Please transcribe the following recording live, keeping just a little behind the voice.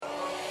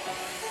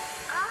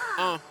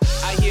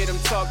I hear them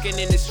talking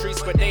in the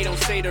streets, but they don't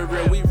say the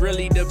real. We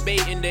really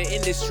debating the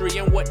industry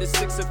and what the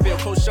Sixers feel.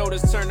 Cold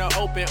shoulders turn to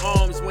open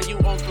arms when you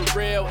on for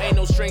real. Ain't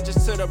no strangers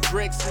to the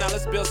bricks. Now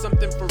let's build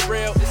something for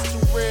real. It's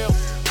too real,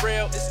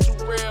 it's too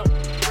real,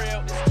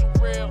 it's too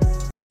real.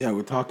 Yeah,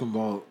 we're talking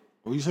about,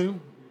 what are you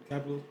saying?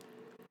 Capitalism?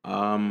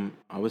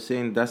 I was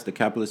saying that's the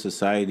capitalist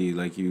society.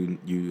 Like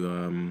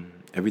you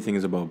everything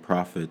is about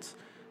profits.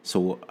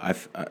 So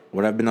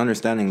what I've been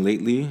understanding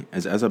lately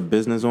is, as a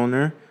business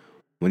owner,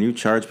 when you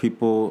charge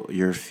people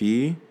your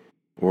fee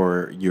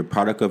or your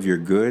product of your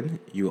good,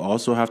 you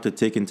also have to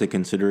take into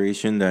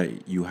consideration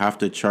that you have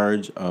to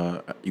charge,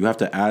 you have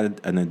to add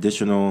an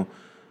additional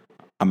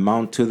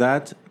amount to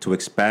that to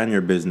expand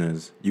your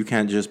business. You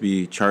can't just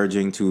be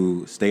charging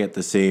to stay at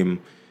the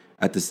same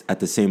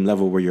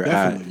level where you're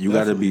at. You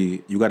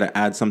gotta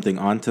add something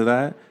onto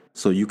that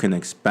so you can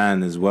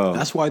expand as well.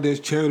 That's why there's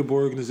charitable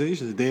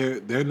organizations.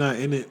 They're not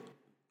in it,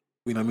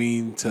 you know what I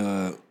mean,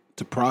 to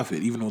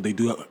profit, even though they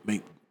do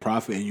make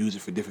profit and use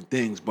it for different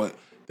things, but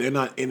they're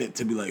not in it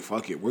to be like,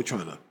 fuck it, we're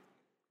trying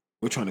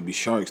to be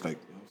sharks. Like,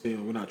 you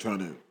know what I'm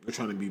saying, we're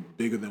trying to be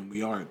bigger than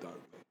we are, dog.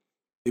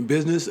 In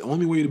business, the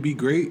only way to be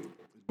great is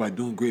by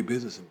doing great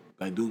business. And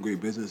by doing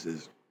great business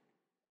is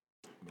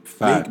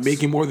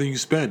making more than you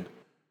spend.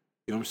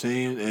 You know what I'm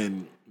saying?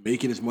 And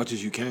making as much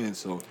as you can.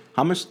 So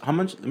how much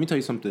let me tell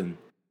you something.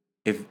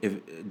 If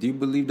do you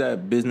believe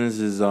that business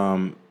is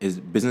all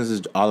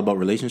about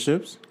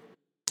relationships?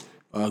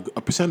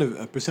 A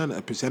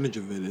percentage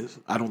of it is.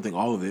 I don't think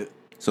all of it.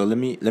 So let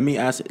me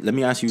ask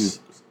you.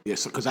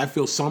 Yes, because I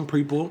feel some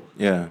people.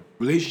 Yeah.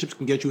 Relationships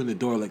can get you in the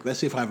door. Like, let's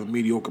say if I have a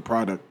mediocre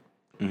product,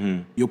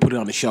 you'll put it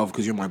on the shelf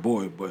because you're my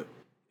boy. But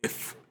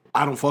if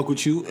I don't fuck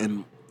with you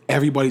and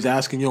everybody's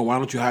asking, yo, why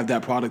don't you have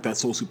that product that's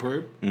so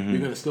superb? You're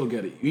gonna still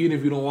get it. Even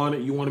if you don't want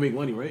it, you want to make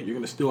money, right? You're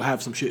gonna still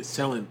have some shit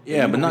selling.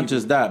 Yeah, but not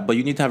just that. But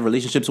you need to have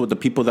relationships with the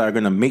people that are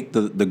gonna make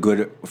the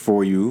good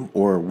for you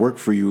or work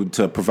for you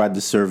to provide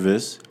the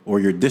service, or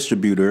your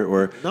distributor,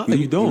 or no,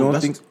 you don't.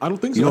 I don't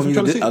think so.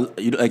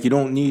 You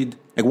don't need.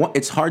 Like,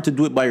 it's hard to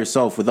do it by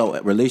yourself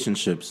without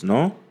relationships.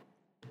 No.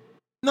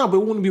 No, but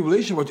it wouldn't be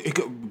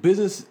relationship.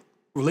 Business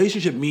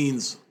relationship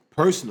means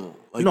personal.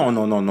 Like, no.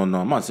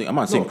 I'm not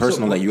saying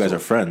personal. Like, you guys are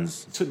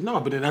friends. So, no,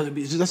 but then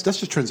that's just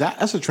that's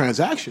a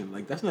transaction.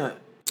 Like, that's not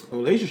a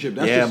relationship.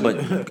 That's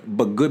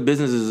but good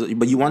business is.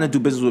 But you want to do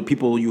business with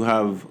people you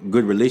have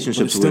good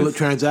relationships with. It's still a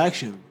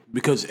transaction,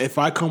 because if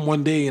I come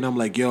one day and I'm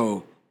like,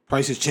 yo,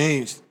 prices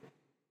changed,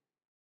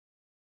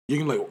 you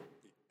can like,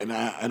 and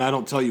I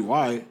don't tell you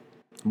why.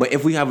 But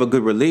if we have a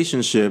good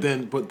relationship,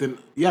 then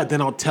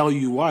I'll tell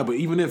you why. But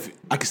even if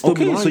I can still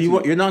be lying, so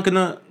you're not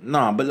gonna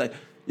but like.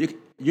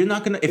 You're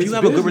not gonna. If you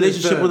have a good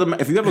relationship with them,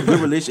 if you have a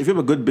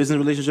good business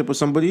relationship with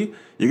somebody,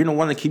 you're gonna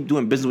want to keep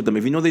doing business with them.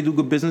 If you know they do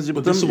good business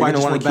with them, this is why I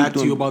just went back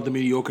to you about the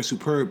mediocre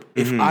superb.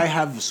 If I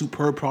have a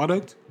superb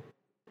product,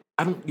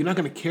 you're not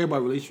gonna care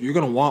about relationship. You're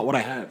gonna want what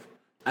I have,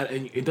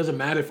 and it doesn't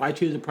matter if I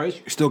change the price.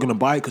 You're still gonna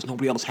buy it because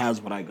nobody else has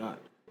what I got.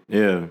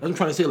 Yeah, I'm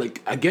trying to say,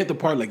 like, I get the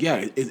part. Like,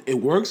 yeah, it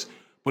works,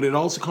 but it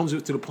also comes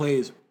to the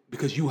plays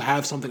because you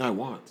have something I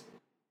want.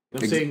 You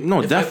know what I'm saying?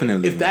 No,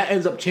 definitely. If that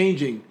ends up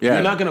changing,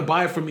 you're not gonna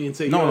buy it from me and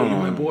say, "Yo, you're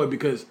my boy,"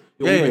 because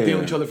we've been dealing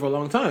with each other for a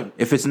long time.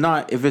 If it's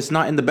not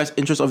in the best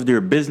interest of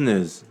your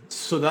business,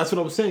 so that's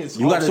what I'm saying.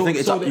 You got to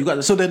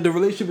think. So then the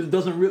relationship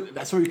doesn't really.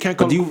 That's where you can't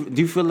come.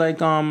 Do you feel like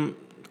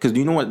because do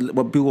you know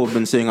what people have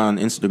been saying on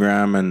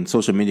Instagram and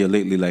social media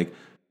lately? Like,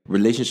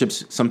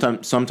 relationships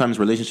sometimes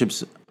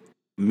relationships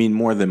mean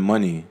more than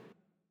money.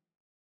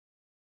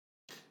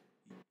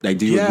 Like,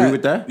 do you agree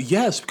with that?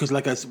 Yes, because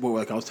like I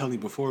was telling you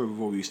before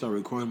we started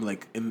recording,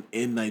 like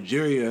in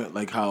Nigeria,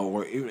 like how,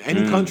 or even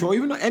any country, or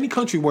even any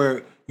country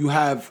where you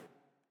have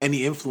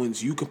any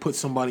influence, you can put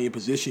somebody in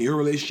position. Your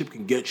relationship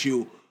can get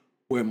you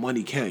where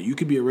money can't. You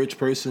could be a rich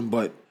person,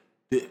 but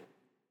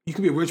you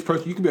could be a rich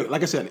person. You could be,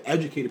 like I said, an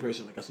educated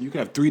person. Like I said, you could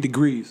have 3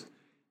 degrees,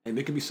 and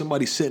there could be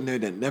somebody sitting there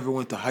that never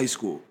went to high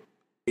school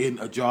in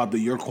a job that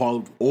you're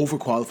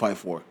overqualified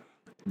for,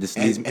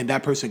 and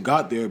that person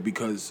got there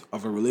because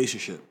of a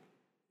relationship.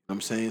 I'm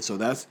saying, so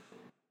that's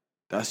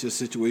just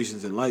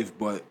situations in life.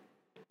 But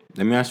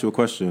let me ask you a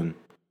question: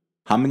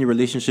 how many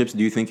relationships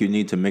do you think you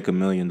need to make $1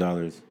 million?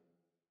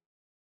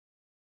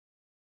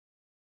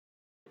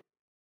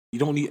 You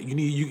don't need.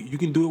 You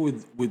can do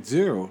it with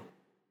 0.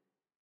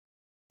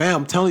 Man,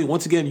 I'm telling you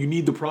once again, you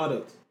need the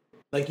product.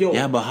 Like, yo,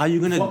 yeah, but how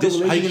you gonna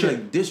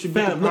distribute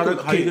the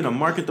product? How you gonna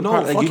market the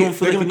product? Like, you don't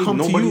feel like you need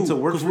nobody to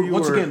work for you.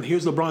 Once again,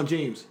 here's LeBron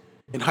James.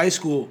 In high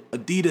school,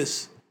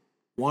 Adidas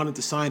wanted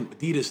to sign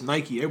Adidas,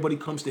 Nike. Everybody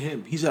comes to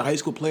him. He's a high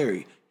school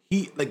player.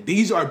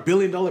 These are $1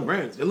 billion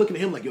brands. They're looking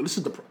at him like, yo, this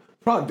is the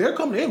product. They're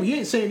coming to him. He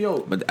ain't saying, yo.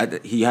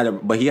 But he had a.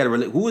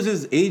 Who was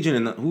his agent?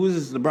 And who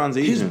was LeBron's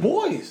agent? His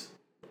boys.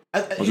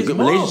 Those are good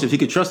relationships. He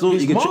could trust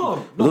those.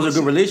 Those are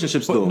good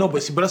relationships, though. No,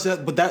 but she doesn't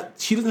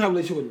have a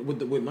relationship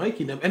with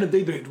Nike. And end of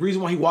the day, the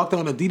reason why he walked out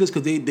on Adidas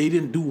because they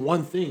didn't do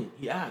one thing.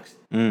 He asked.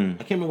 I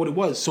can't remember what it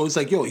was. So it's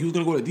like, yo, he was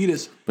gonna go to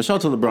Adidas. But shout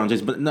out to LeBron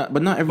James. But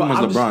not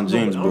everyone's LeBron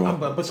James, bro.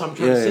 But I'm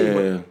trying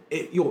to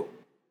say, yo,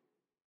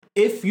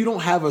 if you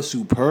don't have a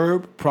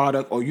superb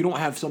product or you don't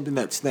have something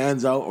that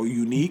stands out or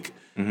unique,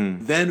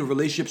 then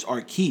relationships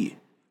are key.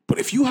 But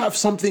if you have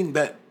something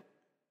that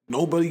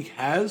nobody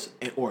has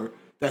or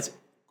that's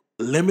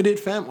limited,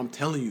 fam, I'm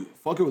telling you,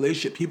 fuck a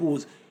relationship. People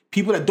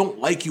that don't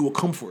like you will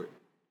come for it.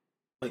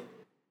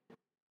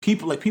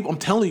 People, I'm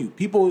telling you,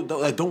 people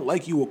that don't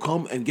like you will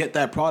come and get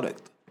that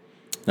product.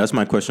 That's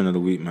my question of the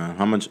week, man.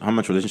 How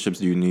much relationships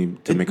do you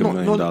need to make $1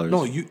 million?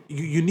 No,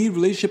 you need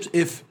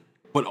relationships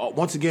but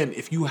once again,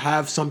 if you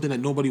have something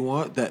that nobody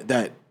wants,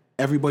 that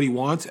everybody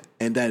wants,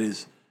 and that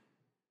is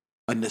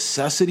a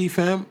necessity,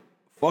 fam,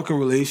 fuck a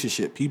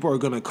relationship. People are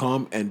gonna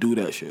come and do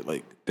that shit.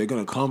 Like, they're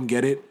gonna come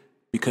get it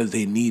because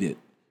they need it.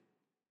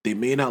 They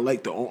may not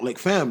like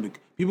fam.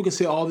 People can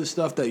say all this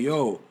stuff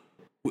that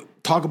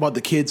talk about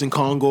the kids in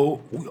Congo.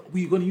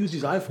 We're gonna use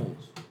these iPhones.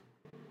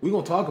 We're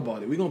gonna talk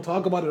about it. We're gonna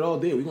talk about it all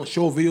day. We're gonna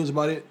show videos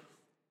about it.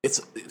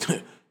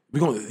 You're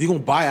gonna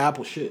buy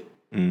Apple shit.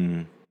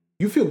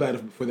 You feel bad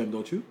for them,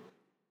 don't you?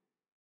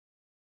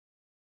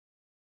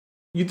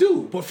 You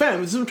do. But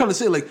fam, this is what I'm trying to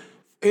say. Like,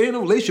 in a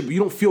relationship, you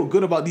don't feel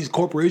good about these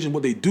corporations,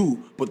 what they do,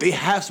 but they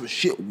have some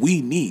shit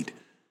we need.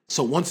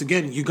 So once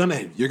again, you're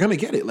gonna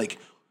get it. Like,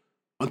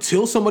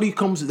 until somebody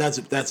comes that's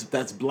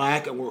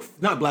black or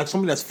not black,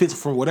 somebody that fits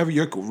from whatever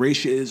your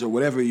race is or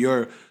whatever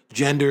your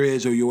gender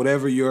is or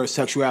whatever your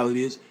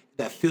sexuality is,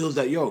 that feels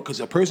that because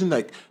a person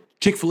like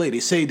Chick-fil-A,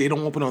 they say they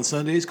don't open on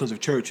Sundays because of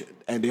church,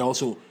 and they don't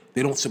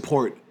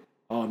support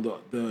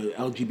the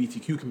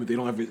LGBTQ community. They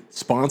don't have it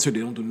sponsored. They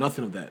don't do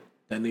nothing of that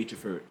nature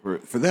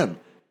for them.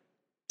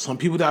 Some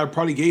people that are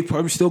probably gay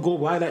probably still go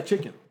buy that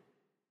chicken.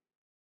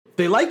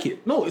 They like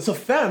it. No, it's a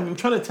fam. I'm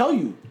trying to tell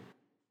you,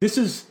 this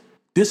is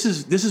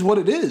what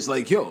it is.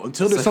 Like,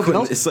 until there's something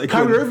else. It's like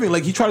Kyrie Irving,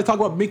 like, he tried to talk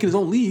about making his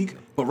own league,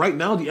 but right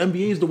now the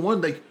NBA is the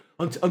one. Like,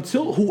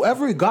 until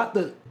whoever got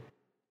the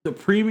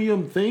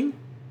premium thing,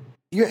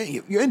 you're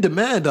in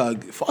demand,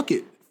 dog. Fuck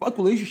it. Fuck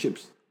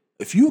relationships.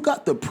 If you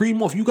got the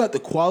primo, if you got the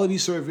quality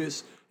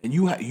service, and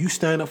you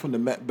stand up from the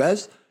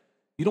best,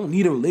 you don't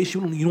need a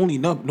relationship. You don't need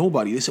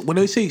nobody. When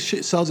they say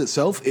shit sells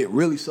itself, it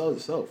really sells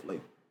itself.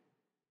 Like,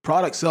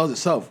 product sells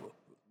itself.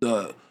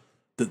 The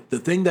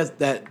thing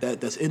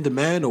that's in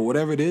demand or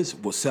whatever it is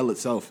will sell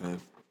itself, man.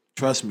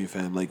 Trust me,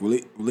 fam. Like,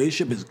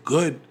 relationship is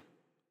good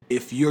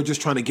if you're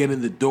just trying to get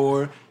in the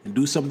door and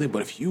do something.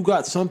 But if you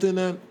got something,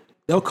 then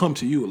they'll come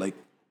to you. Like,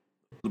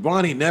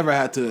 LeBron ain't never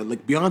had to,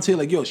 like, Beyonce,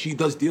 like, she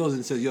does deals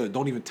and says,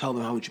 don't even tell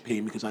them how much you pay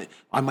me because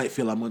I might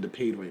feel I'm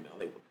underpaid right now.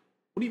 Like,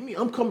 what do you mean?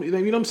 I'm coming. You know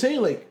what I'm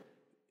saying? Like,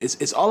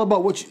 it's all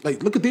about what you,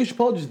 like, look at Dave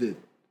Chappelle just did.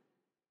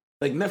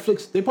 Like,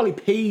 Netflix, they probably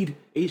paid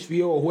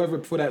HBO or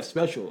whoever for that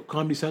special,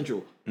 Comedy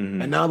Central.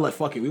 And now, like,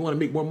 fuck it, we want to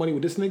make more money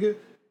with this nigga?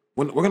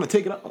 We're going to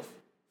take it off.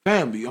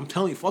 Family, I'm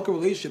telling you, fuck a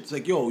relationship. It's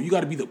like, you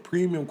got to be the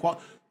premium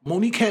quality.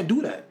 Monique can't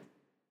do that.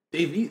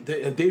 Dave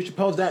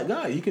Chappelle's that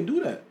guy. He can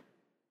do that.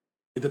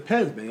 It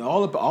depends, man.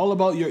 All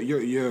about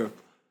your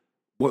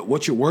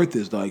what your worth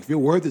is, dog. If your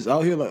worth is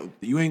out here, like,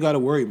 you ain't got to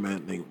worry,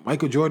 man. Like,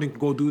 Michael Jordan can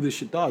go do this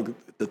shit, dog.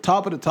 The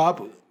top of the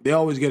top, they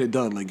always get it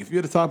done. Like, if you're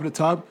at the top of the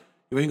top,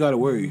 you ain't got to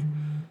worry.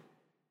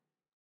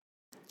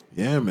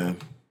 Yeah, man.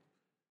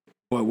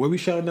 But where we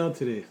shouting out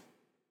today?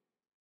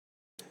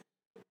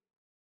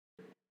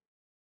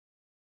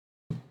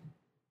 I'm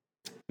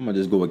gonna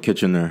just go with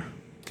Kitchener.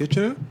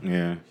 Kitchener?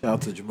 Yeah. Shout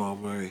out to Jamal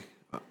Murray.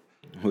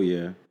 Oh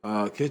yeah.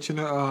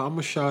 Kitchener. I'm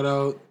gonna shout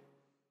out.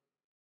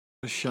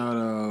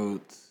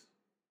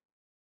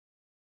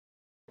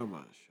 Come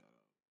on,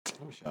 I'm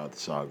gonna shout out to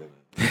Saga.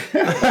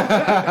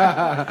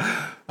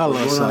 I love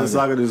What's going on in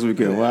Saga this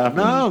weekend? What happened?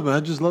 No, man, I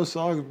just love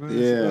Saga, man.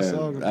 Yeah, love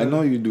Saga, man. I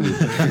know you do.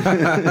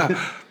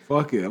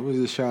 Fuck it, I'm gonna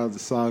just shout out to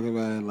Saga,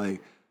 man.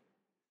 Like,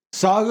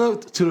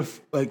 Saga to the,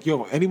 like,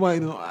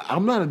 anybody know?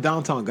 I'm not a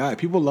downtown guy.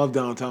 People love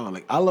downtown.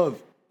 Like, I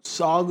love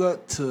Saga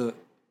to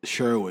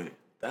Sherwood.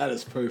 That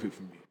is perfect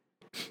for me.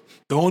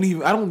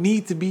 I don't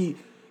need to be.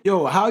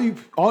 Shout out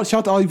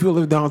to all you people who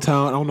live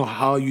downtown. I don't know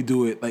how you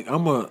do it. Like,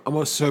 I'm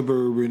a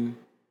suburban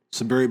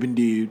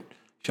dude.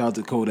 Shout out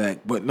to Kodak.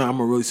 But no, I'm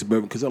a really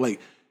suburban because I'm like,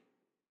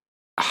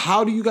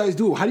 how do you guys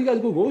do it? How do you guys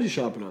go grocery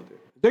shopping out there?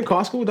 Is there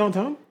Costco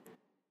downtown?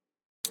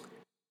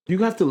 Do you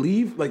have to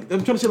leave? Like,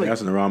 I'm trying to say, like,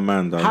 that's the wrong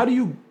man, dog. How do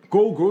you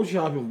go grocery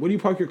shopping? Where do you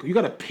park your car? You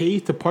got to pay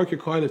to park your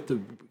car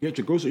to get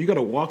your groceries. You got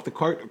to walk the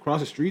cart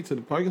across the street to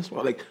the parking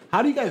spot. Like,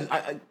 how do you guys,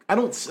 I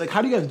don't, like,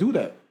 how do you guys do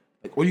that?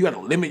 Like, or you got to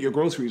limit your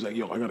groceries. Like, I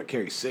got to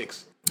carry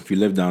 6. If you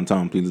live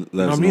downtown, please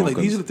let us know. I mean, like,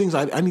 these are the things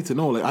I need to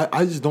know. Like,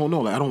 I just don't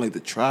know. Like, I don't like the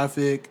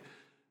traffic.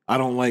 I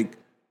don't like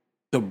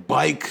the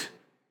bike.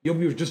 We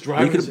were just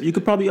driving. You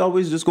could probably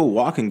always just go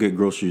walk and get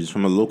groceries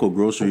from a local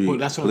grocery. But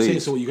that's what I'm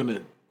saying. So you're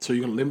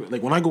gonna limit.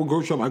 Like, when I go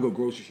grocery shopping, I go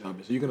grocery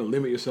shopping. So you're gonna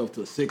limit yourself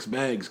to 6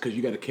 bags because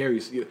you got to carry.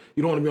 You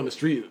don't want to be on the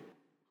street.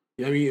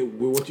 You know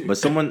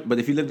what I mean? But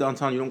if you live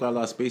downtown, you don't got a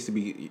lot of space to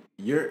be.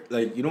 You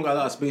don't got a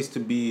lot of space to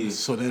be.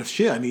 So then,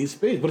 shit, I need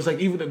space. But it's like,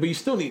 but you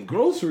still need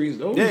groceries,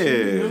 though. Yeah.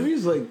 You know what I mean?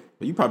 It's like,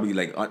 but you probably,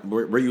 like,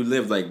 where you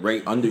live, like,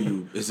 right under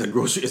you is a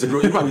grocery.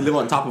 You probably live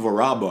on top of a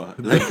Rabba.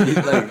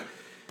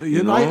 Like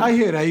You know, I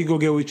hear that. You go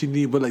get what you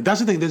need, but like that's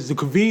the thing. There's the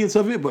convenience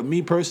of it. But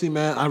me personally,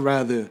 man, I'd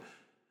rather.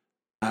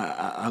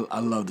 I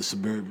love the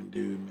suburban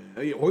dude,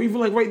 man. Or even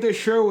like right there,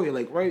 Sherwood,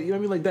 like right, you know what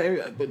I mean, like that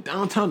area. But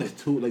downtown is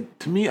too like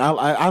to me.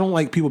 I don't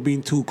like people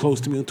being too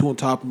close to me and too on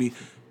top of me.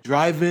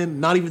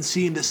 Driving, not even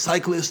seeing the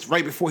cyclist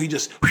right before he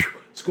just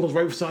scrolls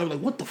right beside me.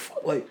 Like what the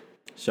fuck, like.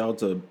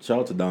 Shout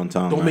out to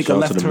downtown. Don't man. make Shout a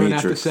out left to the turn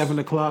Matrix. after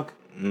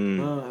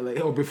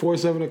 7:00. Or before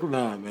 7:00.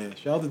 Nah, man.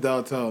 Shout out to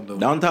downtown though.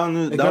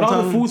 Downtown. They got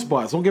all the food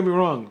spots. Don't get me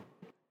wrong.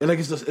 And like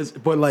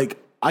but like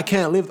I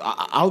can't live.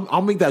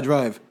 I'll make that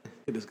drive.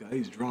 Look at this guy.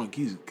 He's drunk.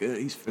 He's good.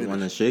 He's The finished. one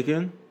that's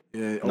shaking.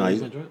 Yeah. No,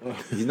 He's not drunk. Oh.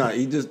 He's not.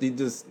 He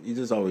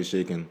just always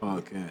shaking.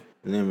 Okay.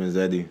 His name is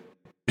Eddie.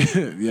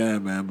 Yeah,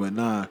 man. But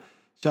nah.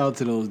 Shout out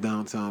to those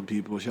downtown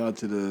people. Shout out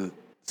to the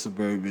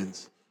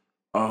suburbans.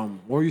 What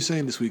were you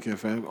saying this weekend,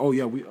 fam? Oh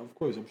yeah, of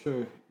course. I'm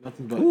sure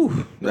nothing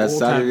but That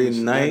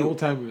Saturday night. Old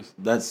timers.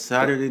 That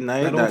Saturday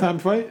night. That old time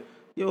fight.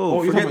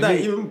 Yo, you're forget talking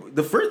that. about Even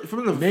the first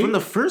from the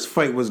first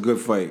fight was a good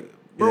fight,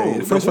 bro. Yeah,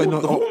 the first fight, the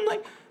whole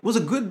night was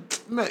a good.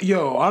 Man,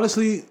 yo,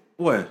 honestly,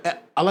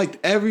 What I liked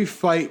every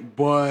fight,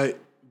 but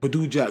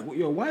Badou Jack.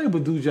 Yo, why did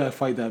Badou Jack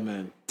fight that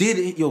man? did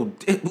it? Yo,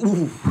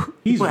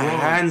 He's put wrong.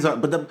 hands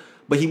up,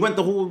 but he went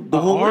the whole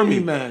army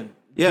way. man.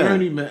 Yeah.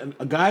 Journeyman,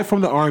 a guy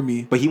from the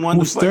army, But he wanted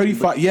who's to fight,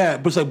 35. Yeah,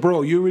 but it's like,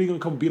 bro, you're really gonna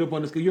come beat up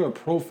on this guy? You're a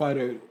pro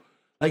fighter.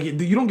 Like,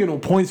 you don't get no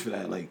points for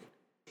that. Like,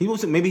 He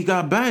wasn't. Maybe he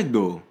got bagged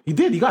though. he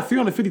did. He got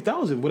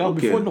 350,000 without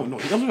Okay. before. No.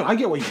 I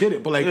get why he did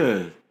it, but like,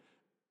 Yeah.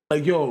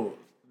 like, yo,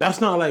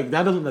 that's not like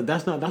that.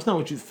 That's not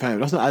what you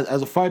fam. That's not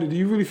as a fighter. Do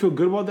you really feel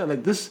good about that?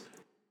 Like this.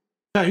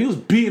 Man, he was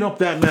beating up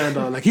that man,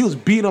 dog. Like he was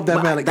beating up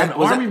that man. Like that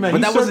army man.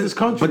 He served his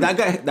country. But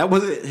that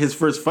wasn't his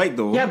first fight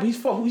though. Yeah, but he's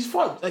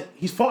fought. Like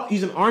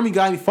he's an army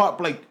guy. And he fought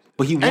like.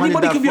 But he wanted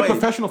anybody that can be a fight.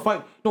 professional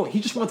fight. No, he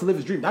just wanted to live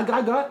his dream. That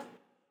guy got.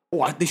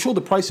 They showed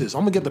the prices.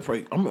 I'm gonna get the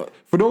price.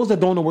 For those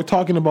that don't know, we're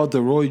talking about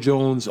the Roy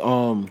Jones.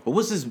 But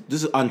what's this?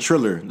 This is on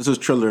Triller. This is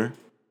Triller.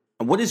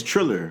 What is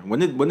Triller?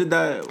 When did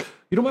that?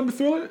 You don't remember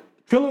Thriller?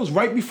 Thriller was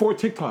right before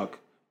TikTok.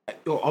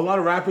 A lot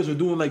of rappers were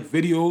doing like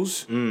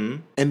videos,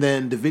 and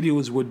then the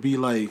videos would be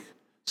like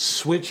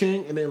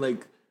switching, and then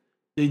like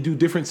they do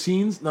different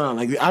scenes. Nah,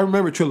 like I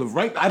remember Triller.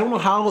 Right? I don't know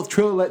how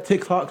Triller let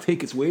TikTok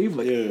take its wave.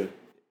 Like, Yeah.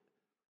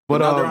 but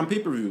Now they're on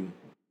pay-per-view.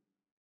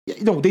 yeah,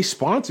 you know, they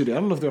sponsored it. I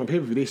don't know if they're on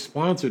pay-per-view. They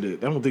sponsored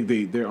it. I don't think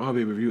they're on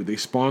pay-per-view. They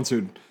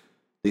sponsored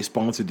this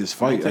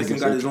fight. Tyson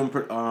got his own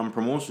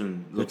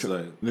promotion. Looks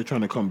like. They're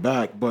trying to come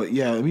back. But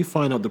yeah, let me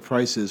find out the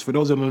prices. For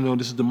those that don't know,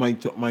 this is the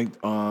Mike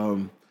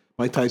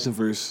Tyson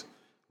versus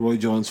Roy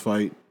Jones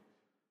fight.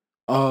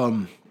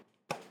 Nah,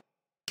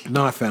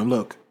 fam,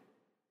 look.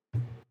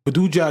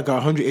 Badou Jack got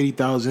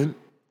 180,000.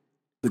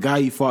 The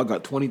guy he fought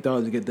got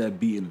 20,000 to get that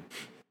beaten.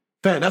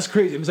 Fam, that's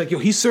crazy. And it's like, yo,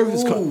 he served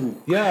his country.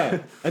 Yeah.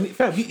 And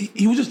fam, he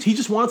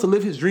just wanted to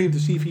live his dream to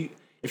see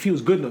if he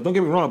was good enough. Don't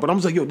get me wrong, but I'm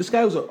just like, yo, this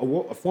guy was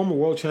a former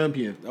world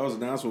champion. That was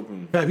an ass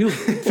whooping. Fam, he was.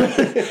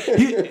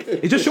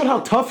 It just showed how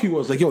tough he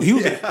was. Like, yo, he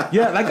was.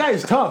 Yeah, that guy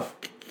is tough.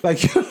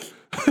 Like,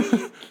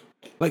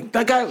 like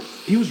that guy,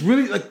 he was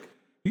really like.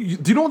 Do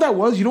you know what that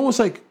was? You know, it's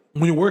like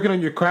when you're working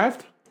on your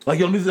craft. Like,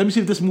 yo, let me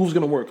see if this move's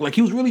gonna work. Like,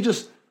 he was really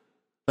just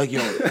like,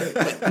 yo,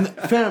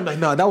 fam, like,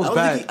 nah, that was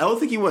bad. I don't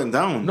think he went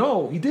down.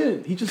 No, he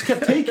didn't. He just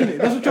kept taking it.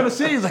 That's what I'm trying to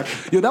say. It's like,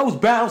 yo, that was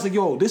bad. I was like,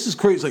 yo, this is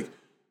crazy. Like,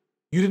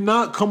 you did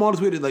not come all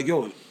this way to like,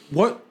 yo,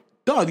 what?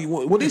 Dog,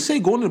 what they say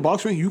going in the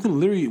box ring, you can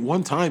literally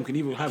one time can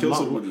even have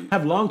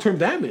long-term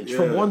damage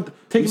from one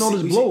taking all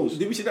those blows.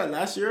 Did we see that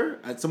last year?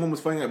 Someone was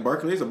fighting at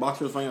Barclays. A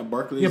boxer was fighting at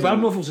Barclays. Yeah, but I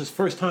don't know if it was his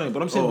first time.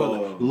 But I'm saying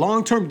about like,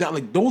 long-term down,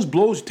 like those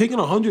blows, taking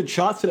 100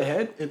 shots to the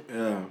head. And,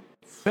 Yeah.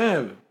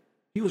 fam,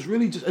 he was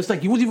really just. It's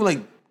like he wasn't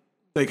even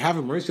like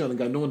having mercy on the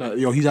guy, knowing that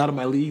yo he's out of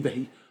my league. That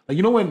he like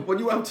you know when. What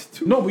do you have to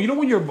do? No, but you know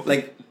when you're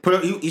Like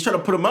he's trying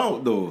to put him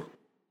out though.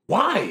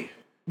 why?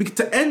 Because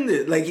to end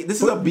it, like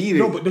this is a beating.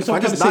 No, but this if I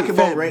just knock him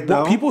out right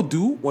now. What people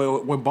do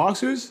when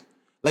boxers,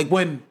 like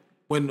when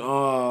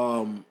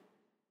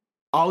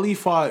Ali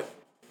fought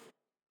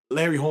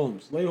Larry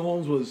Holmes. Larry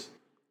Holmes was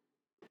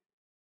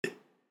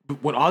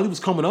when Ali was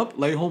coming up.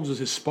 Larry Holmes was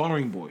his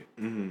sparring boy,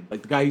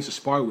 like the guy he used to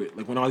spar with.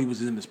 Like when Ali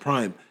was in his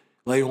prime,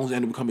 Larry Holmes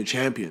ended up becoming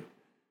champion.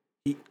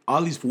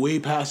 Ali's way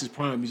past his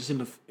prime. He's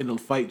just in the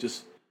fight,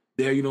 just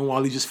there. You know,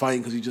 Ali's just fighting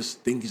because he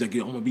just thinks he's like,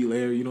 yo, I'm gonna beat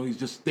Larry. You know, he's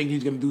just thinking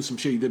he's gonna do some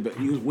shit he did, but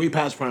he was way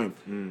past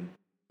prime.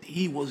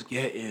 He was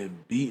getting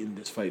beaten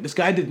this fight. This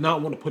guy did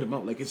not want to put him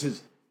out. Like it's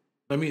his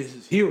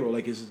hero.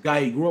 Like it's his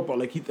guy he grew up on.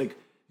 Like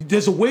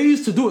there's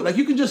ways to do it. Like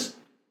you can just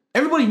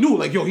everybody knew.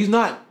 Like yo, he's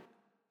not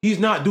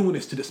doing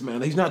this to this man.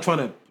 Like, he's not trying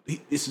to.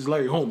 This is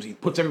Larry Holmes. He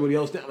puts everybody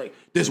else down. Like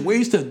there's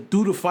ways to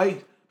do the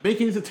fight, make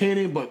it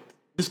entertaining, but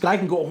this guy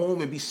can go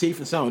home and be safe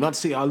and sound. Not to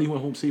say Ali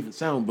went home safe and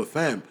sound, but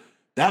fam,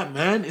 that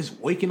man is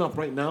waking up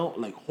right now,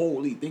 like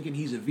holy, thinking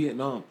he's in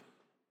Vietnam.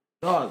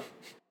 Dog,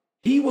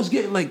 he was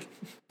getting like,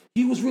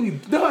 he was really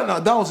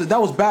that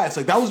was bad. It's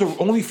like that was the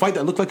only fight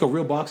that looked like a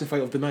real boxing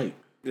fight of the night.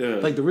 Yeah,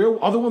 like the real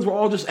other ones were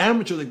all just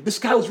amateur. Like this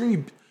guy was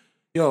really,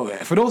 yo.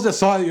 For those that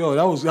saw it, yo,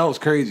 that was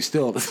crazy.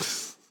 Still,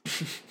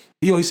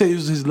 He said it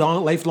was his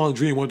lifelong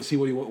dream. Wanted to see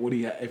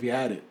if he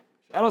had it.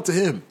 Shout out to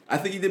him. I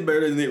think he did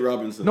better than Nate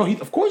Robinson. No,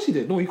 of course he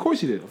did. No, of course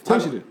he did. Of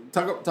course he did.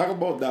 Talk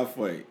about that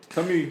fight.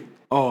 Tell me.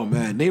 Oh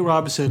man, Nate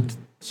Robinson.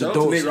 Shout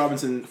out to Nate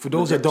Robinson. For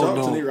those that don't know,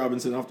 shout out to Nate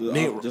Robinson.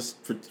 Just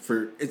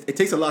for it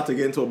takes a lot to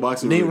get into a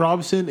boxing. Nate ring.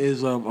 Robinson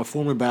is a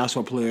former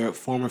basketball player,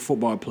 former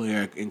football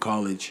player in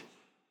college.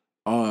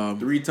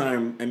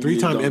 Three-time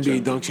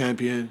NBA dunk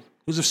champion.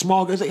 He was a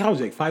small guy. How was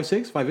he?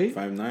 5'6", 5'8"?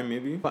 5'9",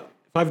 maybe.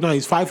 5'9".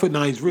 He's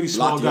 5'9". He's really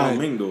small guy.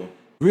 Ming, though.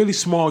 Really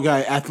small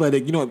guy,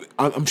 athletic. You know,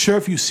 I'm sure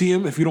if you see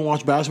him, if you don't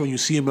watch basketball, you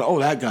see him. Oh,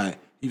 that guy.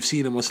 You've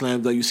seen him on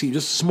Slam Dunk. You see him,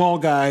 just a small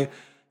guy.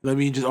 I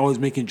mean, just always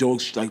making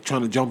jokes, like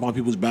trying to jump on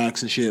people's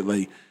backs and shit.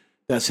 Like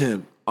that's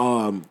him.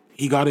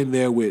 He got in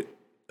there with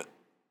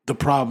the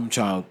problem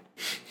child.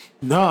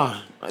 Nah,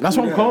 that's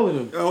what I'm calling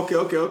him.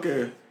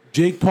 Okay.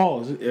 Jake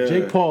Paul.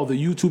 Jake Paul, the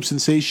YouTube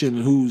sensation,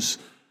 who's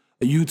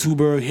a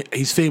YouTuber.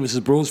 He's famous.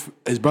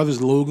 His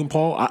brother's Logan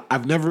Paul. I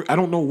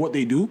don't know what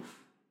they do,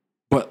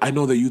 but I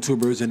know they're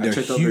YouTubers and they're huge.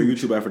 I checked out their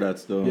YouTube after that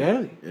still.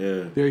 Yeah,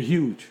 they're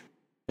huge,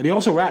 and they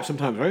also rap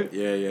sometimes, right?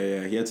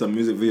 Yeah. He had some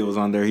music videos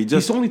on there.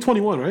 He's only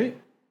 21, right?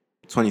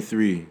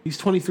 23. He's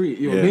 23.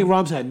 Nate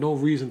Robinson had no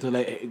reason to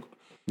like.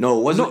 No,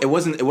 it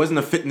wasn't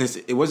a fitness.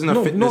 It wasn't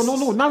a fitness.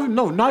 No, not even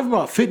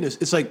about fitness.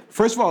 It's like,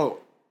 first of all,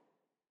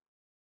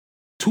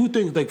 two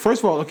things. Like,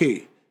 first of all,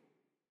 okay,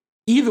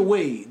 either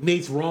way,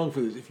 Nate's wrong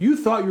for this. If you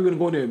thought you were gonna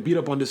go in there and beat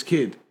up on this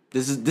kid,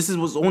 this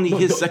was only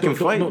his second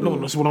fight. No,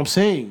 that's what I'm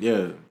saying.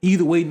 Yeah.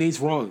 Either way, Nate's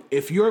wrong.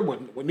 If you're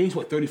when Nate's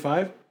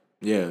 35.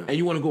 Yeah. And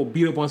you want to go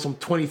beat up on some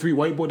 23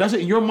 white boy, that's it.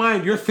 In your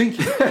mind, you're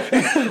thinking.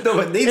 No,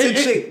 but Nate's in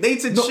shape.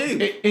 Nate's in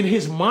shape. In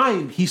his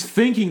mind, he's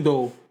thinking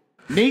though.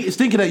 Nate is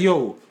thinking that,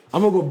 yo,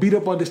 I'm gonna go beat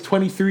up on this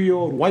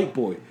 23-year-old white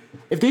boy.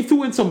 If they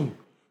threw in some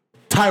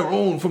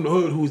Tyrone from the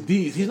hood who's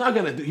these, he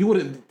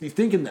wouldn't be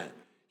thinking that.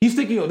 He's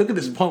thinking, yo, look at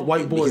this punk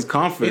white boy. He's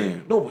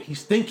confident. But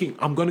he's thinking,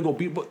 I'm gonna go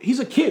beat. But he's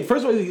a kid.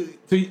 First of all,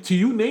 to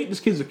you, Nate, this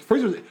kid's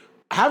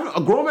having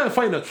a grown man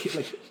fighting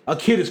a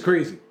kid is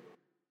crazy.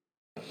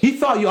 He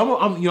thought,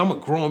 I'm a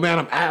grown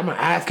man. I'm an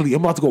athlete.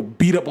 I'm about to go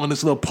beat up on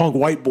this little punk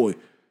white boy.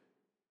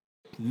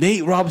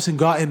 Nate Robinson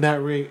got in that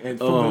ring and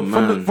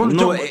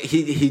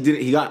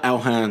he got out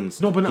hands.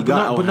 No, but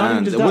not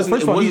even just that.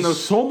 First of all, he's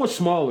so much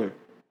smaller.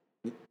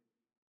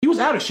 He was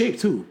out of shape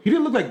too. He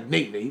didn't look like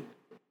Nate.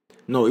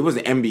 No, it was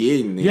an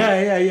NBA Nate.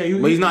 Yeah.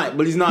 But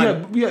he's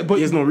not. Yeah, but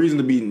he has no reason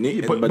to be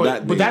Nate.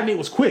 But that Nate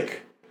was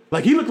quick.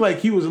 Like he looked like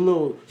he was a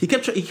little. He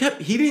didn't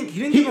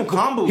give him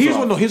combos. Here's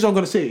what I'm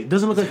gonna say. It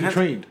doesn't look like he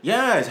trained.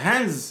 Yeah, his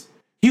hands.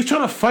 He was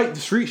trying to fight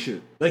the street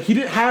shit. Like he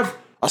didn't have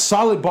a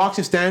solid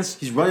boxing stance.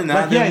 He's running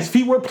at him. Yeah, his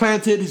feet were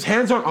planted. His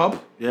hands are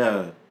up.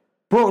 Yeah,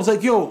 bro. It's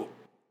like, yo,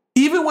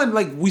 even when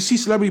like we see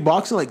celebrity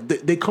boxing, like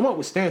they come up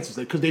with stances,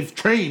 like because they've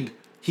trained.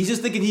 He's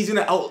just thinking he's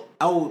gonna out.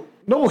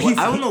 No, I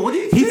don't know what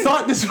he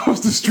thought this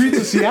was the streets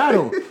of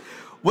Seattle. He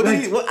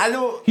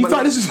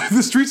thought this was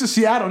the streets of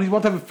Seattle. And he's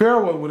about to have a fair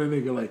one with a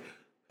nigga like.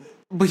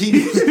 But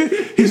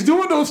he's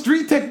doing those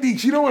street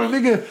techniques. You know when a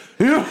nigga,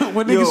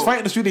 when niggas fight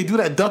in the street, they do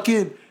that duck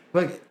in.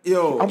 Like,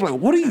 yo, I'm like,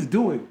 what are you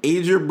doing,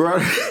 Adrian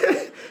Broner?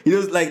 He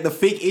was like the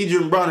fake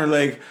Adrian Broner,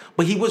 like,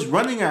 but he was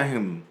running at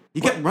him. He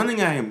kept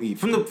running at him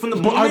from the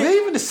moment. Are they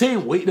even the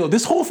same weight though?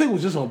 This whole thing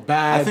was just a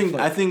bad. I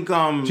think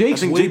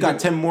Jake got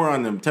 10 more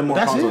on him. 10 more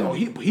pounds on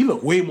him. He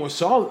looked way more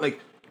solid.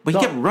 Like, but he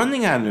kept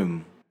running at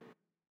him.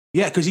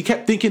 Yeah, because he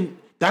kept thinking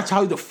that's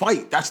how you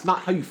fight. That's not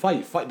how you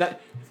fight. Fight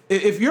that.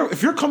 If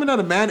you're coming at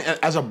a man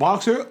as a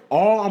boxer,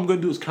 all I'm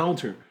gonna do is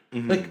counter.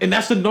 Mm-hmm. Like, and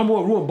that's the number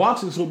one rule in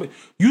boxing. So,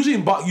 usually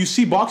you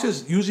see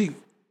boxers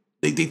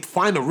they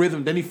find a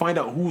rhythm, then they find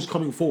out who's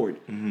coming forward.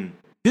 Mm-hmm.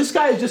 This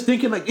guy is just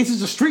thinking like this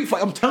is a street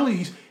fight. I'm telling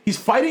you, he's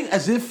fighting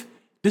as if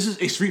this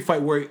is a street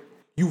fight where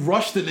you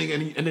rush the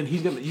nigga and then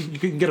he's gonna you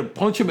can get him,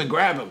 punch him and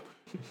grab him.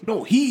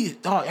 No,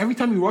 every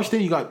time you rushed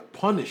in, you got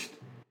punished.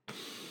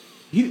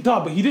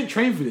 But he didn't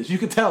train for this. You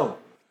could tell.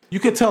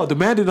 The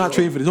man did not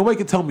train for this. Nobody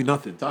can tell me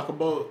nothing. Talk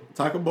about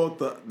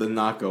the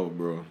knockout,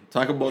 bro.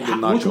 Talk about the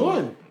knockout. Which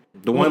one?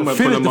 The one that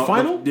put him the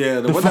final? Yeah,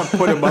 the one that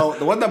put him out.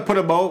 The one that put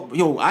him out.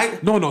 Yo,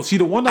 No. See,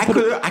 the one that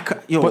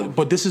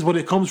But this is what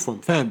it comes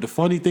from, fam. The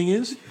funny thing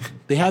is,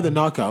 they had the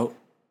knockout.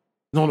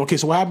 No. Okay,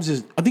 so what happens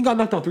is, I think I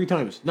knocked down 3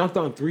 times. Knocked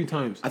down 3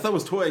 times. I thought it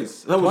was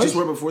twice. That was just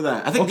right before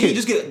that. I think he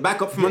just get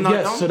back up from a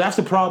knockdown. Yes, so that's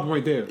the problem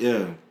right there.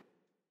 Yeah.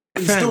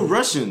 He's still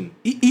rushing.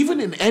 Even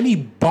in any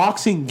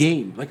boxing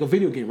game, like a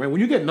video game, right? When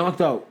you get knocked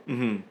out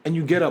and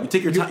you get up, you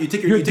take your time.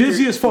 You're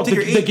dizzy as fuck.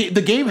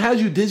 The game has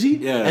you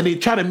dizzy, and they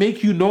try to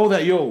make you know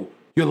that your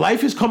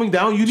life is coming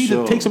down. You need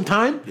to take some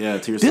time. Yeah,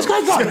 to yourself. This guy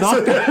got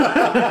knocked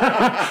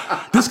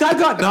out. This guy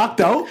got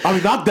knocked out. I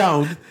mean, knocked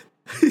down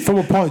from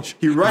a punch.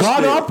 He rushed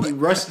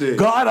it.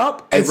 Got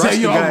up and said,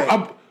 "Yo,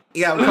 I'm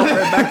coming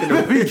right back at him.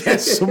 Let me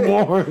get some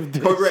more of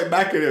this." Hook right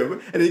back at him,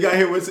 and he got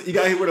hit with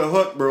a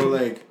hook, bro.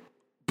 Like.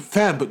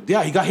 Fam, but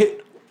yeah, he got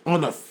hit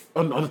on the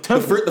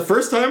temple. The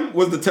first time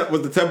was the temple.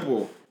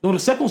 No, the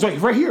second was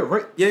right here,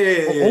 right?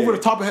 Yeah. Over the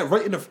top of the head,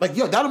 right in the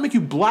that'll make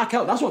you black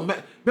out. That's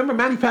what. Remember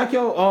Manny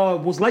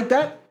Pacquiao was like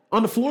that.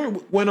 on the floor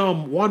when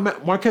Juan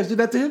Marquez did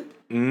that to him?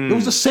 It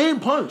was the same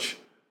punch.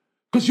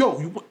 Because,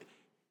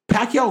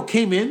 Pacquiao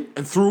came in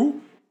and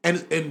threw, and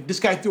this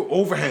guy threw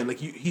overhand. Like,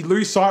 he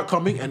literally saw it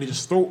coming, and he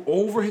just threw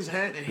over his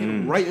hand and hit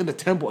him right in the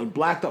temple and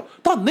blacked out.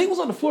 Dog, Nate was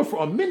on the floor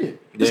for a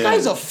minute. This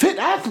guy's a fit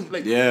athlete.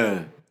 Like,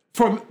 a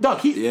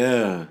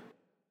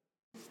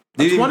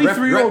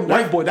 23-year-old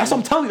white boy. That's what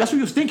I'm telling you. That's what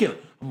he was thinking.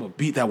 I'm going to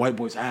beat that white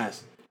boy's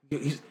ass.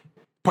 He's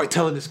probably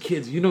telling his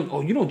kids, you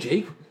know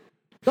Jake?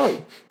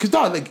 Dog, because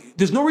like,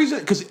 there's no reason,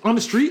 because on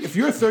the street, if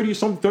you're a 30 or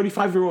something,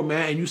 35-year-old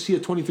man and you see a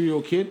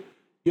 23-year-old kid,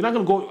 you're not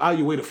going to go out of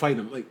your way to fight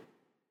him. Like,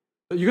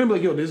 you're going to be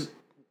like,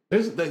 yo,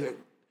 like,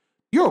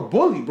 you're a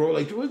bully, bro.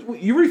 Like,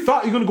 you really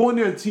thought you're going to go in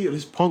there and see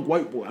this punk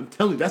white boy. I'm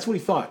telling you, that's what he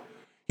thought.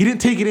 He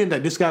didn't take it in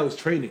that this guy was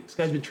training. This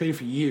guy's been training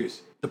for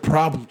years. The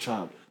problem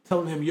child.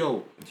 Telling him,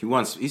 yo. He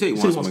said he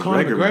wants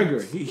Conor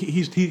McGregor.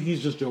 He's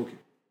just joking.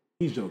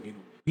 He's joking.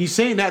 He's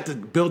saying that to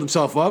build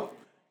himself up.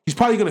 He's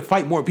probably going to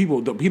fight more people.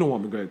 He don't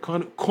want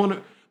McGregor.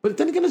 Conor, but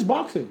then again, it's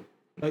boxing.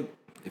 Like,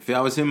 if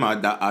I was him,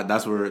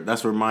 that's where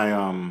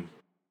my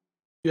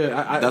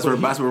that's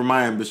where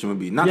my ambition would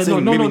be. Not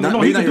saying maybe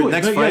not your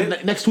next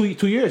fight. Next 2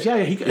 years, or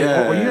a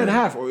year and a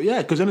half,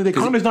 because then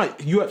Conor's not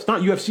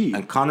UFC,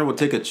 and Conor will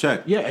take a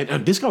check. Yeah,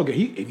 and this guy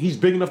he's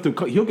big enough to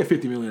he'll get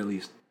 $50 million at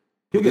least.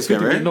 He'll get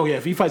 50 million. No,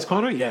 if he fights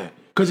Conor,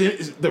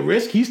 because the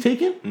risk he's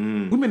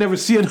taking, we may never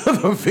see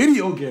another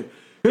video again.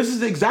 This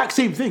is the exact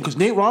same thing because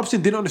Nate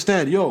Robinson didn't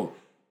understand.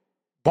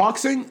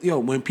 Boxing,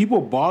 when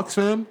people box,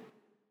 fam,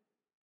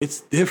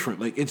 it's different.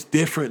 Like, it's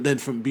different than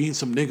from being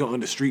some nigga on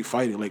the street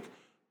fighting. Like,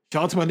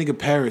 shout out to my nigga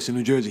Paris in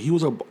New Jersey. He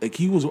was a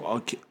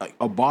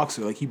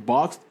boxer. Like, he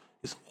boxed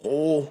his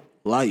whole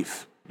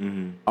life.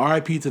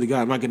 R.I.P. to the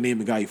guy. I'm not gonna name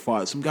the guy he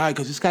fought. Some guy,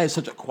 because this guy is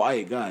such a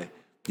quiet guy.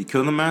 He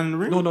killed a man in the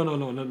ring? No, not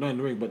in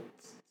the ring. But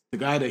the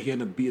guy that he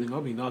ended up beating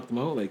up, he knocked him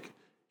out. Like,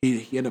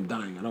 he ended up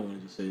dying. I don't want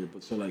to just say it,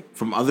 but so like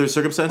from other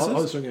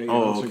circumstances.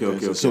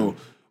 Okay. So,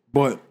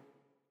 but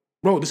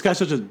bro, this guy's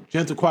such a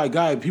gentle, quiet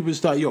guy. People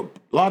just thought, a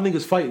lot of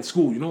niggas fight in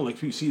school. Like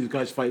you see these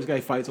guys fight. This guy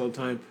fights all the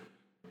time.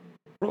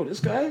 Bro, this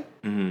guy.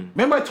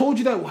 Remember I told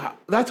you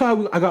that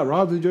time I got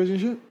robbed in Jersey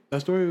and shit.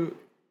 That story.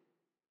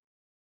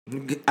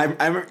 I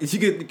remember.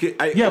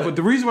 But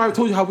the reason why I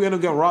told you how we ended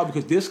up getting robbed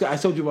because this guy. I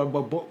told you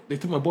they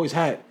took my boy's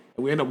hat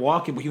and we ended up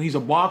walking, but he's a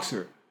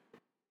boxer.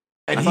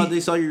 And I thought they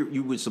saw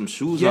you with some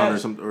shoes on or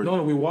something.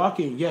 No, we're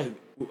walking. Yeah,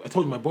 I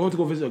told you my boy went to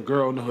go visit a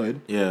girl in the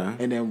hood. Yeah.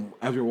 And then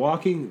as we were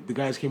walking, the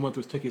guys came up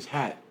to us, took his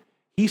hat.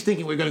 He's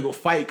thinking we're gonna go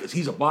fight because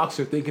he's a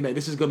boxer, thinking that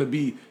this is gonna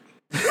be.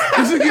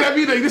 This is gonna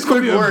be like this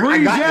gonna be a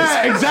breeze.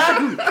 Yeah,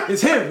 exactly.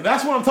 It's him.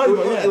 That's what I'm talking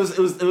about. Yeah.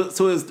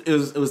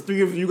 It was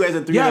three of you guys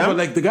and three. Yeah, but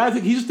like the guy,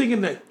 he's just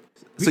thinking that.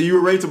 So you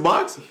were ready to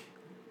box?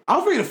 I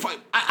was ready to fight.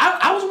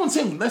 I was the one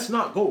saying let's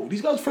not go.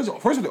 These guys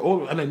first they're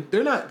older, and then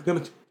they're not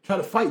gonna try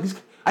to fight.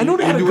 I know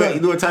they had a gun. You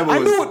knew what time it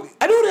was.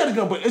 I knew they had a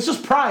gun, but it's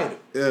just pride.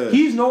 Yeah.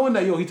 He's knowing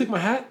that he took my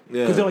hat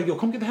because they're like,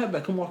 come get the hat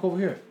back, come walk over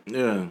here.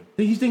 Yeah.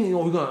 Then he's thinking,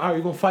 we're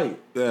gonna fight.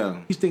 Yeah.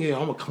 He's thinking,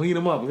 I'm gonna clean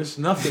him up. It's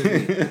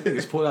nothing.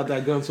 He's pulled out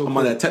that gun. So I'm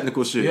on that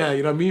technical shit. Yeah,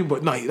 you know what I mean.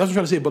 But no, that's what I'm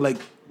trying to say. But like,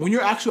 when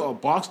you're actually a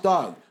box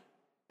dog,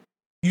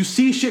 you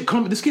see shit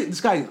coming.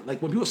 This guy,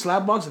 like when people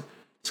slap boxing,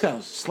 this guy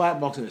was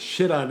slap boxing the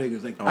shit out of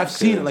niggas. Like I've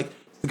seen it. Like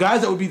the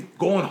guys that would be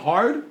going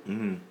hard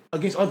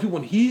against other people,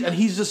 and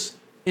he's just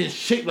in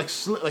shape, like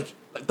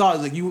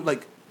dogs,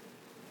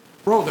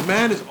 bro, the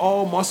man is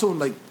all muscle and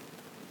like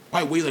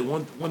probably weighs like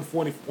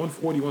 140,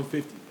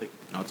 150. Like,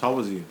 how tall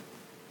was he?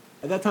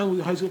 At that time, we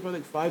were high school,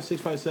 probably like 5'6",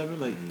 5'7",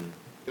 like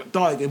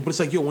dog. But it's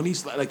like when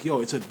he's like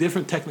it's a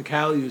different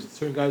technicality that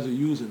certain guys are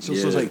using. So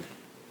it's like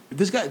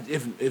this guy,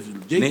 if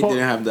Jake Nate Paul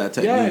didn't have that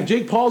technique. Yeah,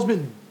 Jake Paul's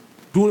been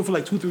doing it for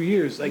like 2-3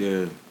 years. Like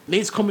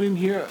Nate's coming in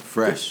here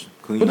fresh,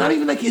 clean, but not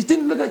even like it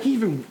didn't look like he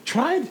even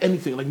tried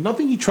anything. Like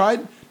nothing he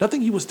tried,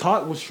 nothing he was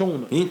taught was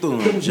shown. He ain't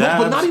throwing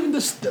jabs. But not even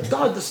this.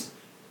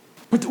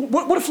 But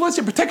what if Floyd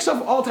said protect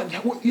yourself all the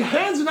time? Your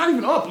hands are not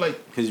even up. Like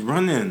he's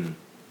running.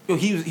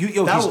 He's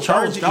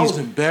charging. That was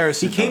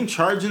embarrassing. He came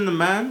charging the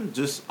man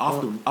just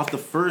off the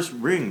first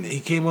ring. He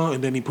came out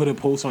and then he put a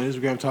post on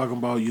Instagram talking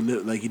about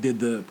he did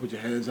the put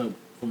your hands up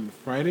from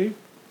Friday.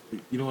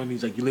 And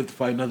he's like, you live to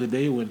fight another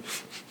day. When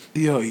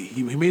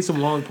he made some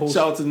long posts.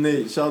 Shout out to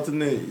Nate.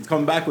 He's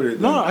coming back with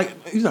it. No,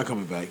 he's not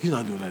coming back. He's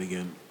not doing that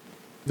again.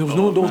 There was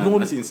no.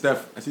 I seen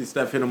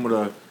Steph hit him with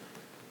a.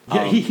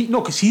 Yeah,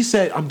 because he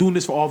said I'm doing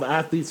this for all the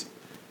athletes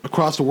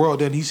across the world.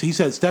 Then he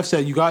said Steph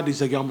said you got this.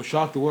 He's like, I'm gonna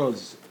shock the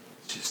world.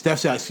 Steph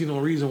said I see no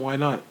reason why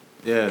not.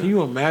 Yeah. Can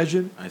you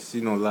imagine? I see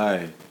no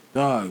lie.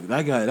 Dog,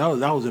 that guy. That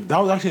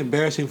was actually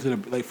embarrassing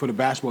for the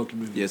basketball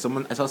community. Yeah,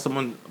 I saw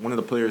one of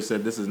the players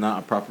said this is not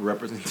a proper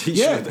representation.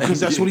 Yeah, because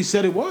that's what he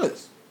said it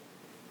was.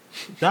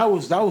 That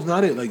was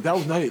not it. Like that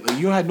was not it. Like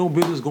you had no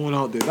business going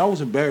out there. That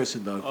was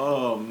embarrassing, dog.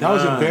 Oh man. That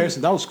was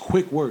embarrassing. That was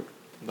quick work.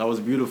 That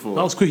was beautiful.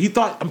 That was quick. He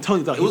thought. I'm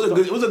telling you,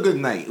 it was a good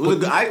night. It was a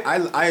good.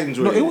 I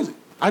enjoyed it. No, it was.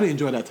 I didn't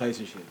enjoy that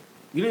Tyson shit.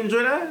 You didn't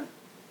enjoy that?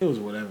 It was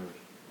whatever.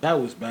 That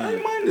was I bad.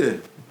 didn't mind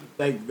it.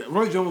 Like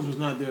Roy Jones was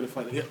not there to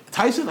fight.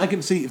 Tyson, I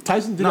can see if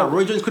Tyson did. No,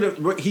 Roy Jones could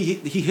have. He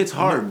hits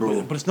hard,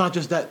 bro. But it's not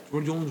just that.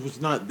 Roy Jones was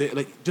not there.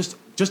 Like just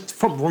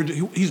from Roy,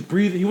 he's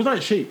breathing. He was not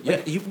in shape. Yeah,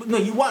 Like,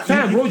 you want.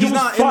 fam, Roy He's Jones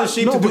not fought,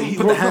 in the shape to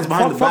put the hands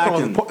behind the back.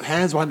 And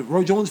hands behind.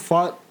 Roy Jones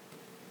fought.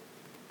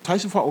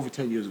 Tyson fought over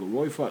 10 years ago.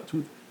 Roy fought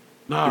 3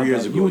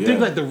 years ago. You would think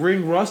like the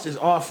ring rust is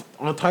off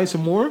on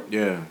Tyson more.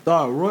 yeah.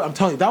 Dog, Roy, I'm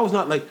telling you, that was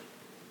not like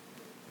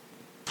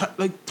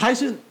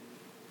Tyson.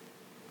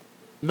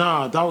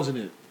 Nah, that wasn't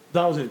it.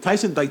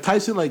 Tyson,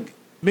 like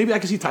maybe I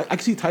can see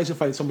Tyson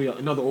fighting somebody else,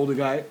 another older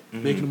guy,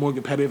 making him more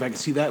competitive. I can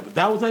see that, but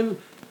that was not even.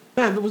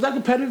 Man, was that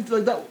competitive?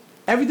 Like that,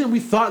 everything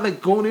we thought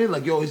like going in,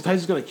 like yo,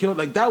 Tyson's gonna kill it.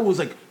 Like that was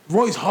like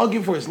Roy's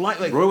hugging for his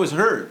life. Like Roy was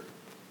hurt.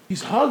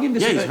 he's hugging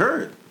this. Yeah, he's like,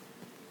 hurt.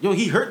 Yo,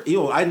 he hurt.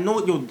 Yo, I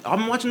know. Yo,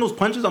 I'm watching those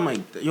punches. I'm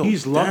like, yo,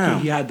 He's lucky damn.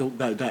 he had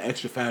that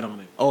extra fat on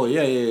it. Oh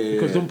yeah.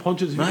 Because them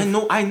punches. Man,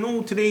 I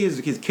know. Today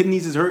his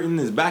kidneys is hurting.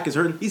 His back is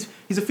hurting. He's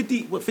a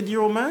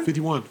 50-year-old man.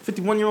 51.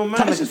 51-year-old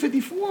man. Tyson's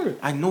 54.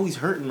 I know he's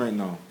hurting right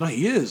now. No,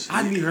 he is.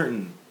 I'd be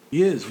hurting.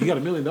 He is. He got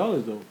 $1 million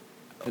though.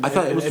 I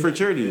thought it was for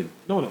charity.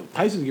 No.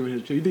 Tyson's giving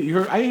his charity. You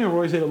heard? I didn't hear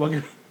Roy say that about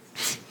you.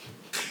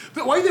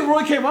 Why do you think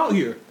Roy came out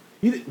here?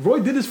 Roy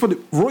did this for the.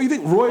 Roy, you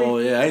think Roy? Oh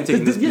yeah, I ain't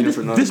taking this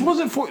for nothing. This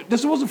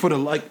wasn't for the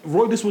like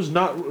Roy. This was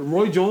not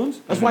Roy Jones.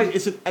 That's why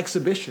it's an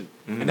exhibition,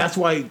 and that's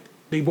why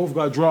they both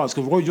got draws.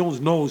 Because Roy Jones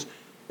knows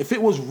if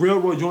it was real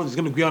Roy Jones, is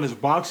going to be on his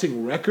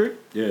boxing record.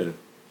 Yeah.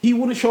 He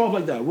wouldn't show up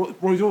like that.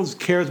 Roy Jones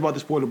cares about the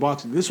sport of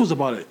boxing. This was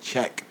about a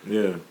check.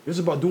 Yeah. This was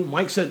about doing.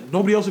 Mike said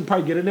nobody else would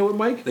probably get in there with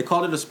Mike. They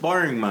called it a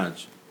sparring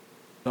match.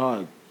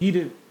 Dog, he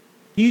didn't.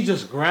 He's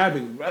just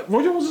grabbing.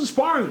 Roy Jones was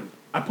sparring.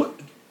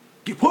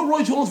 Put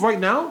Roy Jones right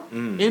now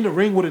in the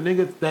ring with a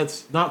nigga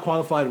that's not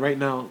qualified right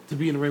now to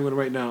be in the ring with him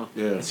right now.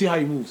 Yeah. And see how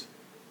he moves.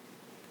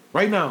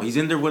 Right now. He's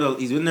in there with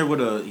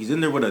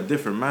a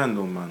different man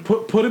though, man.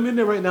 Put him in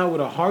there right now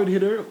with a hard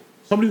hitter,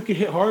 somebody who can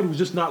hit hard who's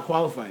just not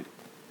qualified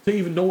to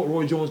even know what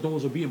Roy Jones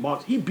knows of being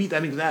boxed. He beat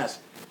that nigga's ass.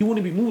 He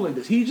wouldn't be moving like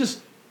this. He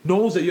just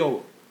knows that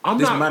I'm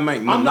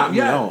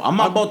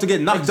not about to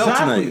get knocked out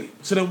tonight.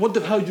 So then what the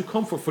hell did you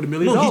come for the $1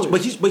 million? No,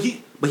 but he's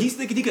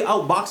thinking he could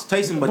outbox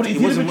Tyson, but he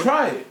didn't even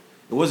try it.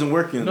 It wasn't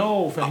working.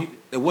 No, fam,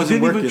 it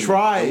wasn't working. He didn't even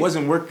try. It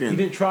wasn't working. He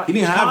didn't try. He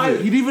didn't have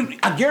it. He didn't even.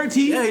 I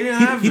guarantee. Yeah, he didn't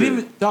have it. He didn't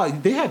even.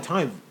 Dog, they had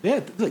time. They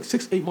had like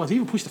 6-8 months. He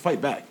even pushed the fight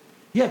back.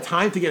 He had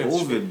time to get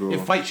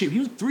in fight shape. He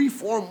was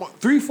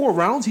 3-4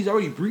 rounds. He's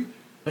already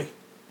like,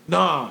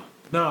 nah.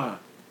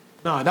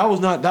 That was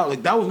not that.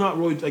 Like that was not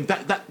Roy. Like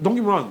that. Don't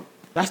get me wrong.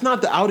 That's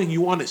not the outing you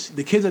want to see.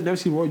 The kids that never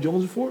seen Roy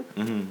Jones before.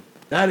 Mm-hmm.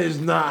 That is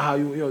not how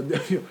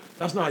you.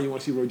 That's not how you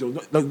want to see Roy Jones.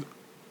 Like,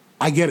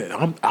 I get it.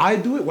 I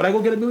do it. Would I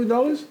go get $1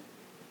 million?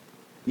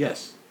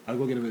 Yes, I'd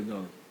go get $1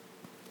 million.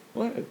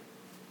 Go ahead.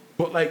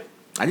 But like,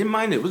 I didn't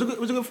mind it. It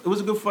was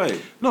a good fight.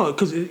 No,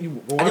 because I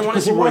didn't want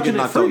to see Roy get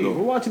knocked out though.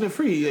 We're watching it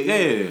free.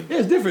 Yeah,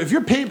 it's different. If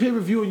you're paying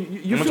pay-per-view,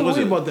 you feel a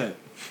way about that.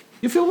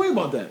 You feel a way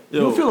about that.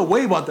 You feel a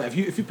way about that.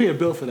 If you pay a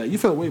bill for that, you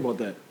feel a way about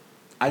that.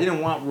 I didn't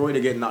want Roy to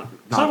get knocked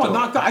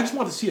out. I just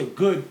want to see a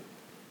good,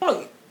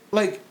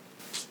 like.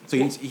 So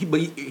he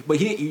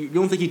didn't. You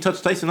don't think he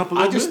touched Tyson up a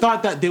little bit? I just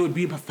thought that they would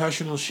be in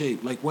professional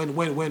shape. Like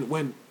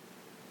when.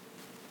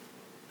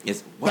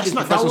 Yes, what is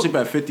professional shape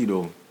at 50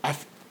 though? I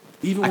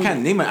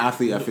can't name an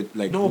athlete at 50.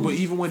 Like no, but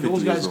even when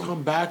those guys old.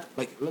 come back,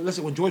 like let's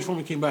say when George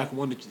Foreman came back and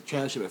won the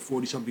championship at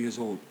 40-something years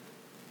old,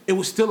 it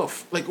was still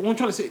what I'm trying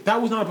to say,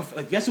 that was not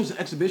yes, it was an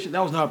exhibition. That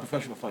was not a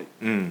professional fight.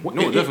 No, it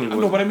definitely wasn't.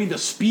 No, but I mean the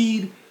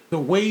speed, the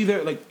way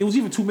they're it was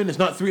even 2 minutes,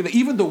 not 3. Like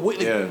even the way,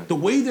 the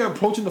way they're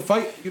approaching the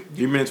fight.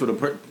 3 minutes with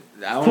a.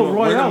 I don't know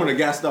where I'm gonna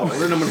gassed out.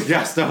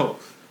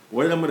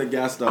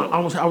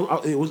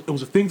 It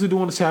was a thing to do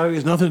on a Saturday.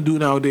 It's nothing to do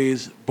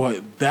nowadays.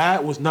 But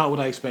that was not what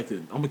I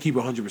expected. I'm gonna keep it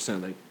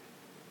 100%. Like,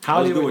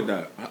 I was good with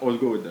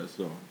that.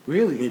 So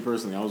really, me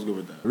personally, I was good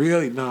with that.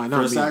 Really, nah.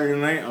 For Saturday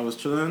night, I was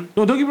chilling.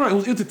 No, don't get me wrong. It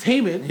was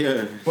entertainment.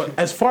 Yeah. But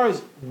as far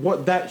as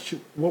what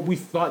we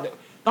thought,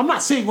 I'm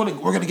not saying we're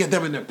gonna get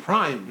them in their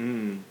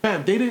prime.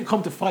 Fam, they didn't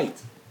come to fight.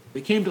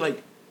 They came to you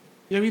know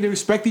what I mean? They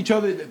respect each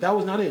other. That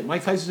was not it.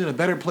 Mike Tyson's in a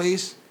better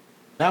place.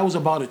 That was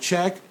about a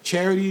check,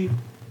 charity,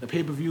 the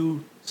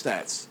pay-per-view,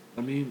 stats.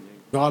 I mean,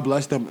 God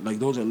bless them. Like,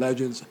 those are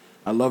legends.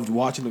 I loved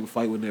watching them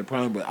fight when they're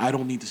prime, but I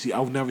don't need to see. I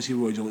would never see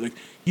Roy Jones. Like,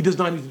 he does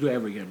not need to do it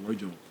ever again, Roy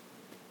Jones.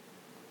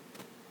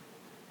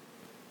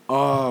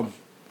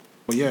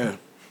 But yeah,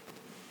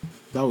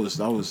 that was.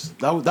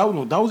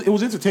 It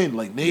was entertaining.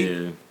 Like Nate.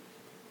 Yeah.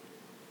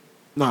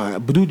 Nah,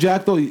 Badou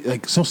Jack though.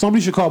 Like, so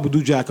somebody should call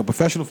Badou Jack, a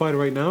professional fighter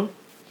right now.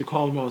 Should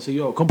call him out and say,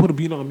 "Yo, come put a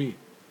beat on me."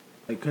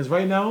 Like, cause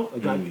right now,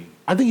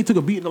 I think he took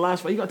a beat in the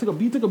last fight. He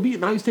took a beat.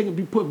 Now he's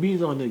putting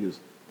beats on niggas.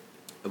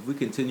 If we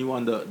continue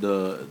on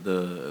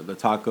the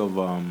talk of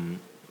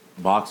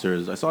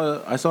boxers, I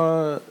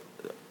saw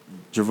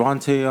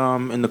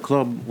Gervonta in the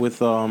club with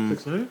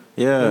 6ix9ine?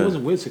 Yeah, He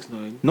wasn't with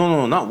 6ix9ine.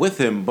 No, not with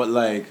him, but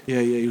like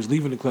Yeah, he was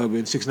leaving the club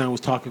and 6ix9ine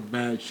was talking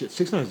mad shit.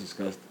 6ix9ine's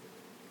disgusting.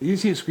 You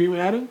see him screaming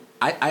at him?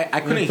 I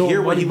couldn't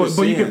hear what he was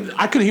but saying.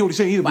 I couldn't hear what he was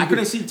saying either. But I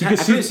couldn't see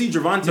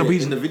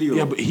Gervonta in the video.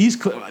 Yeah, but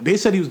they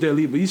said he was their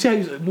lead, but you see how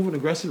he's moving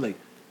aggressive, like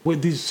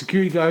with these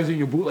security guys in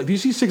your boot. Like, do you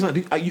see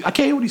 6ix9ine? I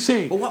can't hear what he's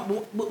saying. But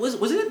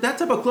was it that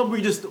type of club where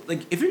you just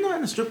like if you're not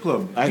in a strip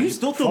club, do you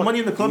still throw money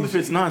in the club if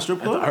it's not a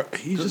strip club? I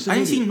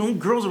didn't see no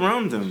girls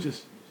around him. He's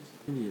just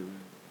an idiot,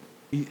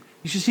 man.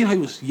 You should see how he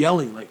was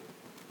yelling, like,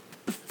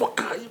 the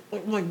fuck are you?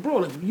 I'm like, bro,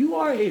 like, you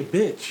are a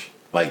bitch.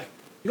 Like,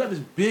 you got this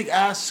big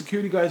ass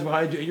security guys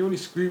behind you, and you're really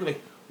screaming,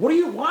 like, why are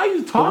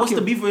you talking? But what's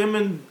the beef with him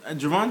and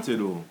Gervonta,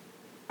 though?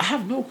 I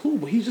have no clue,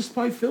 but he's just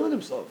probably feeling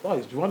himself. Oh,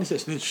 Gervonta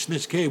said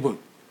snitch K, but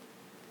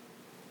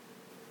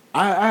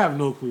I have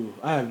no clue.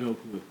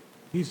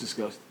 He's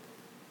disgusting.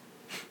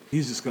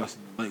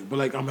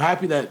 But I'm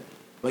happy that,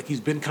 like, he's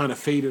been kind of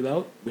faded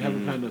out. We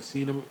haven't kind of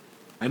seen him.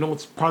 I know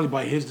it's probably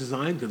by his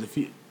design, because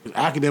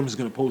Academic is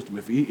gonna post him.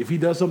 If he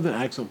does something,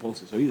 Ax gonna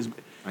post it. So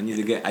I need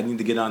to get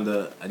on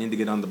the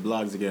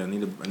blogs again.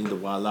 I need to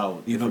wild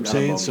out. You know what I'm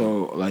saying?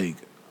 So like,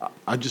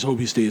 I just hope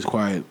he stays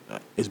quiet.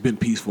 It's been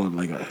peaceful and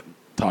like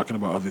talking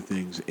about other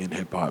things in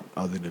hip hop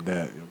other than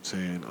that. You know what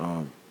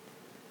I'm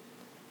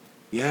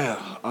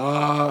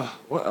saying?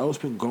 What else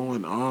been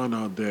going on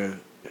out there?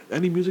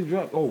 Any music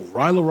drop? Oh,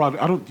 Rylo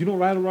Rodriguez. Do you know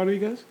Rylo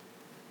Rodriguez?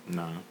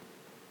 Nah.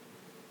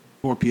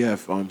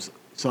 4PF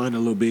signed a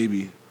little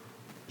baby.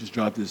 Just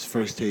dropped his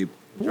first tape.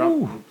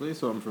 Play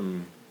something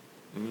from.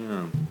 Let me hear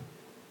him.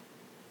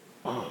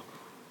 Oh.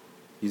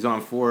 He's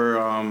on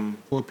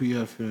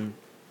 4PF. Yeah.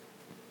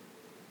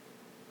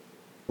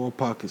 4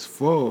 Pockets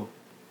Full.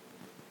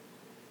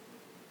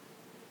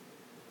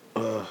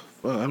 I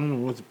don't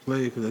know what to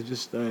play because I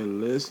just started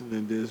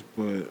listening to this,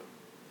 but.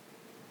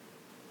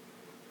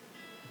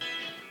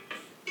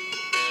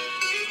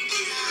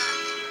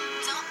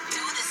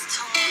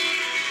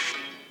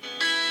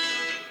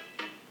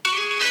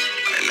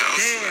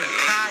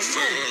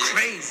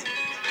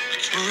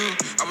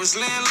 I was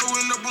laying low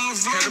and up on the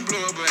floor. Had to blow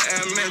up an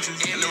air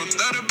mattress. Never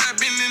thought about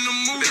being in the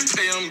mood. Let's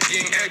say I'm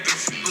getting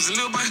active. Was a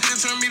little bit here,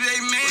 turned me to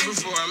a man.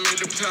 Before I made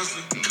the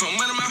pasta. Come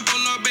out of my phone,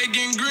 no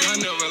bacon green.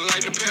 I never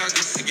liked the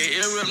Packers. I get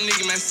air up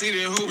nigga, my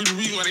city, hope we the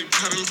reason why they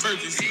poppin'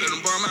 Fergies. Let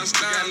them borrow my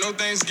style. Got no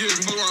Thanksgiving.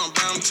 Fuck around,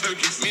 buy them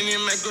turkeys. Me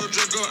and Maco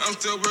Draco, I'm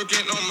still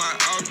working on my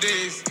off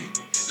days.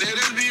 Let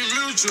us be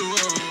mutual.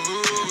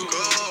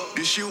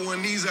 This shit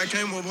when these I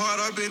came up hard,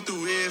 I been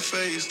through every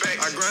phase.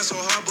 I grind so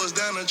hard, bust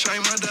down the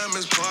chain, my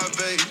diamonds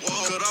parfait.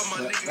 Cut off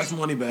my niggas. That's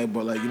Moneybagg,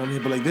 but like, you know what I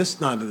mean? But like this,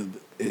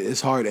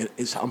 it's hard. And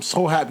I'm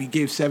so happy he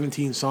gave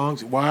 17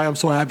 songs. Why I'm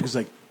so happy? Because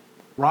like,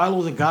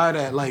 Rylo's a guy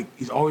that like,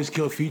 he's always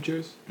killed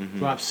features,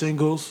 dropped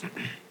singles,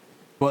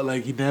 but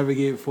like, he never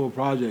gave a full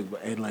project.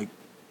 And like,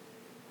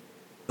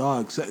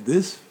 dog,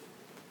 this,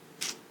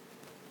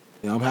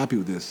 yeah, I'm happy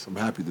with this. I'm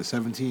happy. The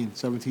 17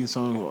 songs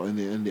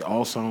and they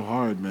all sound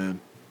hard, man.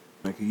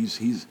 Like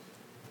he's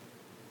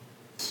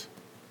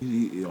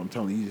I'm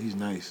telling you, he's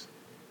nice.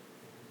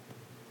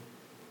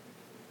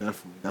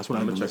 Definitely. That's what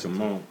I'm gonna check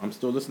him out. I'm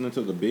still listening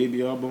to the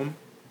Baby album.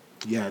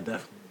 Yeah,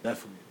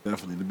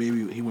 definitely. The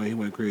Baby, he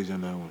went crazy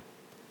on that one.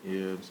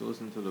 Yeah, I'm still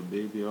listening to the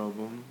Baby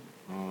album.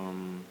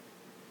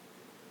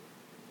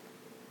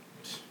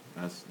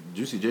 That's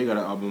Juicy J got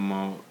an album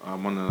out. I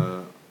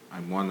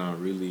wanna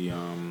really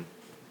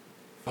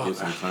get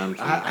some time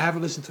to. I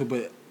haven't listened to it,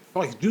 but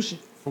like Juicy,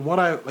 from what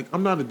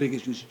I'm not the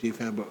biggest Juicy J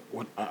fan, but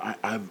what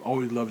I've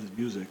always loved his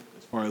music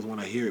as far as when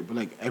I hear it. But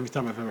like every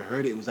time I've ever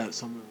heard it, it was at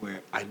somewhere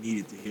where I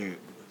needed to hear it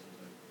because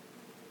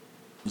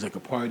it was like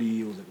a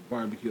party, it was like a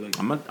barbecue. Like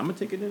I'm gonna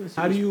take it in. And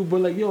see how do you? But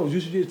like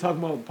Juicy J is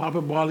talking about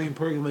popping Molly and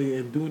perking like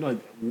and doing like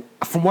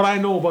from what I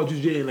know about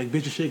Juicy J and like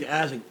bitches shaking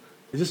ass. Like,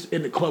 is this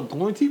in the club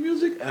quarantine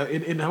music?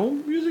 In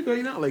home music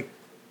right now? Like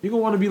you're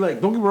gonna want to be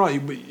like, don't get me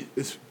wrong, but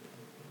it's.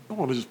 I don't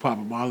want to just pop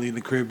a Molly in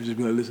the crib and just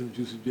be like, listen to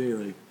Juicy J,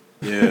 like,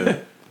 yeah,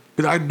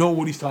 because I know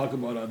what he's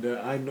talking about out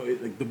there. I know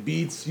it, like the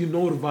beats, you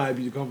know the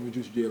vibe you come from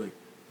Juicy J, like,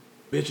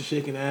 bitch is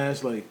shaking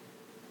ass, like,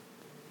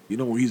 you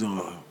know where he's on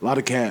a lot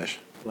of cash.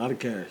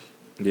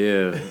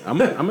 Yeah, I'm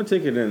gonna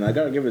take it in. I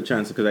gotta give it a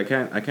chance because I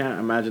can't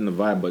imagine the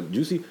vibe. But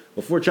Juicy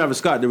before Travis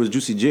Scott, there was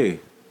Juicy J.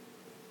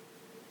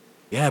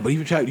 Yeah, but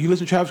even you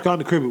listen to Travis Scott in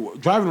the crib,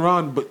 driving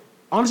around. But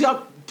honestly,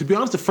 to be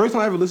honest, the first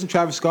time I ever listened to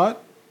Travis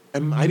Scott.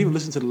 And I didn't even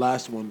listen to the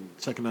last one,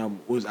 second album,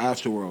 was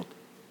Astroworld.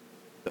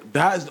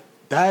 That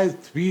to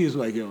me is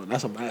like,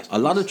 that's a masterpiece. A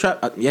lot of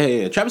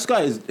Travis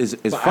Scott is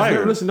but fire. I've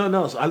never listened to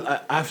nothing else.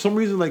 I for some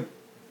reason, like,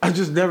 I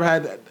just never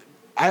had that.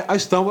 I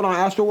stumbled on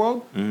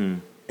Astroworld,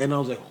 and I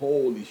was like,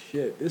 holy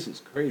shit, this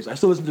is crazy. I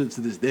still listen to it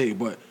to this day,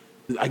 but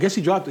I guess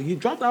he dropped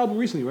the album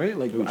recently, right?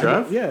 Like,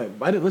 yeah,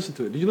 but I didn't listen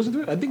to it. Did you listen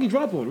to it? I think he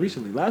dropped one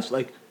recently, last,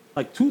 like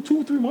 2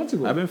 or 3 months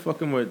ago. I've been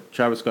fucking with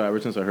Travis Scott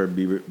ever since I heard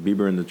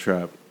Bieber in the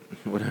Trap.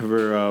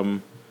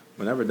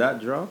 Whenever that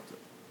dropped,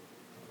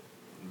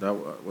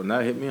 when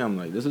that hit me, I'm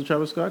like, this is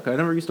Travis Scott? 'Cause I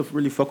never used to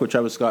really fuck with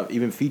Travis Scott,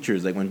 even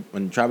features. Like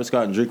when Travis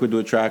Scott and Drake would do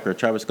a track, or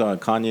Travis Scott and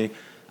Kanye,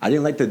 I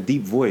didn't like the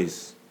deep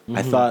voice.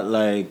 I thought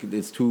like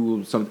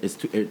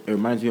it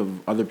reminds me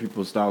of other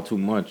people's style too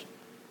much.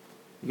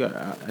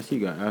 I see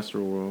you got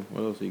Astroworld.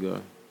 What else you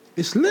got?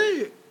 It's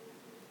lit.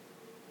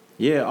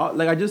 Yeah,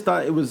 like I just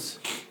thought it was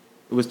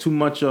too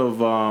much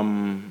of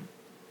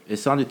it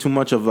sounded too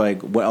much of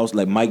like what else,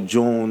 like Mike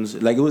Jones,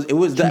 like it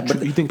was that.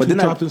 But you think but Two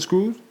then Chopped and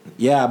Screwed?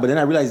 yeah, but then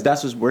I realized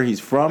that's just where he's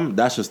from.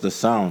 That's just the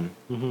sound.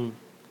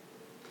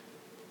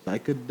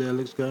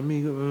 Psychedelics got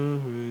me.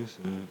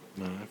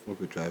 Nah, I fuck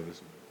with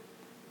Travis.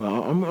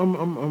 Well,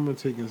 I'm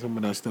taking some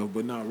of that stuff,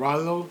 but nah,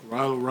 Rilo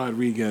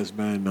Rodriguez,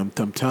 man. I'm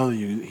telling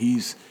you,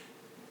 he's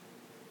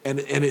and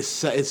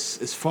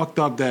it's fucked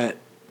up that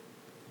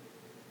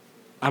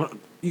I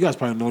don't. You guys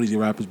probably know these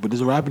rappers, but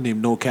there's a rapper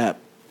named No Cap.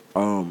 I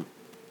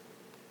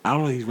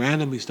don't know. He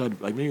randomly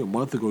started like maybe a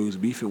month ago. He was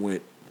beefing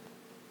with.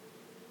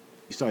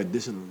 He started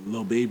dissing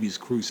Lil Baby's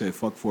crew, said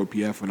fuck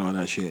 4PF and all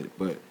that shit.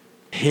 But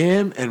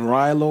him and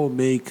Rilo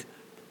make,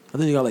 I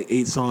think they got like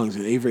 8 songs,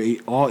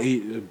 and all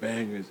 8 are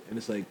bangers. And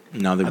it's like,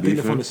 Now they're I think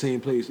they're beefing? from the same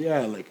place.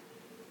 Yeah, like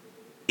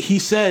he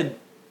said,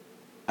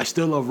 I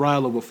still love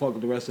Rilo, but fuck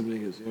with the rest of the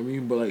niggas. You know what I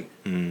mean? But like,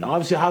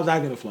 obviously, how's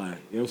that gonna fly? You know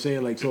what I'm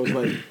saying? Like, so it's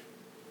like,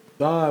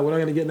 dog, we're not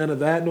gonna get none of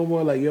that no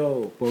more. Like,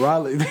 yo, but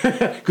Rilo,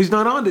 because he's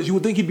not on this. You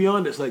would think he'd be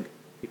on this. Like,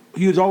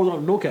 he was always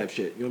on No Cap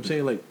shit. You know what I'm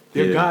saying? Like,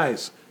 they're Yeah.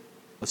 guys.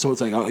 So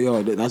it's like, oh,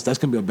 yo, that's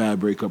gonna be a bad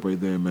breakup right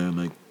there, man.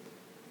 Like,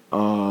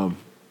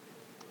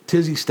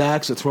 Tizzy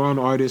Stacks, a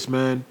Toronto artist,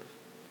 man.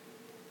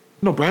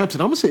 No,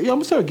 Brampton. I'm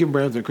gonna start giving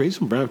Brampton crazy.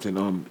 Some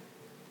Brampton.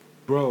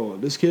 Bro,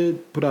 this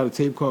kid put out a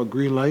tape called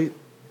Green Light.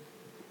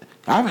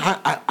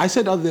 I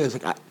said the other day, it's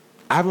like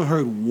I haven't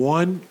heard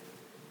one.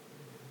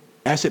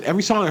 I said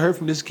every song I heard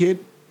from this kid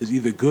is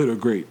either good or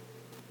great.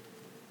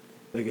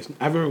 Like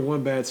I haven't heard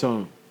one bad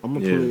song. I'm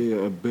gonna play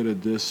a bit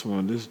of this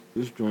one. This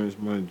joint is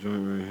my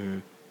joint right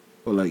here.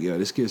 But like, yeah,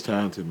 this kid's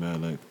talented,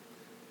 man. Like,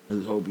 I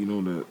just hope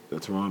the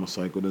Toronto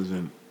cycle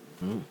doesn't.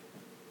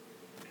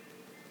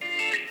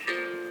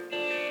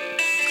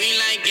 Green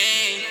light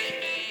gang.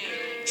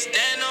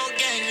 Stand on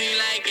gang, green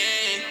light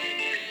gang.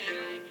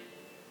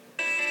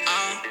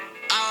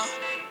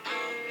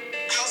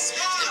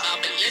 About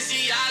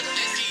Balenciaga,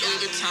 Louis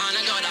Vuitton,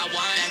 I got that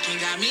one. That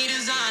got me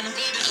designer.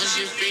 Know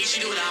she freak,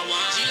 she do what I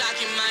want. She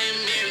locking my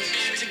mirrors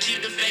to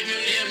keep the fake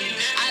near me.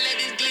 I let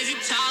this glizzy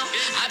talk,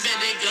 I bet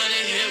they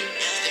gonna hear me.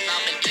 Step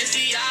out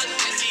Balenciaga,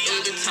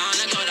 Louis Vuitton,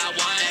 I got that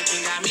one. That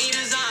got me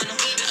designer.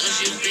 Know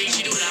she freak,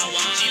 she do what I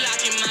want. She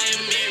locking my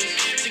mirrors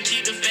to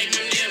keep the fake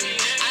near me.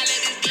 I let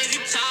this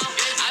glizzy talk,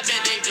 I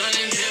bet they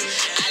gonna hear me.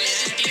 I let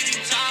this glizzy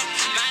talk,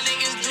 my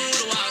niggas do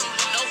the walk.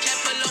 No cap,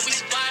 pull up, we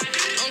squat.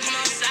 Don't come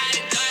outside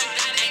and dark.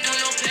 Ain't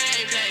no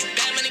play.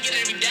 Bad money get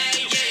every day,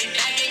 yeah.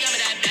 That gang got me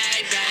that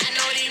bag. I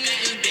know these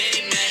niggas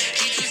big, man.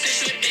 Keep 2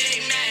 6 with big,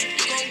 man.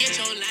 You gon' get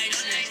your life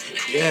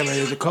snatched. Yeah, man.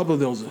 There's a couple of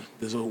those.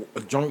 There's a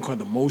joint called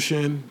The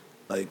Motion.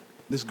 Like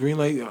this Green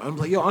Light. I'm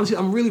like, yo, honestly,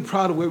 I'm really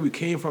proud of where we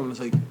came from. It's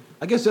like,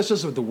 I guess that's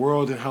just the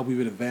world and how we've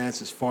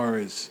advanced as far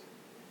as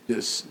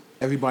just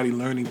everybody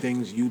learning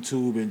things,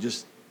 YouTube, and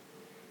just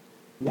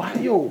why,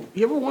 yo.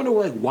 You ever wonder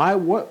like why?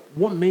 What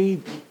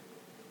made,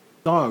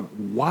 dog?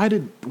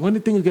 When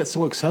did things get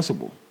so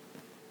accessible?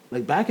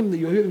 Like back in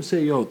you hear them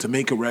say, yo, to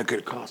make a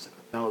record cost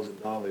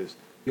 $1,000.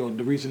 Yo,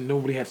 the reason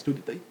nobody had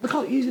studio. Look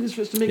how easy it is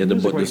to make You had to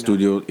music book right the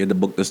studio. You had to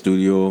book the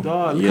studio.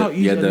 Dog, look you how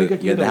easy had that to, nigga you had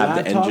to get a have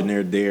the laptop.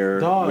 engineer there.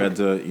 Dog. You had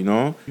to,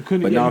 You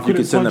couldn't- But yeah, now you if you could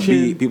couldn't send a punch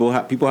beat, in. people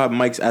have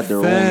mics at their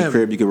own Fam.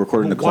 crib. You could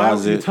record in the But why are you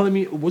closet. telling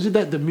me, was it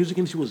that the music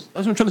industry was,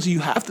 that's what I'm trying to say, you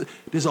have to,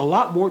 there's a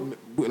lot more,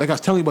 like I was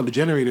telling you about the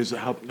generators,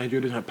 how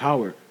Nigeria doesn't have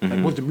power. Mm-hmm.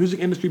 Like, was the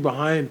music industry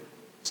behind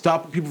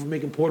stopping people from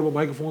making portable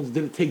microphones?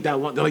 Did it take that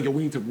long? They're like, yo,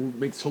 we need to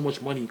make so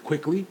much money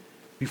quickly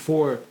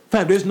before,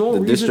 fam, there's no The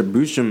reason.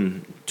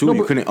 distribution too. No, you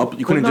but- couldn't but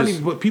just. not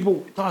even- but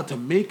people thought to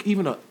make to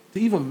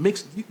even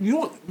mix, you know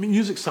what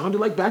music sounded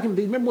like back in the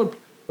day? Remember when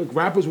like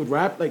rappers would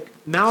rap? Like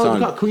now Sound-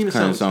 look how clean it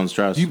kinda sounds. sounds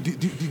trash. Do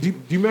you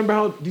remember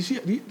how? Do you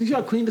see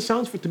how clean it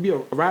sounds for it to be a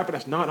rapper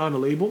that's not on a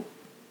label?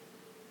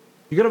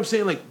 You get what I'm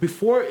saying? Like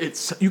before,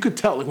 you could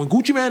tell. Like when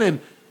Gucci Mane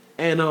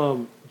and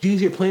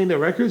Jeezy are playing their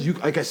records,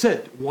 like I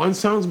said, one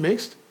sounds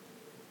mixed.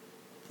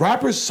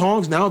 Rappers'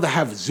 songs now that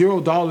have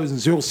 $0 and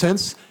 0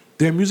 cents,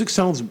 their music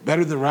sounds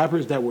better than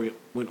rappers that were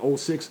when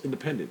 06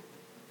 independent.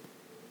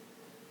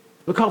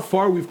 Look how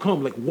far we've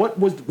come. Like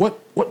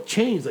what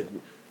changed? Like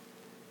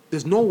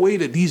there's no way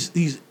that these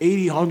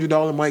 $80, $100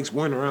 mics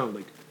weren't around.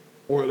 Like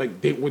or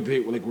like they were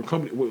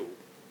coming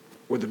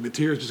where the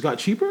materials just got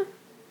cheaper.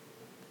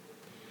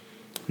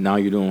 Now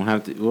you don't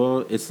have to. Well,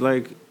 it's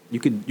like you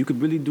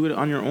could really do it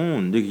on your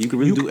own. You could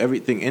really do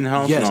everything in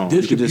house Yes, now. You could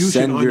distribution just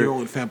send on your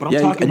own, fam. But I'm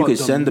talking and about you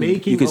could send the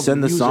making you could of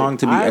send the music. song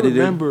to be I edited.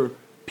 remember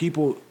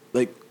people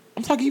like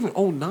I'm talking even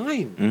 09.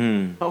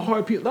 Mm-hmm. How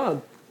hard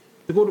people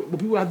what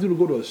people have to do to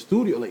go to a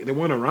studio, like they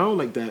weren't around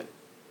like that.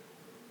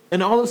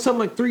 And all of a sudden,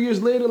 like 3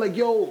 years later, like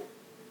yo,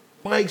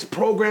 mics,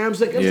 programs,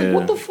 like it's like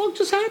what the fuck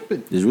just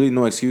happened? There's really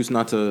no excuse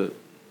not to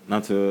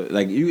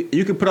like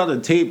you could put out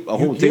a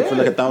whole tape for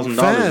like $1,000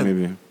 fam.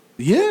 maybe.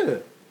 Yeah.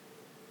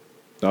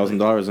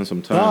 $1,000 and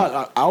some time.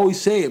 God, I always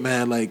say it,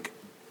 man. Like,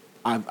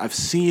 I've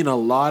seen a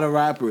lot of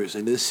rappers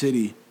in this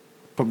city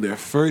from their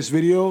first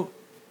video,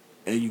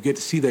 and you get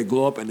to see that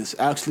glow up, and it's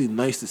actually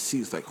nice to see.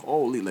 It's like,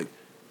 holy, like,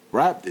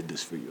 rap did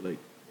this for you. Like,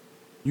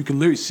 you can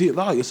literally see it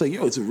live. It's like,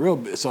 yo,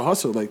 it's a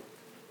hustle. Like,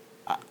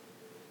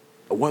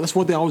 that's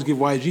one thing I always give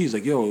YG. Is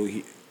like, yo,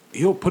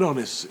 he'll put on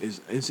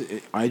his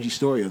IG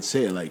story and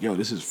say it like, yo,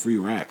 this is free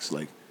racks.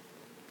 Like,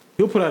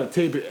 he'll put out a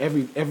tape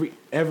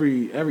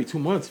every 2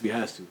 months if he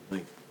has to.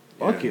 Like,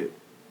 fuck it.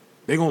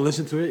 They gonna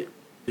listen to it.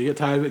 They get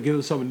tired of it, give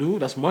them something new.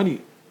 That's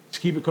money.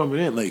 Just keep it coming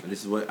in. Like,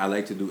 this is what I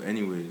like to do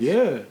anyways.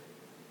 Yeah.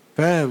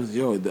 Fam,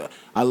 yo,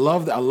 I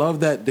love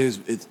that there's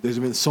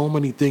been so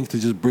many things to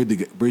just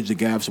bridge the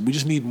gap. So we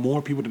just need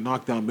more people to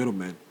knock down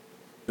middlemen. You know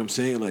what I'm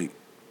saying? Like,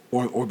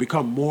 or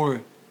become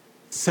more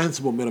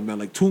sensible middlemen.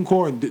 Like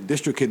TuneCore and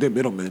District Kid, they're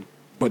middlemen,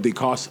 but they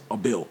cost a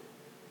bill.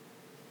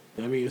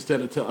 You know what I mean?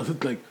 Instead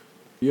of like,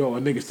 yo, a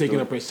nigga's taking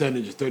a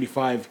percentage of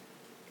 35.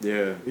 Yeah.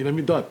 You know what I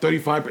mean?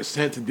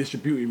 35% to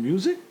distribute your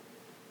music.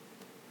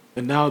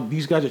 And now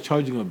these guys are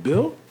charging a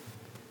bill?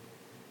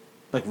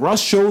 Like,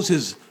 Russ shows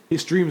his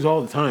streams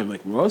all the time.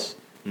 Like, Russ,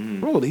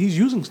 bro, he's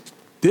using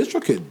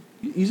DistroKid.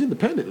 He's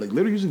independent. Like,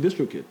 literally using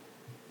DistroKid.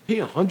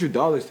 Paying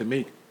 $100 to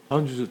make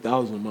hundreds of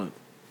thousands a month.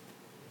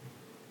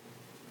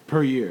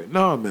 Per year.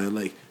 No, man.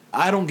 Like,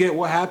 I don't get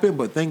what happened,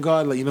 but thank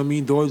God, like, you know what I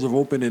mean? Doors have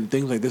opened and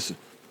things like this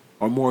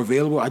are more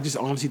available. I just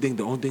honestly think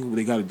the only thing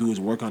they got to do is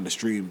work on the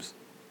streams.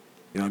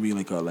 You know what I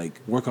mean? Like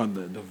work on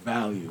the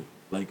value.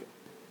 Like,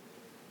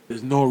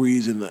 there's no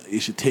reason that it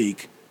should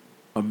take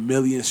 1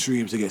 million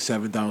streams to get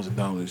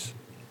 $7,000.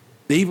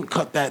 They even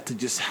cut that to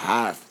just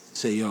half.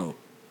 Say, yo,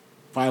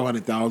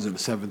 500,000 to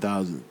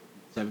 7,000.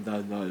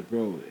 $7,000,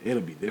 bro.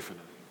 It'll be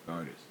different on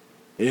artists.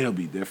 It'll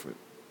be different.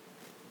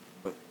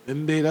 But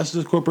in the day, that's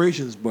just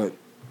corporations. But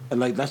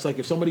like, that's like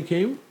if somebody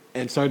came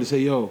and started to say,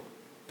 yo,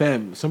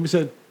 fam, somebody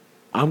said,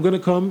 I'm gonna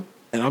come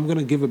and I'm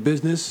gonna give a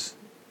business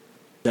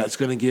that's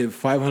gonna give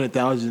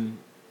 500,000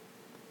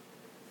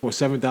 for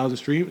 7,000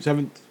 streams,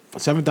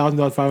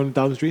 $7,000,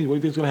 500,000 streams. What do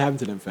you think's gonna happen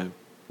to them, fam?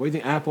 What do you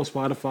think Apple,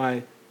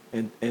 Spotify,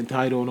 and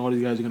Tidal and all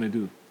these guys are gonna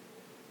do?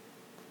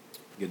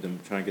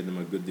 Try and get them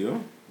a good deal?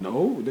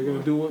 No, they're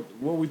gonna do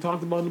what we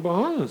talked about in the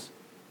Bahamas.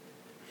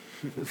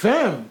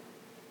 Fam,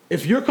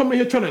 if you're coming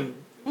here trying to,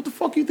 what the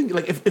fuck you think?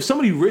 Like, if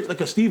somebody rich,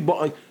 like a Steve,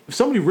 like if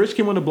somebody rich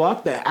came on the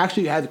block that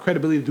actually had the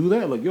credibility to do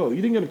that, like, yo,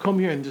 you think you're gonna come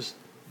here and just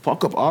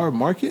fuck up our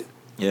market?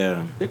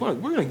 Yeah. We're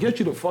gonna get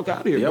you the fuck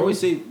out of here. They bro.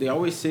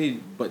 always say,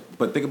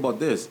 but think about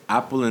this: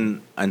 Apple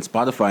and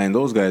Spotify and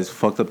those guys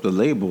fucked up the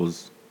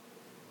labels.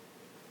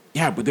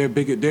 Yeah, but they're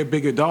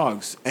bigger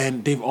dogs,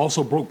 and they've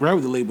also broke bread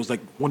with the labels. Like,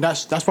 when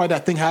that's why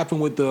that thing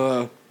happened with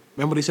the.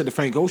 Remember they said the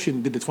Frank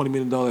Ocean did the $20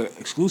 million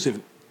exclusive.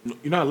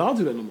 You're not allowed to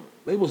do that no more.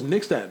 Labels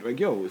nixed that. Like,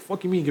 yo,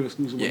 fuck you mean give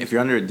exclusive? Yeah, if you're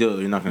under a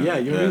deal, you're not gonna. Yeah,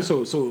 you know what I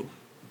mean. So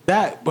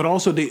that, but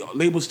also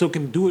labels still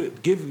can do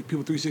it. Give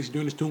people 360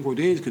 during this TuneCore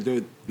days because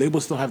their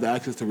labels still have the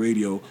access to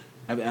radio,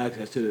 have the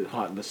access to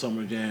the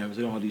summer jams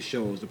and all these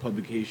shows, the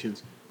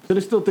publications. So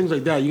there's still things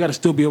like that. You got to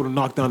still be able to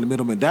knock down the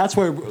middleman. That's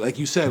where, like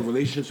you said,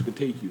 relationships could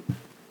take you.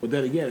 But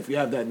then again, if you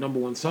have that number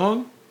one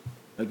song,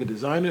 like a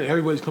designer,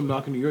 everybody's come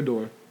knocking to your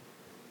door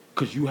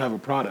because you have a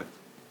product.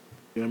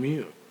 You know what I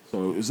mean?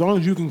 So as long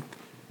as you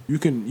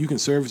can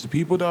service the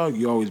people, dog,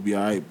 you always be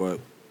alright. But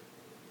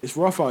it's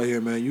rough out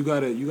here, man. You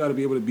gotta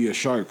be able to be a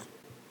shark.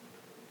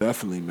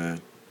 Definitely,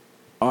 man.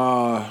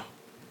 Fuck,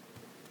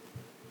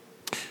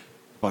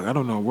 I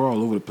don't know. We're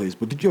all over the place.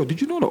 But did you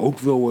know that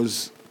Oakville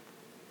was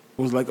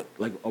like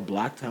a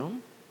black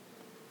town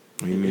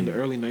in the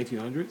early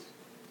 1900s?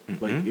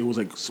 Mm-hmm. Like, it was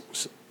like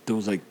there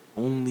was like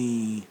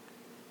only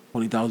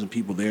 20,000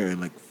 people there,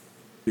 and like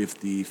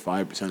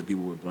 55% of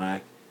people were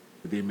black.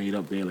 But they made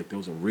up there, like, there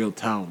was a real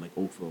town like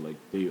Oakville. Like,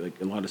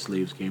 a lot of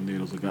slaves came there.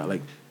 It was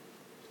like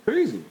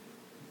crazy.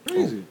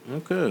 Oh,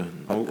 okay.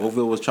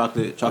 Oakville was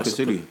chocolate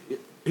city.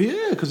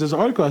 Yeah, because there's an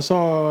article I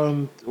saw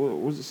on, what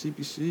was it,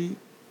 CPC?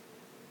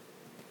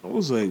 I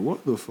was like,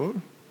 what the fuck?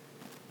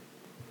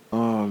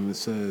 It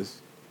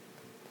says,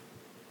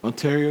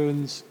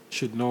 Ontarians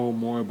should know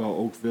more about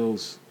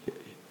Oakville's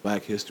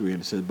black history.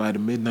 And it says, by the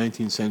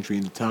mid-19th century,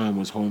 the town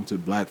was home to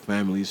black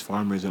families,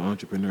 farmers, and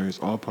entrepreneurs,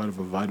 all part of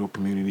a vital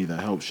community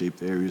that helped shape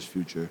the area's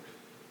future.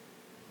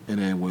 And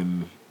then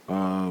when,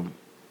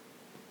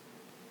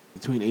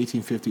 between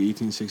 1850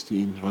 and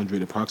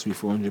 1600, approximately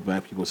 400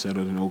 black people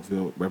settled in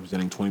Oakville,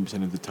 representing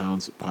 20% of the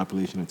town's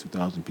population of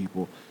 2,000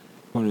 people.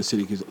 According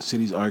to the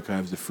city's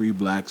archives, the free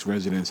blacks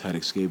residents had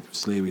escaped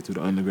slavery through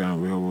the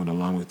Underground Railroad,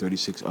 along with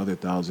 36 other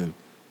thousand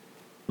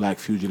black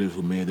fugitives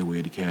who made their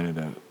way to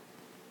Canada.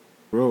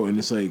 Bro, and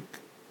it's like,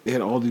 they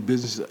had all these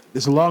businesses.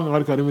 It's a long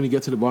article. I didn't really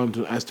get to the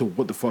bottom as to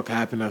what the fuck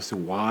happened, as to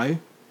why.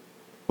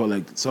 But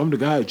like, some of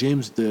the guys,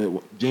 James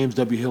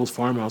W. Hill's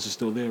farmhouse is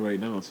still there right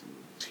now. It's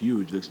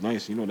huge. It looks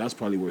nice. You know, that's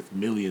probably worth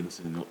millions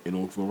in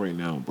Oakville right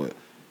now. But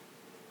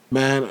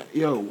man,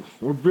 yo,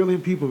 we're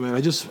brilliant people, man.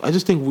 I just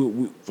think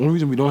the only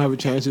reason we don't have a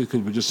chance is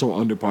because we're just so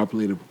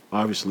underpopulated,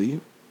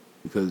 obviously,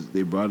 because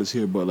they brought us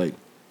here. But like,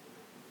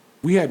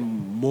 we had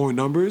more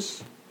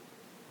numbers.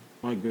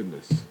 My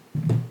goodness, it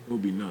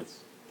would be nuts.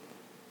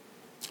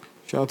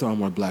 Shout out to all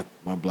my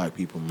black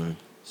people, man.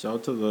 Shout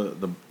out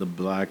to the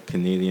black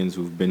Canadians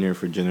who've been here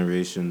for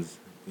generations.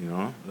 You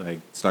know, like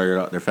started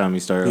out, their family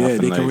started off Yeah,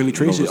 in they like can really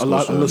trace it. A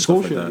lot of and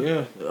stuff Scotia, like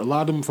that. yeah, a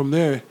lot of them from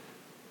there.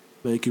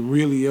 They can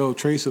really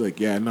trace it. Like,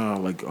 yeah, nah,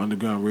 like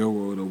Underground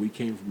Railroad, or we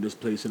came from this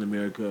place in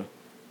America.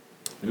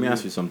 Let me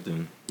ask you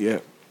something. Yeah,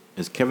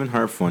 Is Kevin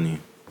Hart funny?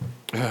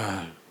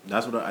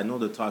 That's what I know.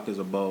 The talk is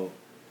about.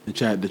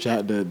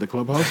 the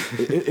clubhouse.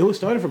 it was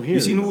started from here.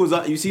 You seen who was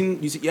that? You seen?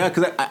 Yeah,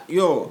 because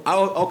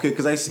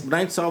when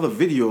I saw the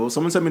video,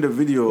 someone sent me the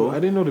video. I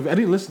didn't know. I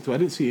didn't listen to it. I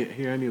didn't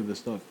hear any of the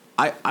stuff.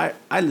 I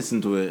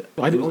listened to it.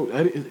 I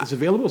didn't. It's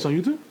available. It's on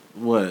YouTube.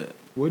 What?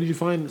 Where did you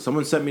find?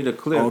 Someone sent me the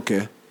clip. Oh,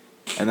 okay.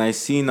 And I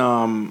seen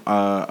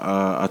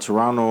a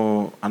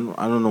Toronto, I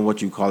don't know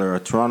what you call her, a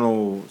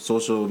Toronto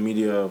social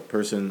media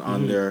person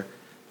on there,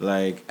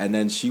 like, and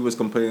then she was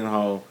complaining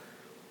how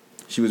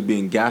she was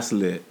being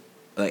gaslit.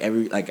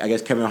 I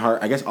guess Kevin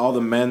Hart, I guess all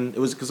the men, it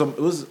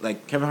was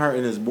like Kevin Hart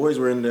and his boys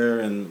were in there,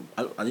 and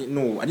I didn't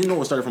know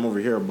it started from over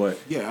here, but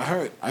Yeah, I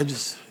heard. I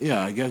guess.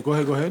 Go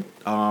ahead.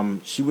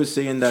 she was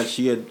saying that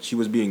she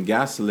was being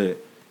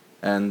gaslit,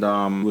 and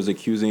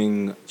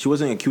she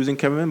wasn't accusing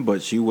Kevin,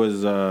 but she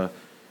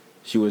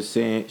was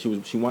saying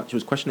she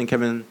was questioning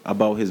Kevin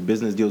about his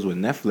business deals with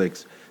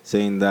Netflix,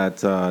 saying that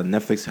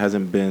Netflix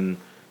hasn't been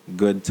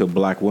good to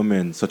black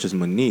women such as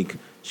Monique.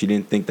 She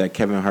didn't think that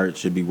Kevin Hart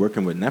should be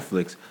working with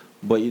Netflix.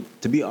 But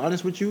to be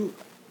honest with you,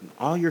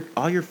 all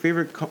your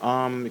favorite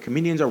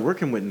comedians are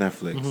working with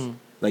Netflix.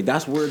 Like,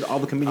 that's where all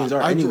the comedians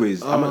are.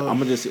 Anyways, I'm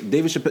gonna just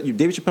David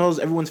Chappelle is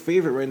everyone's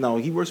favorite right now.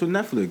 He works with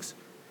Netflix.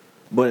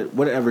 But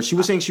whatever, she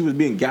was saying she was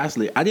being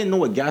gaslit. I didn't know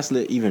what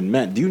gaslit even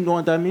meant. Do you know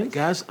what that means?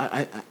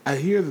 I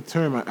hear the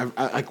term.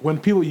 I when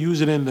people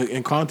use it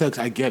in context,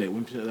 I get it.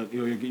 When like,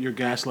 you're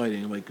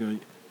gaslighting, like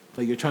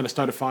you're trying to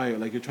start a fire,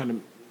 like you're trying to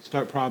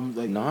start problems.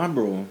 Like, Nah,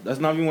 bro, that's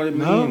not even what it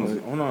No.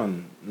 means. Hold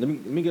on, let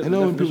me get. I the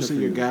know when people definition say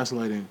for you're you.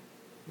 gaslighting.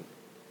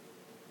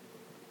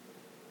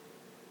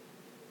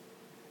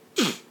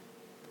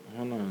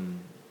 Hold on,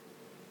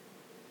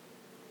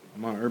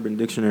 I'm on Urban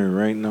Dictionary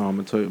right now.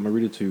 I'm gonna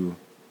read it to you.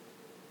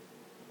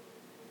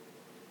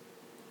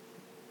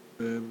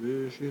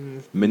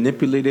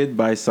 Manipulated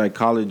by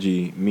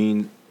psychological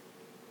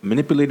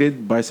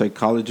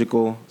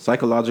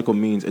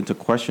means into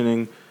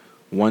questioning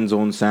one's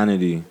own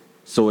sanity.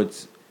 So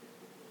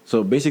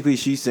basically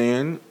she's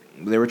saying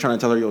they were trying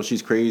to tell her, yo,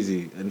 she's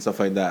crazy and stuff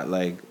like that.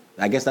 Like,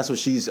 I guess that's what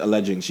she's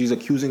alleging. She's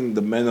accusing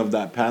the men of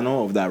that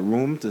panel, of that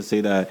room, to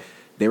say that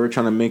they were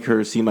trying to make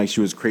her seem like she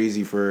was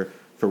crazy for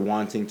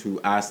wanting to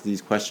ask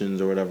these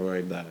questions or whatever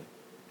like that.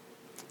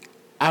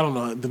 I don't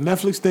know. The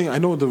Netflix thing, I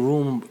know the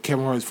room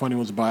Kevin Hart is funny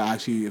was about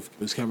actually if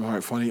was Kevin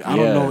Hart funny. I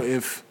don't know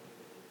if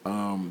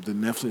the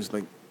Netflix,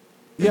 like,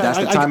 yeah, That's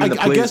the time and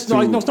the I place guess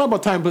no, to- it's not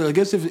about time, but I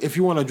guess if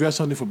you want to address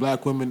something for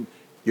black women,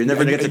 You're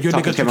never going to get to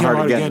talk to Kevin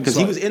Hart again because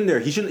so- he was in there.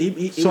 He shouldn't.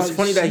 It was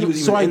funny that he was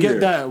even so I in get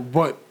there. that,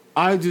 but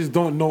I just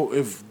don't know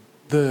if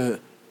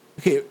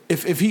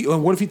if he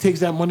what if he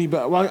takes that money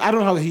back? Well, I don't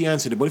know how he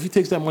answered it, but if he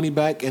takes that money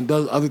back and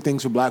does other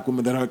things for black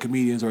women that aren't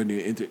comedians or in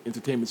the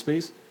entertainment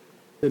space,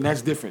 then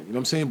that's different. You know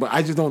what I'm saying? But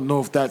I just don't know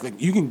if that,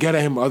 like, you can get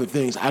at him with other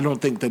things. I don't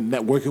think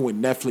that working with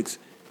Netflix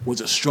was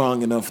a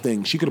strong enough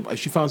thing. She could have, if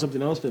she found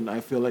something else, then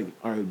I feel like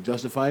are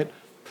justified.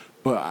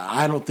 But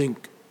I don't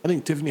think. I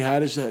think Tiffany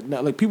Haddish had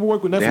like people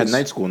work with Netflix. They had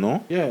Night School,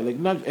 no? Yeah, like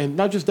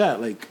not just that.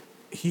 Like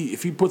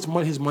if he puts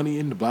his money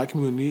in the black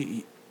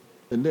community,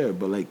 then there.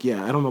 But like,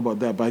 yeah, I don't know about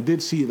that. But I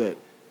did see that.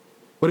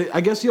 But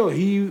I guess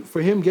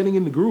for him getting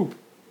in the group,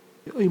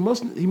 he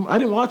must. I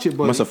didn't watch it,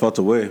 but Must have felt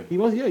away. he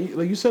must. Yeah,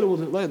 like you said, it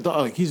wasn't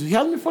like he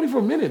hasn't been funny for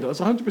a minute. That's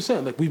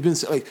 100%. Like we've been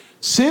like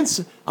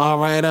since all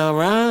right.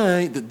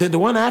 The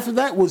one after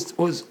that was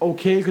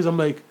okay because I'm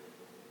like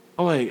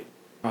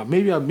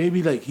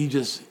maybe like he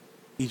just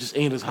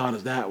ain't as hot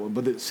as that one.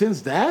 But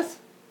since that,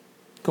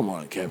 come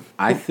on, Kev.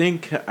 I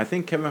think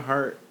Kevin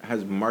Hart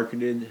has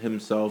marketed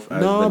himself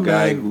as No, the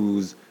guy man.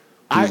 who's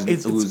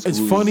It's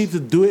funny to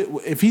do it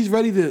if he's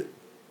ready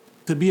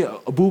to be a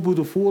boo boo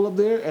the fool up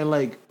there and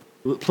like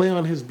play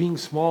on his being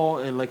small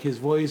and like his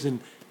voice and.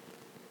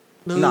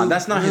 No,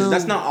 that's not his.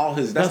 That's not all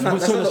his. That's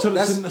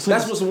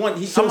what's one.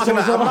 I'm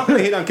not gonna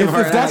hate on Kevin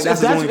Hart. That's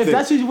his only if thing.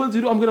 that's what you want to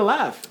do, I'm gonna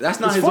laugh.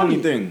 That's not It's his funny.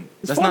 only thing.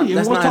 It's That's funny. not.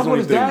 That's You want not to talk his about only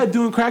his dad thing.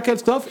 doing crackhead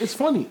stuff? It's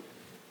funny.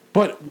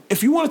 But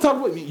if you want to talk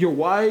about your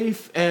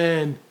wife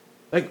and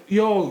like,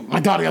 yo, my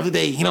daughter the other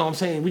day, you know what I'm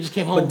saying? We just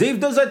came home. But Dave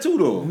does that too,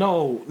 though.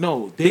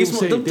 No. Dave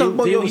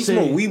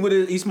smoke weed with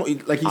it. He smoke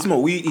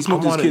weed. He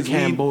smoked his kids' weed.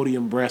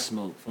 Cambodian breast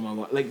milk for my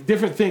wife. Like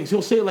different things.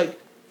 He'll say like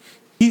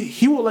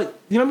he will like,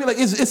 you know what I mean?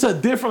 Like it's a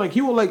different, like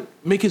he will like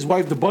make his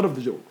wife the butt of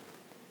the joke.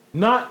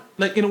 Not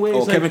like in a way. Oh,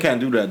 it's Kevin like,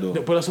 can't do that though.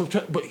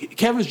 But but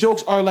Kevin's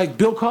jokes are like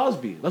Bill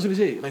Cosby. That's what he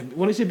say. Like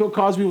when they say Bill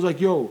Cosby was like,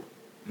 yo.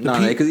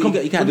 Nah, because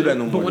he can't do that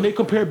no more. But when they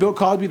compare Bill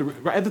Cosby to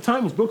right at the time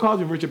it was Bill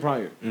Cosby and Richard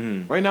Pryor.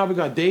 Mm-hmm. Right now we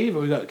got Dave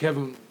and we got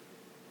Kevin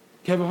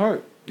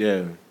Hart.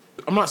 Yeah.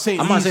 I'm not saying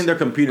they're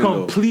competing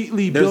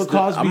completely though. Bill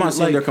Cosby. I'm not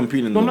saying they're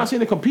competing. No, I'm though. not saying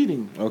they're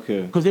competing.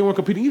 Okay. Because they weren't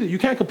competing either. You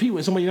can't compete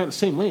with somebody you're not in the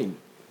same lane.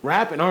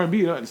 Rap and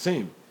R&B are not the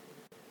same.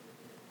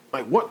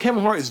 Like what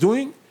Kevin Hart is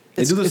doing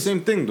They do the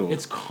same thing though.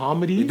 It's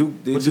comedy. They do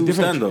but it's a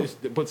different,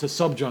 stand-up. but it's a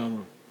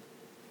subgenre.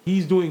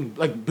 He's doing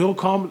like Bill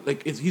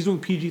he's doing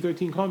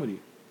PG-13 comedy.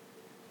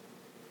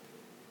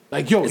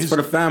 Like it's for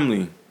the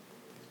family.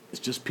 It's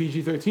just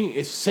PG-13.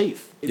 It's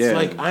safe. It's Yeah.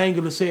 like I ain't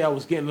gonna say I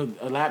was getting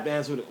a lap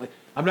dance with it. Like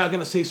I'm not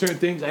gonna say certain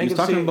things. I ain't He was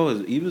gonna talking say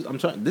about he was. I'm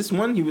trying. This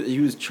one he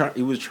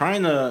was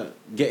trying to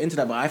get into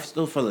that, but I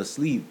still fell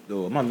asleep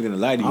though. I'm not even gonna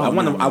lie to you. Oh, I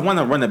want man.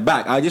 to run it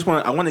back. I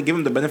want to give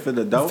him the benefit of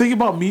the doubt. The thing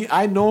about me,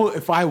 I know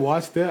if I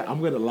watch that,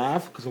 I'm gonna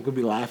laugh because I'm gonna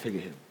be laughing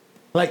at him.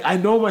 Like I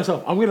know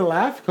myself, I'm gonna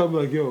laugh because I'm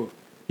like, yo,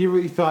 he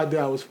really thought that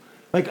I was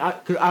like,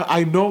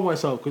 I know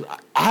myself because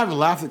I haven't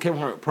laughed at Kevin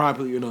Hart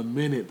properly in a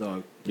minute,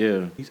 dog.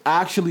 Yeah. He's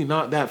actually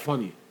not that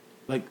funny.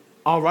 Like,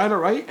 all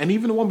right, and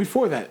even the one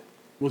before that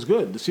was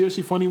good. The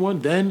seriously funny one.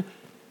 Then,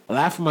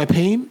 Laugh at My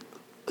Pain.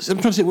 So I'm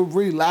trying to say we're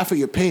really laughing at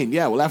your pain.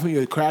 Yeah, we're laughing at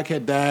your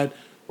crackhead dad.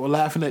 We're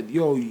laughing at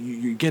you're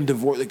getting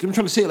divorced. Like I'm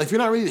trying to say, like if you're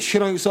not ready to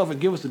shit on yourself and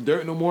give us the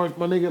dirt no more,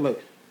 my nigga.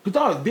 Like, cause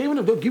dog,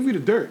 they'll give you the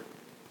dirt,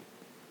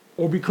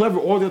 or be clever,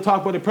 or they'll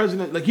talk about the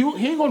president. Like he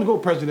ain't gonna go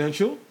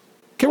presidential.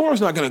 Kevin Hart's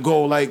not gonna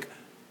go like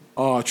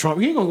Trump.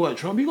 He ain't gonna go like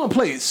Trump. He's gonna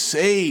play it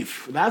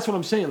safe. That's what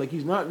I'm saying. Like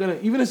he's not gonna,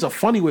 even if it's a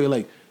funny way,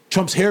 like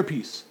Trump's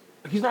hairpiece.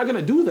 Like, he's not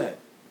gonna do that.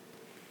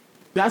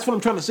 That's what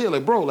I'm trying to say.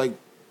 Like, bro, like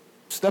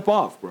step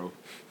off, bro.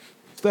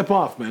 Step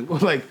off, man.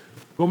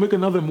 Go make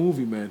another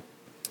movie, man.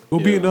 Go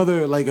be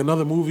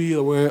another movie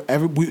where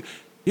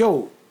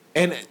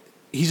and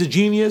he's a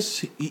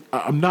genius.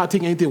 I'm not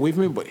taking anything away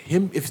from him, but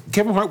if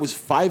Kevin Hart was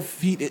 5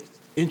 feet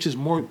inches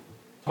more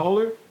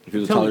taller, If he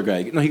was a taller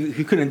guy, no,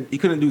 he couldn't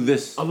do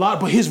this a lot.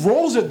 But his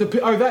roles are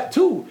that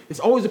too. It's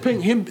always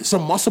depending him,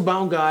 some muscle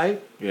bound guy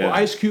or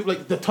Ice Cube,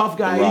 like the tough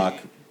guy. The Rock.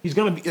 He's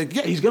gonna be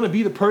he's gonna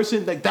be the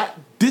person like that.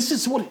 This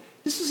is his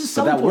But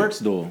selling that point. works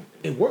though.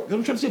 It works.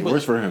 I'm trying to say, It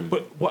works for him.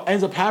 But what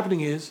ends up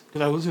happening is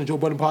because I listened to Joe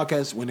Budden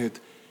podcast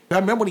I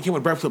remember when he came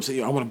with Breakfast Club saying,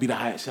 "Yo, I want to be the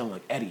highest selling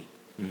like Eddie."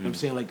 You know what I'm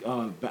saying,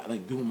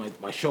 like doing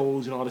my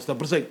shows and all this stuff.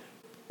 But it's like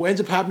what ends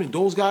up happening.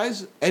 Those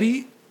guys,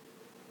 Eddie,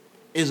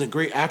 is a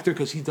great actor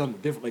because he's done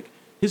different. Like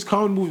his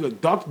comedy movie, like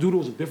Dr. Doodle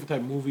was a different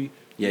type of movie.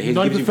 Yeah, he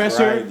gives you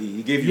variety.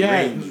 He gave you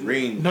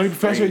range. Nutty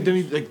Professor,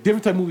 then like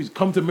different type of movies.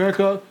 Come to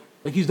America,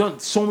 like he's done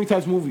so many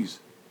types of movies.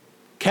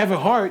 Kevin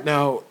Hart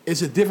now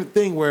it's a different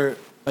thing where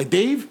like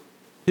Dave,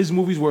 his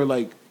movies were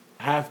like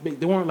half big.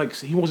 They weren't like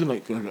he wasn't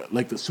like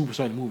the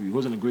superstar in the movie. He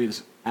wasn't the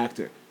greatest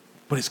actor,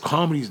 but his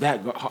comedy's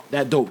that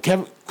dope.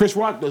 Chris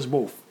Rock does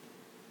both,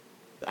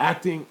 the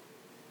acting,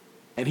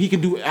 and he can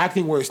do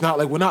acting where it's not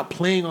like we're not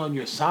playing on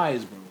your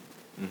size, bro.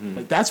 Mm-hmm.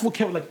 Like that's what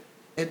Kevin like.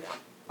 And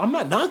I'm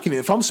not knocking it.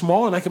 If I'm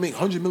small and I can make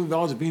 $100 million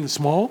of being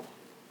small,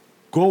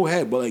 go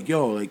ahead. But like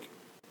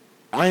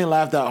I ain't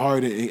laughed that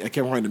hard at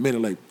Kevin Hart in a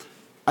minute. Like.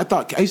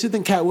 I used to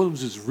think Cat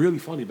Williams was really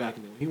funny back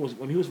in the day.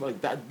 When he was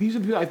like that. These are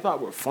people I thought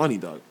were funny,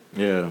 dog.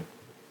 Yeah.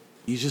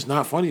 He's just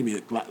not funny to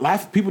me. Like,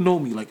 laugh. People know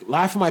me. Like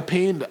Laugh at My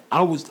Pain.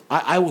 I was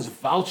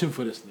vouching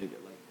for this nigga.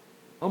 Like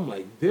I'm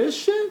like this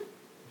shit.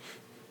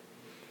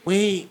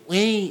 Wait.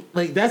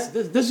 Like this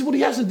is what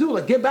he has to do.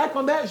 Like get back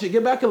on that shit.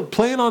 Get back and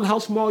playing on how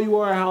small you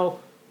are, how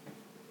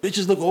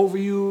bitches look over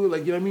you.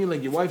 Like you know what I mean.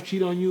 Like your wife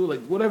cheat on you.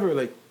 Like whatever.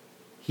 Like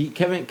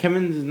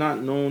Kevin's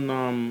not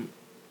known.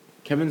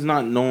 Kevin's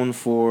not known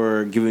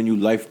for giving you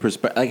life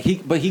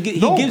perspective. Like he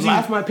gives you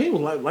Laugh at My Pain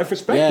with life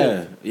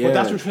perspective. Yeah. But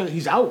that's what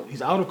he's out.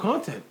 He's out of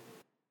content.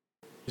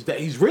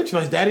 He's rich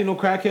now. His daddy no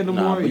crackhead no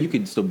more. But you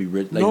can still be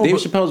rich. Like Dave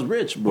Chappelle's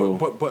rich, bro.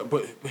 But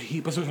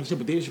Dave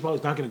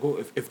Chappelle's not gonna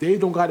go. If Dave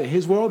don't got it in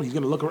his world, he's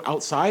gonna look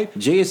outside.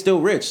 Jay is still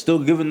rich, still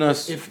giving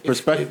us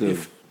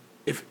perspective.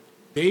 If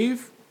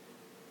Dave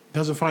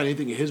doesn't find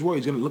anything in his world,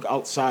 he's gonna look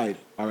outside.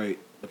 All right,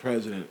 the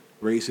president,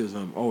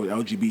 racism,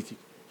 LGBT.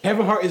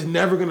 Kevin Hart is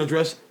never gonna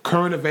address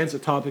current events or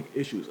topic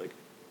issues. Like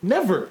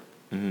never.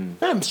 Mm-hmm.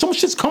 Damn, so much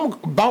shit's come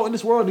about in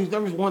this world. He's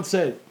never once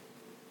said,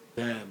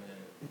 "Damn, man,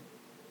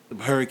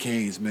 the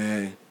hurricanes,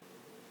 man,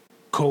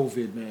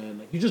 COVID, man."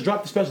 Like you just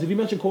dropped the special. Did you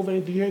mention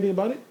COVID? Did you hear anything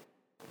about it?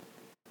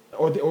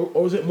 Or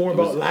was it more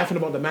about laughing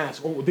about the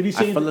mask? Or did he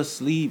say? I fell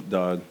asleep,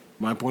 dog.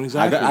 My point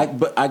exactly.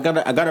 I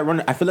gotta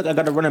run. I feel like I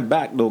gotta run it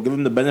back though. Give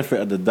him the benefit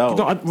of the doubt.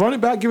 No, run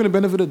it back. Give him the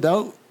benefit of the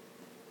doubt.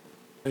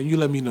 And you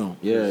let me know.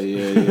 Yeah.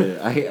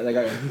 I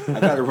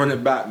gotta run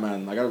it back,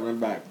 man. I gotta run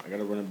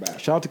it back.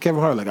 Shout out to Kevin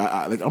Hart.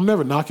 I'm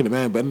never knocking the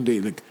man, but in the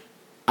day, like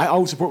I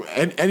always support.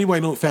 And anybody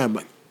know, fam.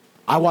 Like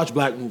I watch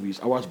black movies.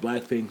 I watch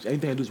black things.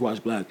 Anything I do is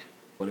watch black.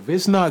 But if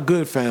it's not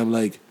good, fam,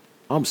 like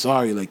I'm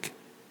sorry. Like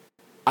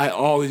I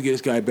always get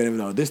this guy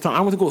benefit out. This time I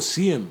went to go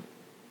see him.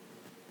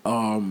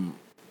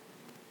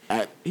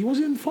 He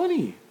wasn't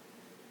funny.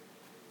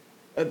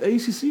 At the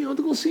ACC, I went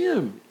to go see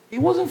him. He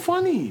wasn't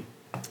funny.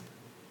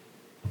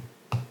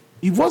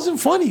 He wasn't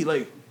funny,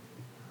 like,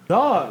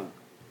 dog.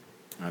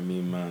 I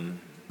mean,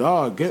 man.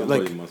 Dog,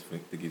 Somebody must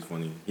think he's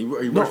funny. He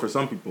works for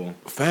some people.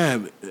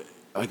 Fam,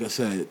 like I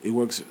said, it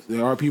works.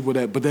 There are people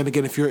that, but then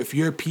again, if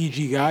you're a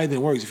PG guy, then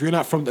it works. If you're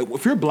not from,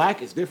 if you're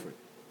black, it's different.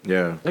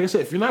 Yeah. Like I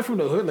said, if you're not from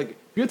the hood, like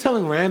if you're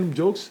telling random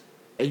jokes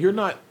and you're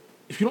not,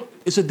 if you don't,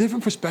 it's a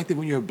different perspective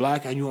when you're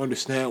black and you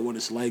understand what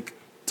it's like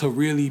to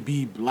really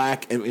be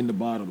black and in the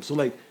bottom. So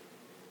like,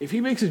 if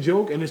he makes a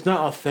joke and it's not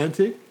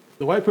authentic,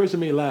 the white person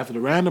may laugh, and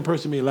the random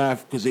person may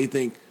laugh because they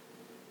think,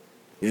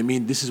 I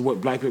mean, this is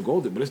what black people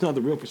go through, but it's not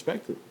the real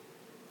perspective.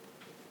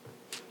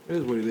 It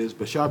is what it is.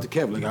 But shout out to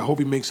Kev. Like, I hope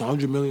he makes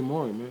 100 million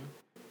more, man.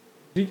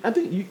 I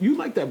think you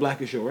liked that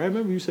Blackish show, right? I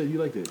remember you said you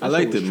liked it. I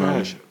liked it,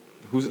 man. Trash.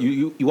 Who's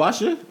you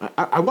watched it?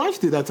 I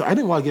watched it. I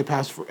didn't want to get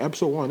past for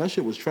episode 1. That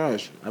shit was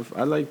trash.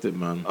 I liked it,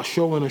 man. A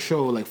show,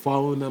 like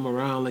following them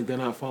around, like they're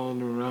not following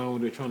them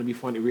around. They're trying to be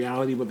funny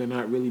reality, but they're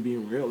not really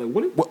being real.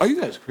 Like, what are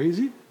you guys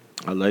crazy?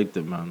 I liked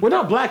it, man. We're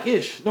not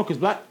Blackish. No, because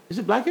is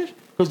it Blackish?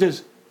 Because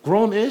there's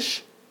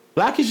Grown-ish.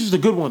 Blackish is the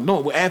good one.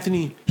 No, with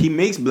Anthony. He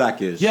makes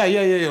Blackish.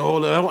 Yeah.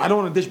 Hold on. I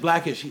don't want to dish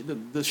Blackish.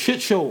 The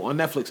shit show on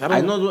Netflix. I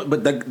know,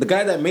 but the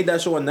guy that made that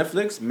show on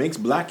Netflix makes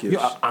Blackish.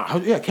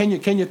 Yeah,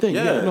 Kenya thing.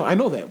 Yeah. No, I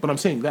know that, but I'm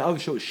saying that other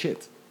show is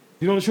shit.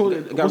 You know the show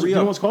that got you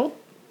know what it's called?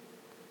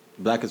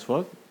 Black as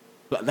fuck.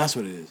 That's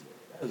what it is.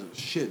 That's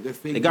shit. They're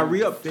fake. It got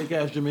re-upped. Fake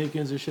ass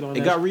Jamaicans and shit on.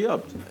 It got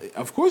re-upped.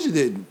 Of course it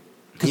did.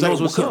 He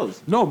knows what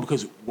sells. No,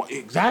 because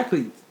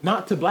exactly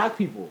not to black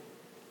people.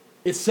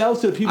 It sells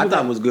to the people. I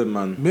thought it was good,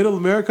 man. Middle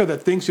America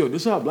that thinks, yo,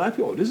 this is how black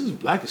people. This is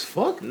black as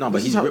fuck. No,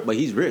 but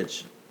he's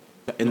rich.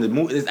 In the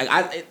movie, it's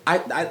like,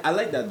 I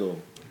like that though.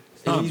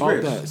 It's not he's about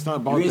rich. that. It's not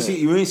about that.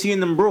 You ain't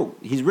seeing them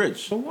broke. He's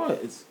rich. So what?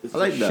 It's I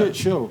like a that. shit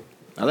show.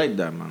 I like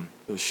that, man.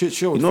 A shit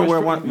show. You know where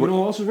I want? You know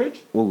who else was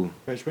rich? Whoa.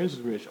 Fresh Prince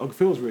was rich. Uncle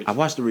Phil was rich. I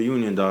watched the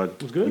reunion, dog.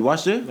 It was good. You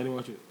watched I it? didn't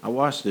watch it. I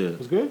watched it. It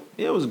was good.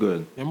 Yeah, it was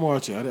good. Yeah, I'm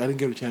watching. I didn't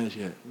get a chance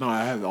yet. No,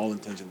 I have all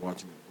intention of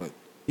watching it, but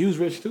he was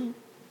rich too.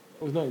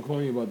 There was nothing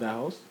corny about that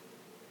house.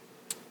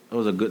 That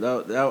was a good.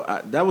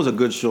 That was a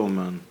good show,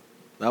 man.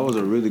 That was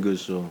a really good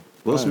show.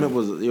 Will Smith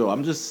was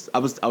I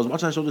was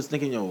watching that show just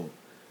thinking, yo,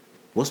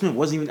 Will Smith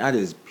wasn't even at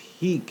his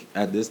peak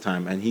at this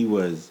time, and he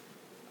was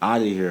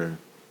out of here.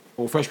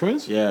 Oh, Fresh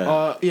Prince?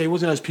 Yeah. Yeah, he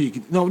wasn't at his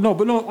peak. No,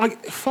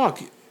 like, fuck.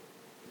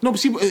 No, but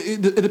see,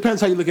 it depends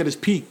how you look at his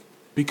peak.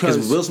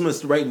 Because Will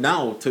Smith right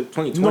now to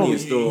 2020 no,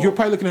 is still. you're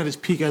probably looking at his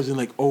peak as in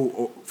like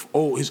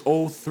his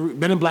 03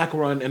 Men in Black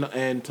run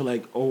and to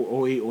like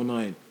 08,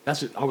 09.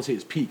 That's what I would say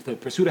his peak. The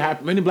Pursuit of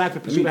Happiness. Men in Black, the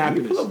Pursuit of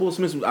Happiness. Pull up Will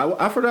Smith.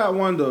 I forgot I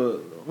wanted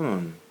to. Hold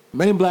on.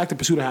 Men in Black, the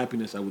Pursuit of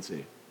Happiness. I would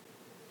say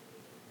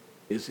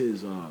is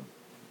his.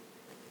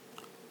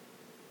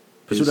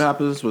 Pursuit of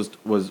Happiness was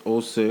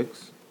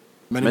 06.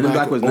 Men in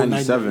Black was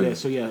 97. Yeah,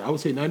 so yeah, I would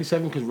say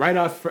 97 because right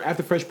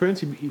after Fresh Prince,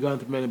 he got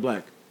into Men in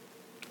Black.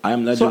 I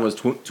Am Legend was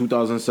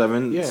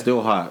 2007. Yeah.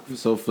 Still hot.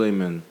 Still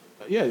flaming.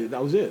 Yeah,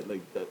 that was it.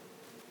 Like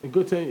a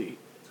good thing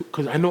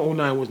because I know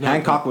 09 was not.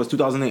 Hancock was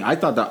 2008. I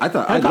thought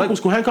Hancock was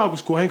cool. Hancock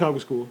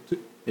was cool.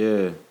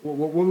 Yeah.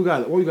 What we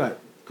got? What we got?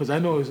 Because I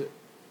know it's.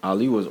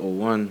 Ali was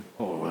 01.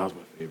 Oh, that was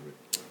my favorite.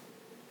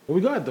 What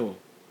we got though?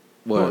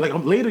 What? No, like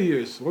later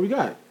years. What we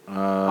got?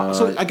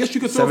 So I guess you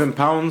could throw 7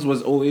 pounds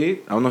was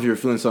 08. I don't know if you were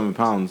feeling 7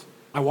 pounds.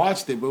 I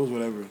watched it, but it was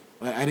whatever.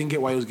 I didn't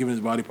get why he was giving his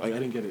body. I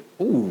didn't get it.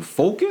 Ooh,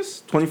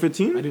 Focus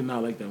 2015. I did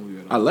not like that movie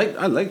at I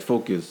all. liked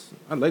Focus.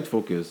 I liked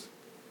Focus.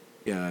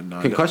 Yeah,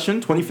 no. Concussion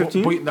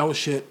 2015. But that was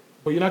shit.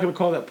 But you're not gonna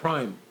call that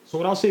prime. So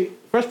what I'll say,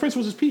 Fresh Prince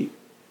was his peak.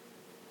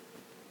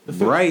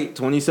 Bright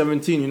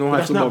 2017. You know how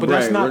I feel about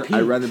that's Bright. not peak.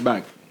 I ran it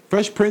back.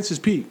 Fresh Prince is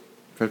peak.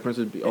 Fresh Prince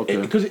would be okay.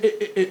 Because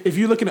if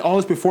you're looking at all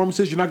his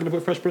performances, you're not gonna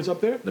put Fresh Prince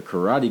up there. The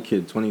Karate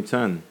Kid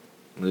 2010.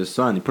 With his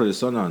son. He put his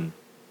son on.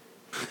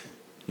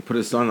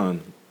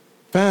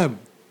 Fam.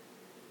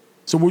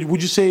 So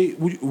would you say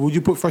would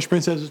you put Fresh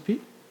Prince as his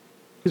peak?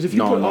 Because if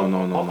you put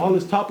all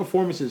his top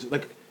performances,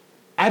 like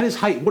at his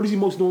height, what is he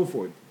most known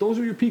for? Those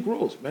are your peak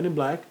roles. Men in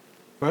Black,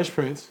 Fresh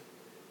Prince.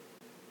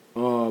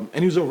 And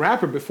he was a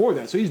rapper before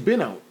that, so he's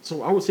been out.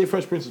 So I would say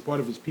Fresh Prince is part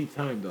of his peak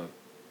time, dog.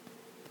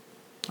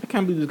 I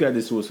can't believe this guy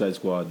did Suicide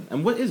Squad.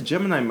 And what is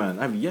Gemini Man?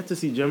 I've yet to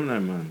see Gemini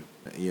Man.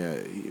 Yeah,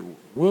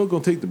 Will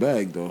gonna take the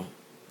bag though.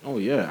 Oh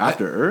yeah,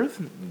 After Earth,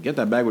 get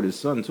that bag with his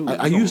son too.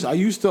 I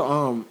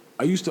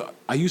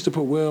used to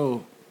put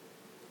Will.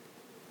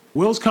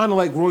 Will's kind of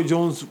like Roy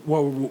Jones.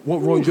 What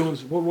Roy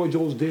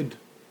Jones did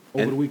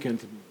over the weekend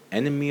to me.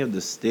 Enemy of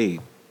the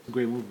State. It's a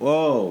great movie.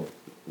 Whoa,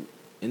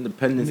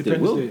 Independence Day.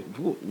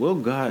 Will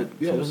got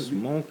some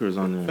smokers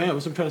on there. Fam,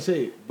 that's what I'm trying to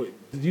say. But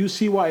do you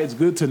see why it's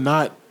good to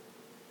not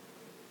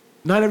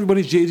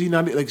everybody's Jay-Z?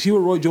 Not like see what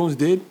Roy Jones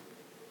did.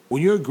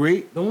 When you're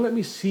great, don't let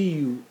me see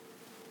you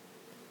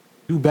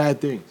do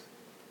bad things.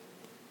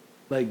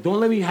 Like, don't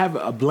let me have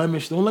a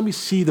blemish. Don't let me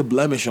see the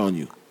blemish on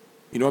you.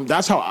 You know,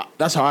 that's how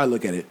I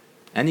look at it.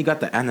 And he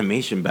got the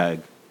animation bag.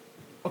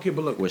 Okay,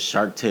 but look, with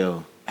Shark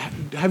Tale.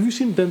 Have you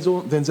seen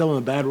Denzel in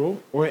a bad role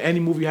or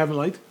any movie you haven't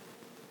liked?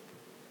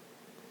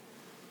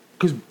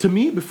 Because to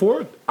me,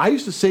 before I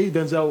used to say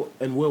Denzel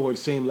and Will were the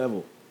same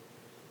level.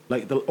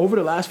 Like over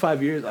the last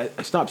 5 years, I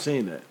stopped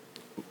saying that.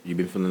 You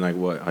been feeling like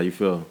what? How you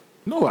feel?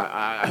 No,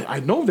 I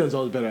know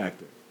Denzel is a better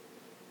actor.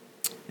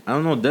 I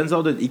don't know.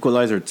 Denzel did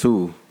Equalizer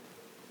 2.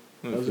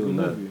 That was a good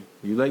movie.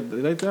 You like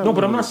that? No,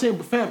 but I'm not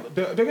saying, fam,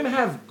 they're going to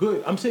have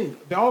good. I'm saying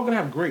they're all going to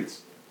have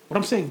greats. But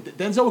I'm saying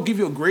Denzel will give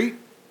you a great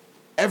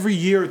every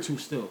year or two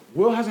still.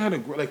 Will hasn't had a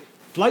great. Like,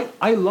 Flight,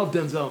 I love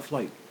Denzel in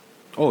Flight.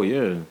 Oh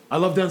yeah. I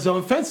love Denzel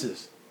in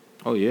Fences.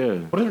 Oh yeah.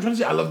 What am I trying to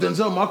say? I love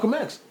Denzel in Malcolm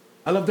X.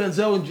 I love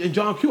Denzel in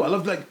John Q. I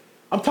love, like,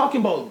 I'm talking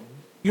about,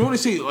 you know what I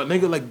say, a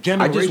nigga like I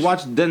generation. just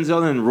watched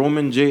Denzel and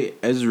Roman J.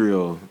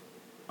 Israel.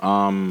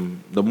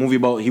 The movie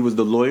about he was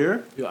the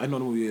lawyer. Yeah, I know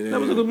the movie. Yeah, That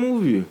was a good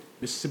movie.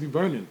 Mississippi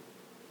Burning.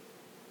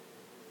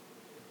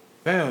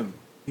 Fam,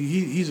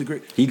 he's a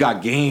great. He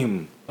got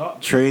game.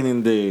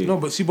 Training Day. No,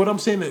 but see what I'm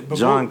saying. But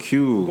John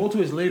Q. Go to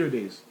his later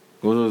days.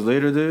 Go to those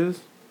later days.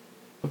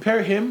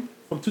 Compare him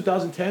from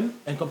 2010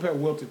 and compare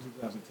Will to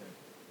 2010.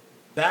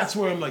 That's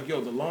where I'm like,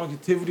 yo, the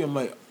longevity. I'm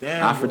like,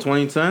 damn. After bro.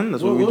 2010,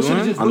 that's Will- what we're Will should've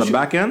doing just- on Will the should-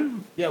 back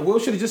end. Yeah, Will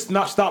should have just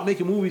not stopped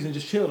making movies and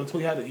just chilled until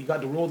he got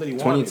the role that he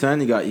wanted. 2010,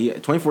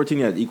 2014,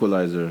 he had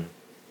Equalizer.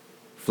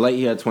 Flight,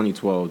 he had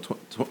 2012.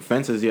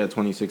 Fences, he had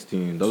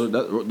 2016.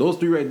 Those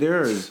three right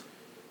there is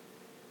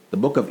the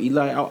Book of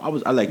Eli.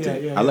 I liked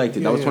it. Yeah, I liked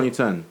it. yeah, That was yeah.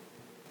 2010.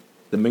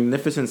 The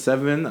Magnificent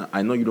Seven.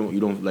 I know you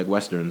don't like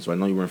westerns, so I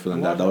know you weren't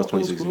feeling that. That was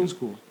 2016. It was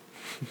cool.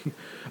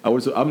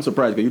 I'm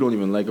surprised because you don't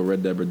even like a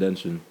Red Dead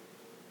Redemption.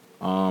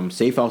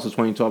 Safe House was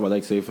 2012. I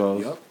like Safe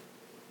House. Yep.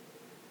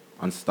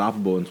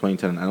 Unstoppable in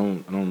 2010. I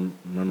don't remember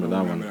that remember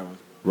one. that one.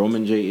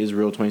 Roman J.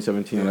 Israel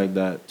 2017. I Yeah. like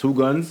that. Two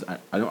Guns. I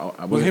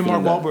wasn't With him,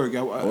 feeling Mark that. Wahlberg. I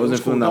It wasn't was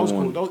cool. feeling That that was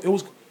one. cool. It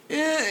was.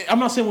 I'm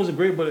not saying it wasn't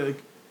great, but it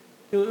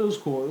was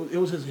cool. It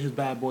was his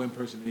bad boy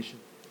impersonation.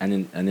 And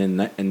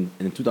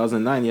in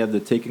 2009, he had the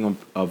Taking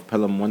of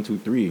Pelham 1, 2,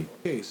 3.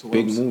 Okay, so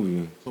Big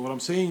movie. So what I'm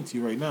saying to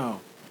you right now,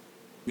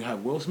 you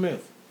have Will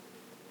Smith.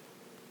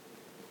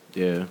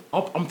 Yeah.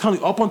 I'm telling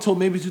you, up until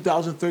maybe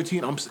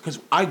 2013, because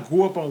I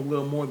grew up on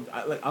Will more.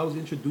 I was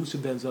introduced to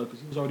Denzel because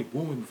he was already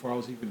booming before I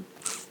was even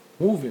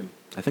moving.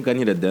 I think I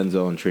need a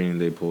Denzel on Training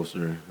Day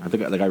poster. I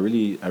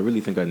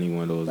really think I need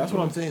one of those. That's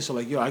what I'm saying. So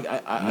like, yo,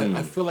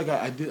 I feel like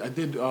I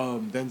did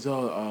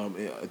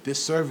Denzel a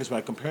disservice by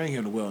comparing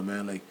him to Will,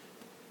 man. Like,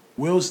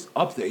 Will's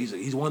up there.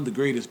 He's one of the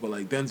greatest, but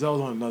like Denzel's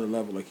on another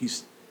level. Like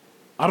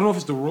I don't know if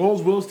it's the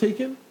roles Will's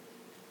taking,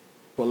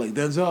 but like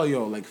Denzel,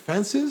 yo, like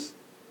Fences.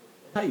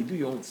 How you do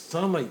your own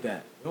son like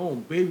that, your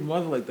own baby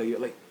mother like that? You're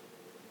like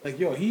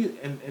yo,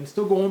 and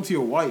still go home to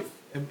your wife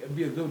and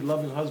be a good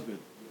loving husband,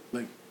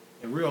 like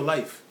in real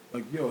life.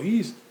 Like yo,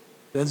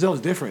 Denzel's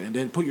different. And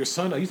then put your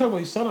son. You talking about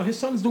his son? His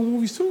son's doing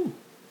movies too,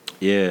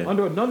 Yeah.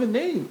 under another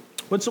name.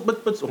 But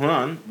hold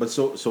on. But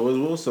so is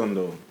Wilson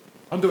though.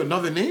 Under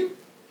another name.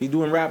 He's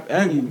doing rap.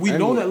 We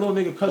know that little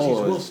nigga because he's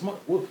Oh, Will Smart.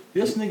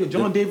 This nigga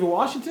John David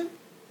Washington.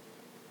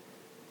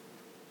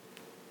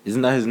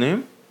 Isn't that his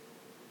name?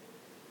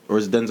 Or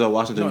is Denzel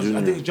Washington Jr.?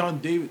 I think it's John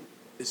David.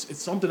 It's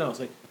something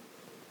else.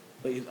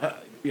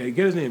 Yeah,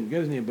 get his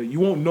name, but you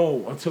won't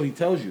know until he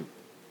tells you.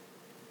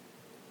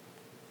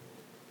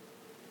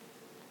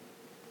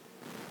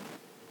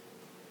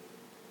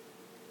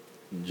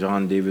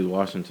 John David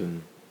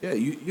Washington. Yeah,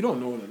 you don't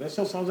know that. That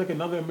sounds like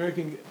another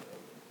American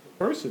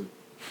person.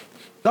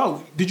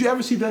 No, did you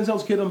ever see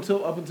Denzel's kid up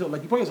until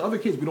like he probably has other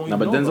kids we don't No,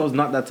 even but know Denzel's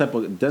about. not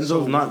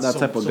that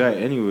type of guy.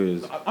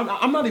 Anyways,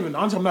 I'm not even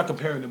honestly, I'm not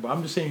comparing them, but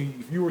I'm just saying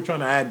if you were trying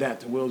to add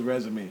that to Will's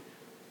resume,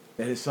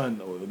 that his son,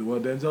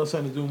 Denzel's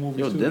son is doing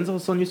movies too.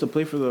 Denzel's son used to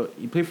play for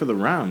the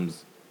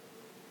Rams.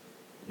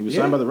 He was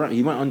signed by the Rams.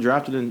 He went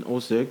undrafted in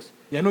 06.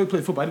 Yeah, I know he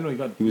played football. I didn't know he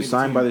got. He was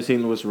signed by the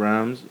St. Louis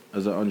Rams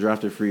as an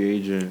undrafted free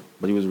agent,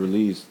 but he was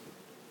released.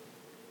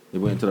 He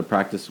went into the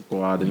practice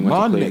squad and he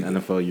went to play in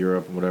NFL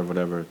Europe and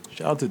whatever.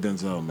 Shout out to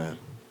Denzel, man.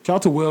 Shout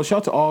out to Will. Shout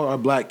out to all our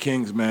black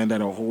kings, man,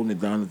 that are holding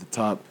it down at the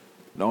top.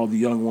 And all the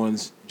young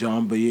ones.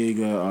 John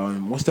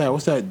Boyega. What's that?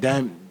 What's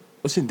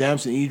in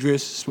Damson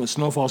Idris?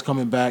 Snowfall's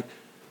coming back.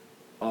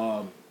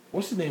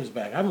 What's his name's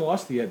back? I haven't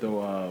watched it yet,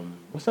 though.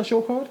 What's that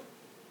show called?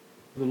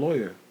 The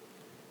Lawyer.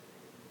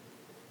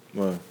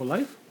 What? For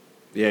Life?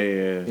 Yeah.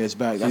 Yeah, it's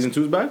back. Season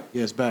 2's back?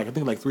 Yeah, it's back. I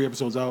think like 3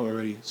 episodes out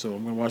already. So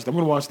I'm gonna watch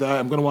that.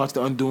 I'm gonna watch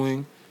The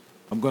Undoing.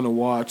 I'm gonna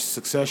watch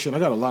Succession. I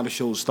got a lot of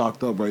shows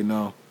stocked up right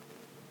now.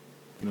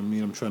 You know what I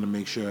mean? I'm trying to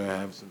make sure I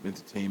have some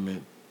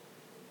entertainment.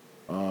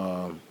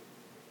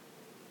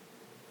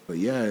 But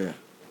yeah.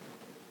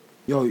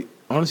 Yo,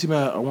 honestly,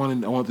 man, I want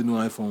the new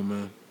iPhone,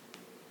 man.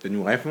 The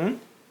new iPhone?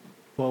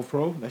 12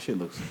 Pro? That shit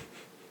looks...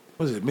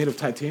 What is it, made of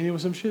titanium or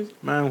some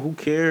shit? Man, who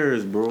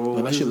cares, bro?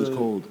 No, that shit looks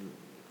cold.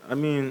 I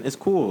mean, it's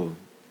cool.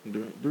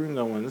 During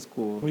that one, it's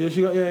cool. Oh, yeah,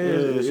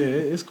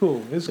 it's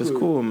cool. It's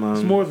cool, man.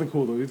 It's more than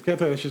cool, though. You can't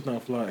tell that shit's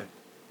not fly.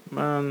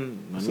 Man,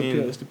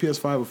 It's the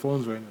PS5 of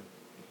phones right now.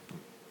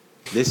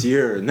 Next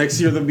year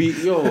they'll be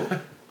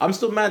I'm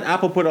still mad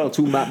Apple put out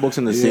 2 MacBooks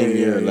in the same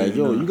year.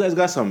 You guys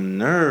got some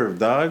nerve,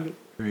 dog.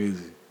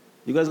 Crazy.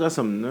 You guys got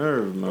some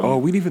nerve, man. Oh,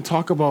 we didn't even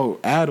talk about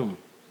Adam.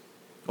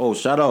 Oh,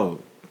 shout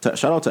out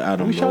to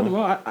Adam, We bro. shot him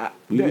out.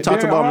 We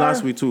talked about him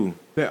last week too.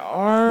 There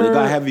are. But it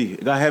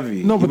got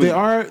heavy. No, but there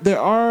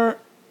are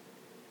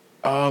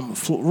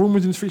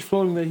rumors in the streets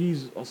floating that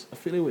he's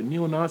affiliated with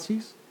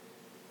neo-Nazis.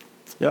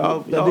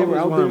 Yeah, they were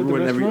out there at the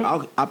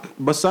restaurant?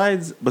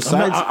 Besides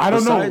I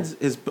don't know.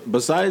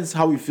 Besides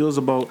how he feels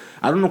about,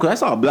 I don't know, because I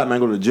saw a black man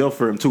go to jail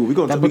for him too.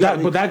 But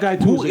that guy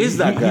too. Who is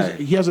that guy?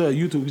 He has a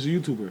YouTube. He's a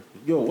YouTuber.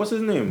 Yo, what's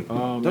his name?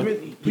 Tell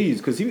me, please,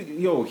 because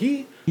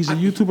He's a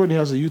YouTuber and he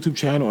has a YouTube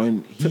channel,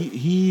 and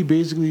he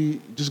basically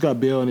just got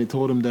bail, and they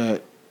told him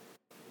that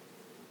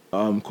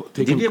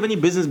did he have any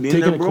business being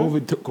taking there, bro? a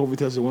COVID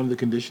test is one of the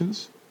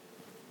conditions.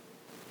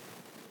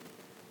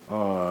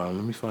 Let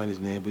me find his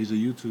name, but he's a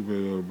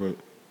YouTuber. But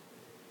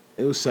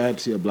it was sad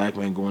to see a black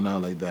man going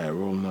out like that,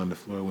 rolling on the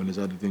floor when there's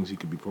other things he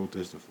could be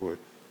protesting for.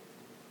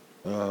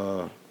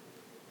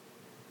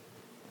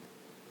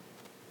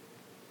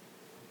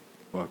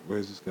 Fuck,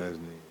 where's this guy's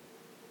name?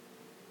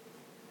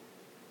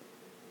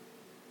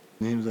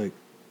 Name's like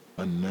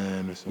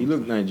Anan or something. He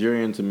looked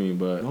Nigerian to me,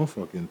 but Don't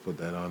fucking put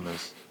that on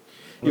us.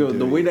 yo,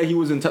 the way that he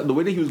was the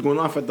way that he was going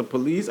off at the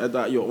police, I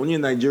thought, yo, only a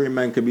Nigerian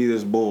man could be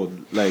this bold.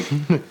 Like,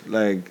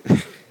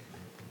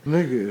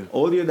 Nigga.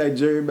 only a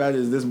Nigerian man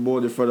is this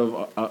bold in front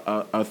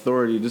of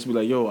authority. Just be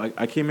like, yo,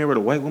 I came here with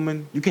a white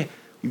woman. You can't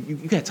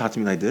talk to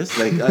me like this.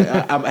 Like,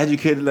 I'm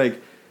educated.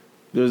 Like,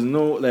 there's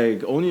no,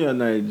 like, only a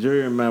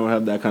Nigerian man would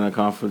have that kind of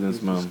confidence,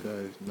 man.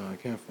 No, I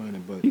can't find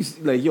it, but He's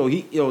like,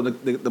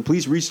 the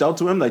police reached out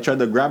to him, like, tried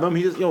to grab him.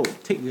 He just,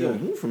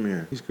 move from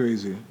here. he's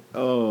crazy.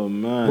 Oh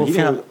man,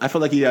 Well, I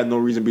felt like he had no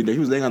reason to be there. He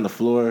was laying on the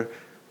floor,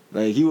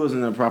 like he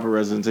wasn't a proper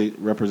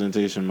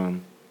representation,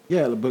 man.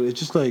 Yeah, but it's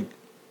just like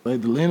the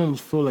land on the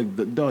floor,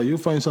 like, dog, you'll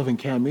find yourself in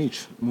Cam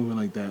H moving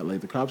like that. Like,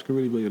 the cops could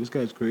really be like, yo, this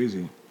guy's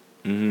crazy.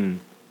 Mm-hmm.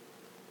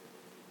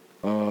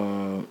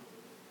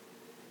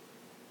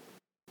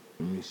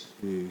 Let me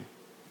see.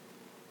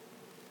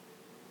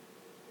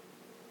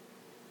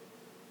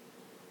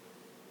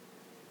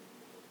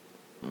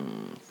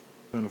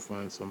 Trying to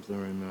find something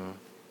right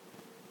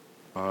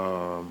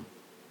now.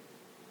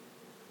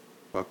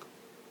 Fuck.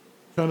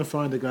 Trying to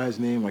find the guy's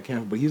name. I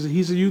can't. But he's a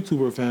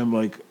YouTuber, fam.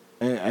 Like,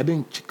 I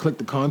didn't click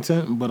the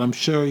content, but I'm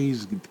sure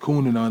he's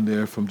cooning on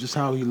there. From just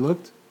how he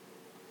looked,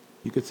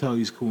 you could tell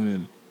he's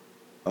cooning.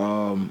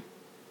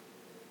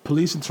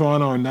 Police in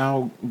Toronto are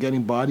now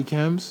getting body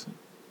cams.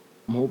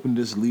 I'm hoping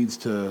this leads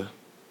to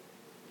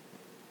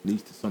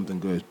something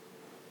good.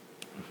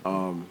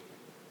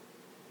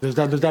 Does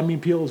that mean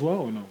Peel as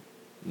well or no?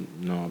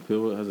 No,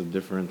 Peel has a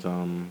different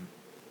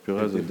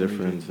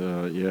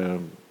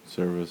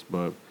service,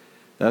 but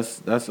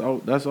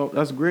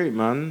that's great,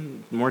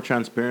 man. More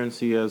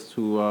transparency as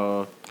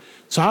to.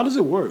 So how does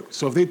it work?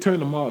 So if they turn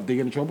them off, they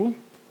get in trouble?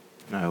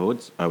 I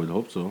would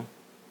hope so.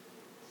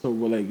 So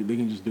like they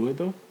can just do it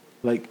though?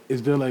 Like,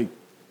 is there like,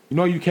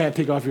 you can't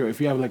take off if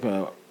you have like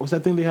what's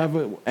that thing they have,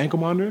 an ankle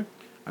monitor?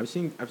 I've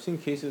seen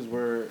cases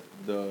where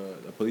the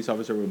police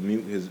officer will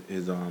mute his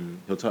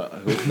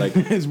like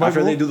His after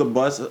microphone? they do the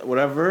bus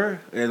whatever,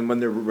 and when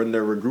they're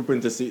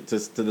regrouping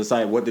to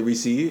decide what did we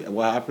see and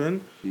what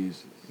happened,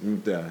 Jesus.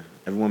 mute that.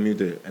 Everyone mute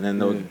it, and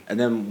then and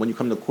then when you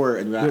come to court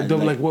and,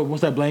 Like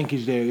what's that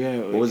blankage there? Yeah.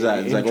 what was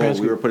that? It's like,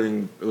 we were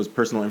putting, it was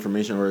personal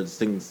information or it's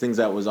things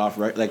that was off,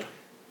 right? Like,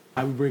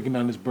 I be breaking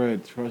down this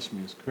bread. Trust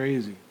me, it's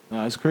crazy.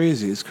 Nah, it's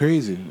crazy. It's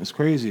crazy. It's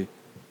crazy.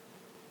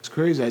 It's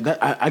crazy.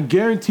 I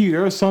guarantee you,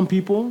 there are some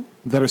people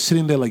that are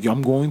sitting there like, yo,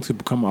 I'm going to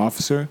become an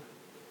officer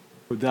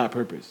for that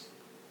purpose.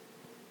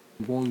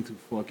 I'm going to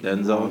fucking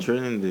Denzel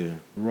training there.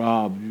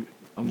 rob.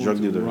 I'm Drug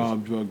going to dealers.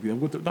 rob drug dealers. I'm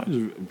going to not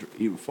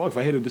just fuck if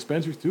I hit a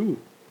dispensary too.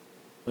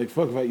 Like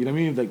fuck if I, you know what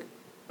I mean? Like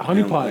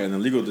honeypot. An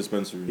illegal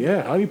dispensary.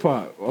 Yeah,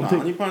 honeypot.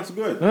 Honeypot's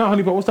good. No,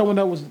 honeypot. What's that one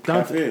that was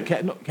down Cafe.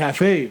 to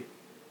cafe?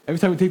 Every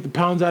time we take the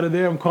pounds out of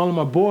there, I'm calling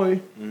my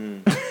boy.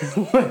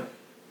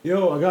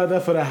 Yo, I got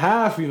that for the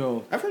half,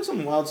 I've heard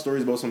some wild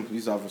stories about some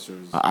police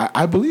officers.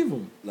 I believe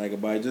him.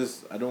 Like, but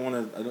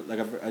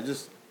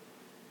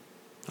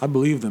I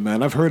believe them,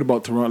 man. I've heard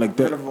about Toronto like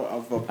heard that.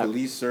 of a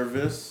police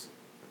service.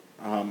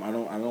 I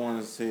don't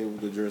want to say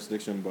the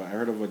jurisdiction, but I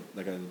heard of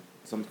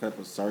some type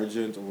of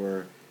sergeant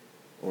or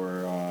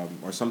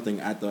something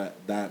at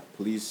that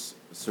police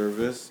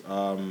service,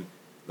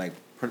 like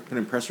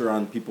putting pressure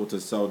on people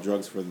to sell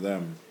drugs for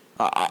them.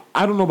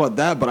 I don't know about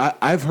that, but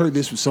I've heard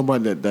this with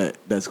somebody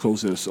that's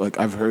close to us. Like,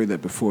 I've heard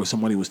that before.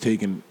 Somebody was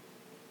taken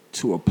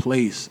to a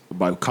place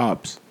by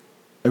cops.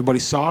 Everybody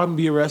saw him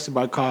be arrested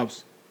by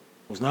cops.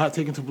 Was not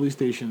taken to a police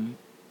station.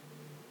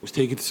 Was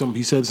taken to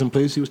he said some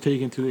place he was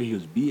taken to. He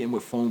was beaten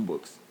with phone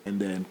books and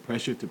then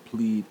pressured to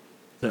plead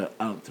to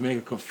make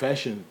a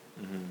confession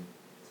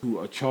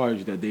to a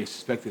charge that they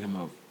suspected him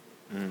of.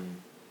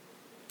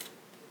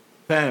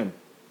 Fam,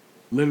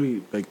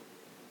 literally, like,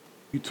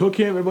 you took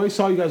him. Everybody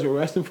saw you guys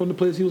arrest him from the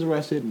place he was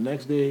arrested. The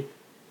next day,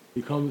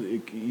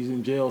 he's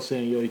in jail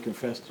saying, yo, he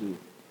confessed to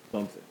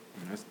something.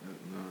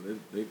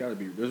 They gotta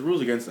be. There's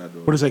rules against that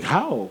though. But it's like,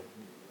 how?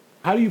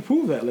 How do you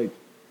prove that? Like,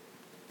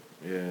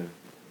 yeah,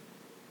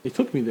 they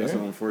took me there. that's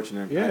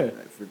unfortunate. Yeah.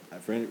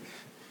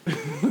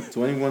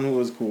 To anyone who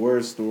was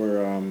coerced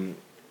or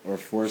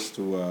forced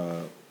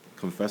to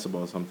confess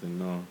about something,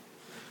 no.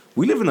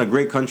 We live in a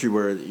great country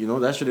where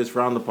that shit is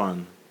frowned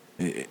upon.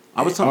 We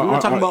were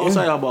talking about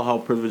outside about how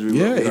privileged we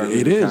were.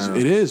 It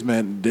is,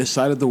 man. This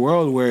side of the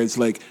world where it's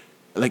like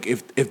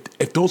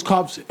if those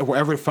cops were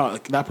ever found,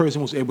 like, that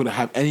person was able to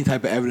have any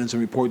type of evidence and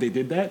report they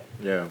did that.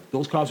 Yeah.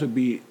 Those cops would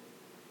be,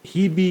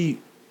 he'd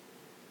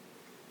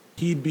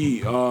he'd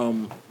be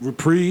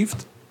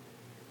reprieved.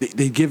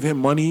 They give him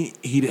money.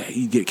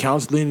 He'd get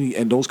counseling,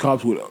 and those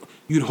cops would.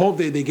 You'd hope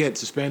they get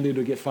suspended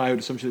or get fired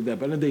or some shit like that.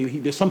 But at the end of the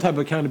day, there's some type of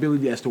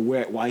accountability as to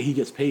why he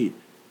gets paid.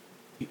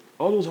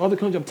 All those other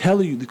countries, I'm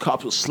telling you, the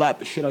cops will slap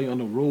the shit out of you on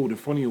the road in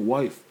front of your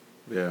wife.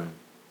 Yeah.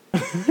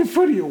 In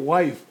front of your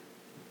wife.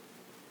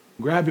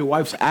 Grab your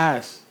wife's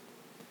ass.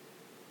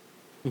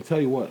 And tell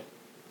you what.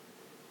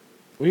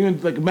 What are you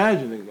gonna, like,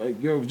 imagine,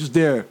 like, you're just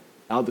there,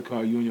 out the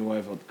car, you and your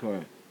wife out the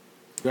car.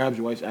 Grabs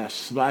your wife's ass,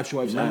 slaps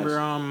your wife's Remember,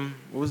 ass.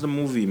 what was the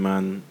movie,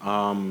 man?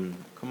 Come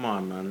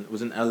on, man. It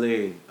was in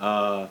L.A.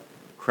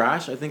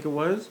 Crash, I think it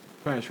was.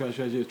 Crash. Yeah. Back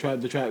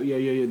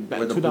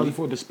Where the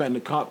 2004, the spat in the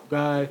cop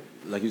guy.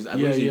 Like, he was,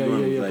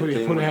 Yeah. Put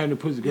her hand in the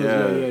pussy.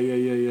 Yeah.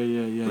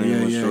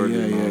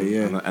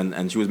 Yeah.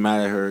 And she was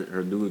mad at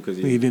her dude because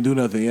He didn't do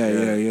nothing. Yeah.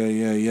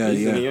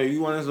 He's thinking, yo,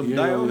 you want us to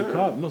die Yeah, over the here?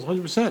 cop. No,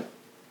 100%.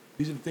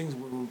 These are the things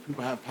when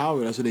people have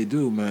power. That's what they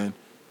do, man.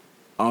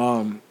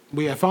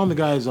 But yeah, I found the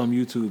guys on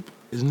YouTube.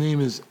 His name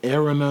is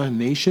Arana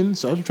Nation.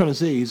 So I was trying to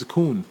say he's a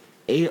coon.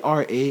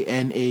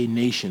 Arana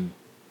Nation.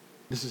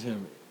 This is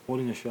him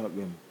holding a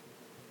shotgun.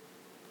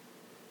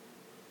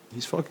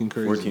 He's fucking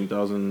crazy.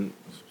 14,000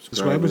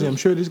 subscribers. I'm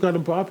sure this got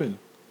him popping.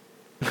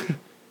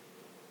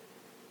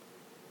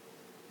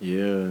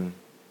 Yeah.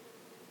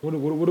 What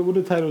are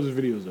the titles of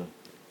videos though?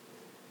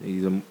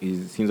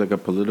 He seems like a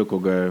political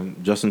guy.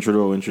 Justin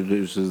Trudeau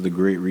introduces the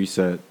Great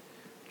Reset.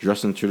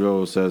 Justin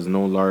Trudeau says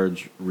no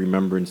large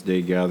Remembrance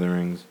Day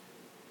gatherings.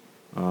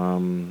 A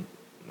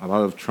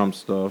lot of Trump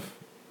stuff,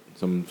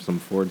 some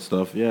Ford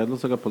stuff. Yeah, it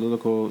looks like a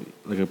political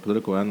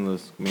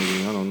analyst.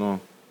 Maybe, I don't know.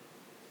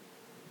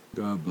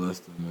 God bless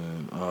them,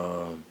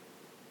 man.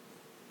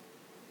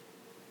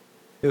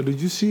 Yo, did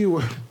you see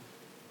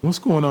what's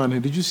going on here?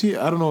 Did you see?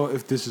 I don't know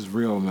if this is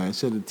real, man. It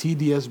said the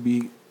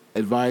TDSB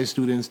advised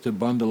students to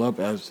bundle up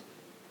as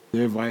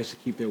their advice to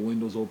keep their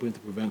windows open to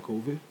prevent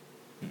COVID.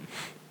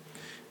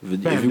 If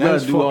you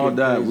gotta do all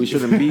that, crazy. we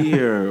shouldn't be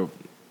here.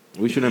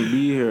 We shouldn't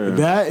be here.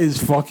 That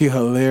is fucking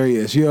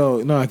hilarious.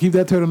 Yo, no, keep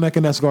that turtleneck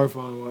and that scarf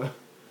on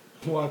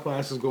while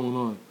class is going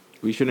on.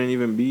 We shouldn't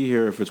even be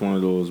here if it's one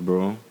of those,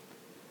 bro.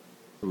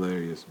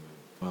 Hilarious,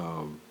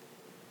 man.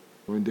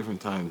 We're in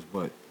different times,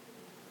 but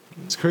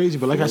it's crazy.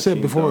 But like I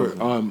said before,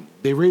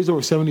 they raised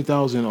over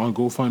 70,000 on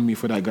GoFundMe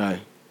for that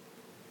guy.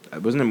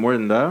 Wasn't it more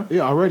than that?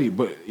 Yeah, already.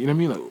 But you know what I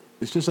mean? Like,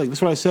 it's just like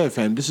that's what I said,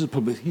 fam. This is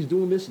public. He's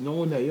doing this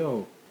knowing that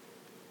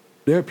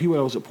there are people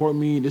that will support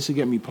me. This will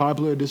get me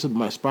popular. This is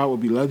my spot will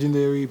be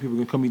legendary. People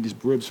can call me these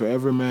bribs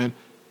forever, man.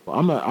 But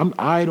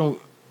I don't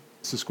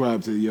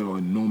subscribe to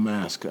and no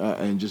mask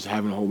and just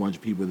having a whole bunch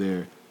of people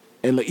there.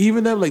 And like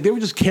even them, like they were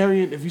just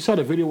carrying. If you saw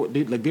the video,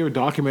 they were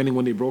documenting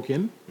when they broke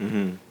in.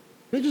 Mm-hmm.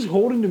 They're just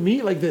holding the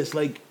meat like this.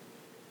 Like,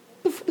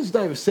 what the fuck is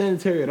not even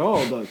sanitary at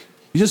all, dog?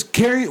 You just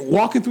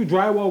walking through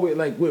drywall with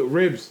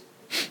ribs.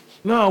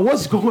 No,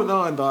 what's going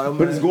on, dog?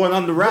 But it's going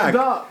on the rack.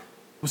 Dog.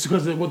 What's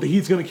because of what the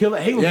heat's gonna kill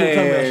it? Hey,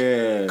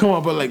 Yeah. Come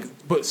on,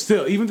 but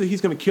still, even the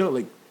heat's gonna kill it.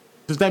 Like,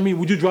 does that mean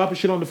would you drop a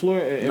shit on the floor?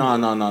 No.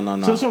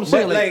 So that's what I'm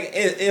saying.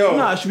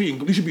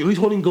 But you should be at least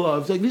holding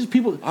gloves. Like these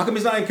people. How come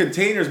it's not in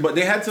containers? But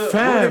they had to.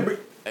 Fam,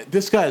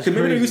 this guy's crazy.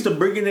 Maybe they used to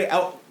bringing it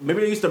out.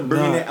 Maybe they used to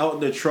bringing it out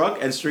the truck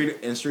and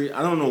straight.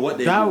 I don't know what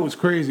they. That was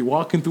crazy.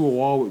 Walking through a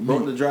wall with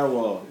broke me. the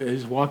drywall. Yeah,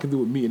 just walking through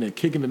with me and then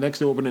kicking the next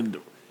door open and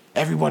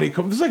everybody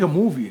comes. It's like a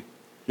movie.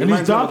 He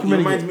reminds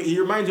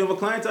you of a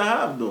client I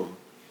have though.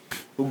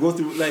 Who go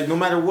through like no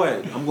matter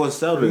what, I'm going to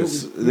sell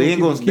this. They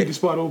ain't going to keep the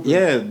spot open.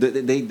 Yeah,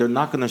 they're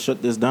not going to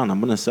shut this down. I'm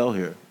going to sell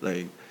here.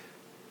 Like,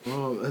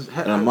 and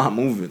I'm not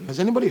moving. Has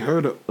anybody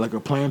heard of, like a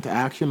plan to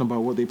action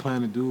about what they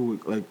plan to do?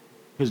 With, like,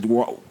 because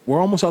we're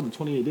almost out to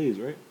 28 days,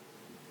 right?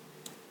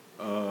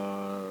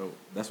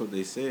 That's what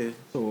they say.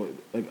 So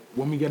like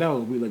when we get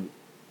out, we like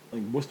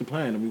what's the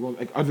plan? Are we going?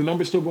 Like, are the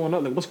numbers still going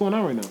up? Like, what's going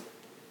on right now?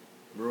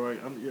 Bro,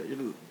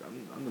 I'm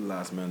the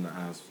last man to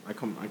ask. I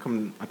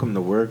come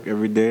to work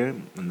every day,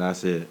 and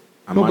that's it.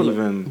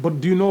 But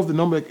do you know if the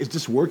number is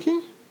just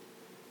working?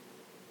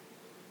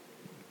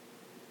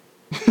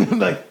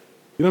 Like,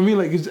 you know what I mean?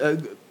 Like, it's,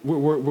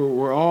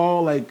 we're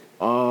all like,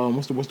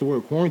 what's the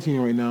word?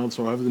 Quarantining right now.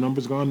 So have the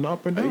numbers gone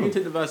up and down? Are you gonna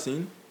take the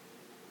vaccine?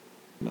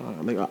 No,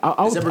 like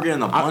we're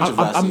getting a bunch of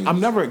vaccines. I'm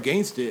never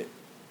against it,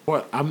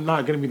 but I'm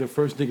not gonna be the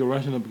first nigga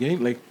rushing up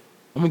again. Like,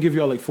 I'm gonna give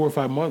y'all like 4 or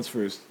 5 months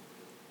first.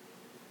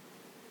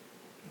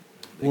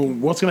 Well,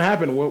 what's gonna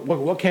happen?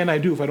 What can I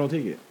do if I don't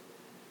take it?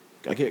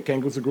 I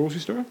can't go to the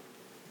grocery store.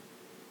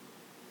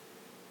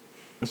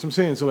 That's what I'm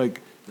saying. So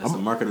like, that's the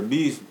mark of the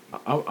beast.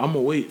 I'm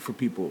gonna wait for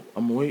people.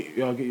 I'm gonna wait.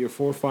 Y'all get your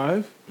 4 or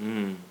 5,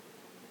 and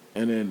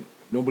then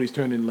nobody's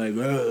turning like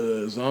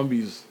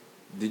zombies.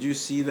 Did you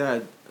see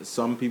that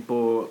some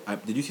people?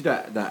 Did you see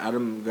that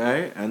Adam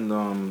guy and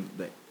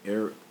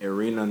the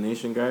Arena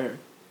Nation guy?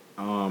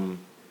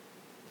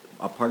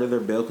 A part of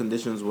their bail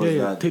conditions was that they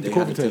had to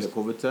take a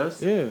COVID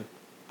test. Yeah.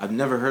 I've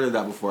never heard of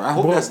that before. I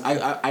hope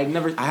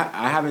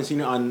I haven't seen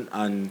it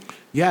on.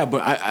 Yeah,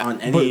 but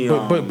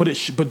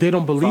but they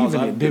don't believe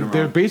in it.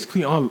 They're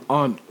basically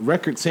on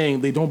record saying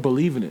they don't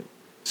believe in it.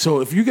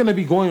 So if you're gonna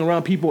be going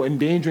around people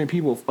endangering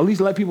people, at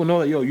least let people know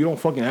that yo, you don't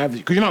fucking have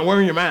this because you're not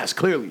wearing your mask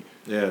clearly.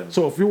 Yeah.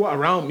 So if you're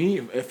around me,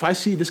 if I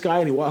see this guy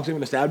and he walks in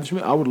an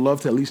establishment, I would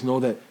love to at least know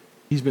that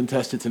he's been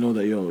tested to know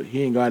that yo,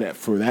 he ain't got it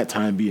for that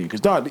time being.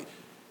 Because dog,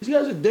 these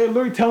guys they're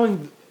literally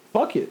telling,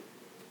 fuck it.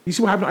 You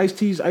see what happened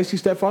to Ice-T's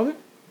stepfather?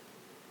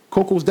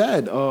 Coco's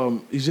dad.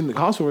 He's in the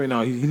hospital right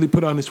now. He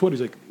put on his Twitter.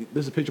 He's like,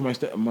 "There's a picture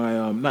of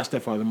my not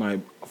stepfather, my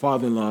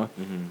father-in-law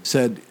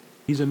said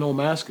he's a no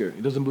masker.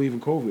 He doesn't believe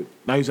in COVID.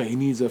 Now he's like he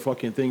needs a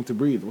fucking thing to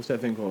breathe. What's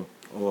that thing called?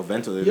 Oh, a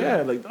ventilator.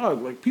 Yeah, like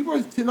dog, like people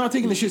are not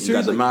taking this shit You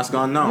got seriously. the mask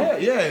on now.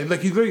 Yeah.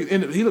 Like he's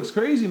literally he looks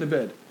crazy in the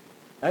bed.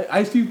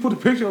 I see put a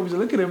picture of him.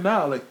 Look at him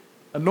now, like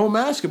a no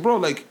masker, bro.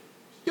 Like,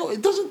 yo,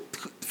 it doesn't,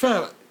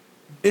 fam.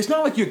 It's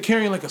not like you're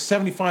carrying like a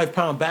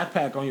 75-pound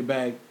backpack on your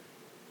back,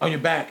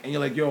 and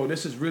you're like, yo,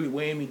 this is really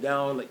weighing me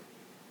down. Like,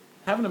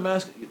 having a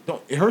mask,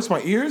 it hurts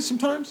my ears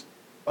sometimes.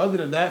 Other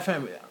than that,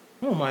 fam,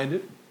 I don't mind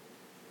it.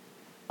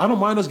 I don't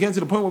mind us getting to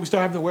the point where we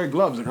start having to wear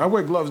gloves. Like, I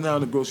wear gloves now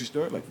in the grocery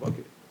store. Like, fuck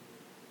it.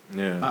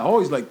 Yeah. I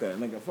always like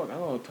that. Like, fuck, I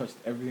don't want to touch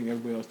everything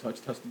everybody else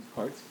touch these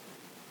parts.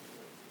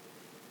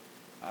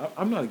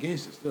 I'm not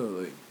against it still.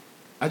 Like,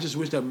 I just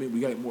wish that we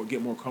got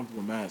get more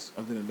comfortable masks.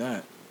 Other than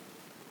that,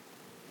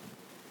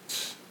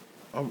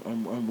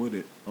 I'm with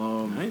it. I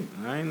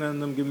ain't letting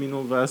them give me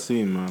no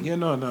vaccine, man. Yeah,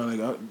 no. Like,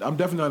 I'm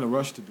definitely not in a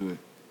rush to do it.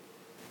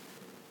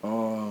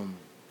 Oh,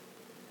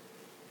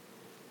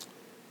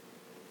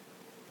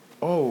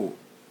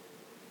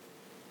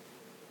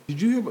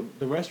 did you hear about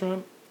the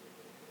restaurant,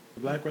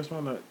 the black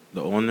restaurant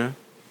The owner?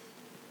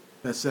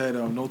 that said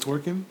no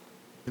twerking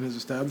in his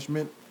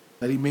establishment?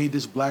 That he made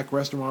this black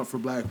restaurant for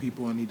black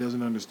people, and he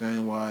doesn't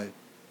understand why.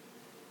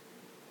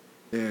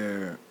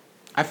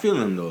 I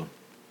feel him though.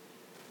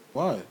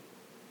 Why?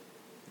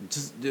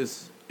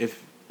 Just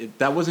if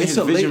that wasn't his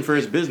vision for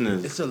his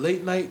business. It's a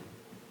late night.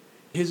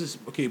 But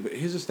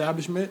his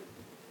establishment.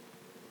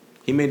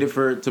 He made it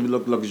to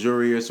look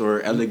luxurious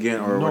or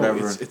elegant or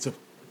whatever. It's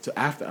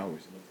after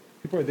hours.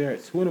 People are there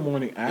at 2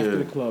 a.m. after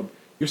the club.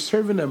 You're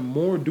serving them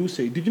more Douce.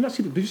 Did you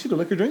see the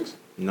liquor drinks?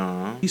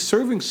 No. He's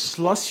serving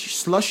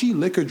slushy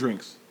liquor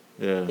drinks.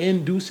 Yeah.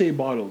 In Douce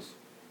bottles.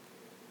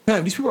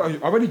 Fam, these people are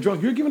already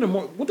drunk. You're giving them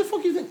more. What the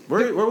fuck do you think?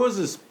 Where was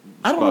this?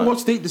 I don't know what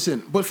state this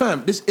in, but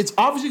fam, it's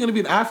obviously gonna be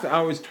an after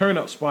hours turn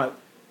up spot.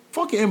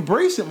 Fucking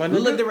embrace it, man. It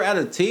looked like they were at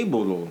a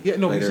table though. Yeah,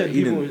 no, like we said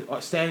people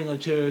were standing on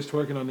chairs,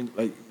 twerking on the,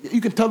 like,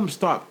 you can tell them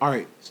stop. All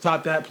right,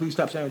 stop that. Please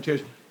stop standing on chairs.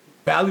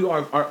 Value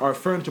our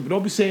furniture, but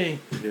don't be saying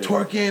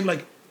twerking.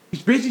 Like,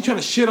 he's basically trying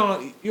to shit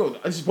on, yo,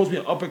 this is supposed to be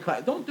an upper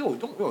class. Don't do it.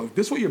 Don't do it. If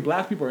this is what your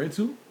black people are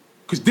into,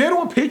 because they're the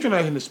one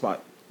patronizing the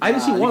spot. I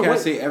didn't see one. You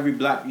can't say every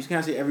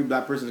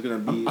black person is gonna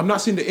be. I'm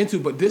not saying they're into,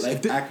 but this.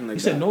 Like, acting like he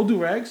said no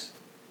do-rags.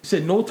 He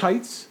said no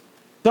tights.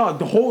 Dog,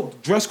 the whole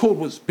dress code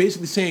was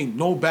basically saying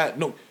no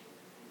bitches.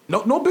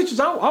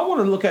 I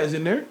want to look at is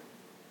in there.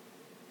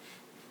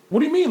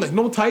 What do you mean? Like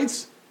no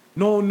tights,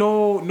 no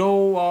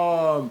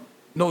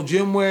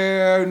gym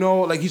wear,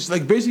 no, like he's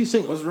like basically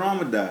saying. What's wrong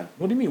with that?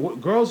 What do you mean? What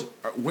girls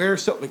wear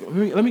stuff? Like,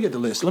 let me get the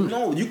list.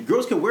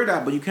 Girls can wear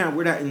that, but you can't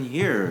wear that in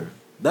here.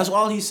 That's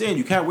all he's saying.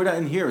 You can't wear that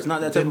in here. It's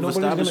not that type of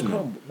establishment.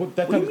 What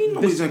do you mean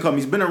nobody's gonna come?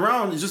 He's been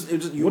around. It's just.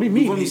 What do you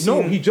mean?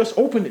 He just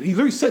opened it. He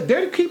literally said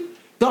there to keep.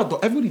 Dog,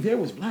 everybody there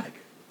was black.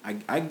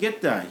 I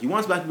get that. He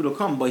wants black people to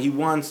come, but he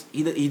just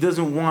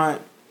didn't want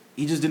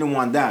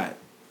that.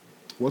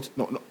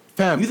 No,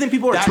 fam. You think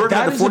people are twerking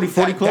at the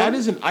 40/40 club? That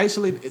is an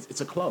isolated.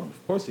 It's a club.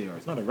 Of course they are.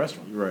 It's not a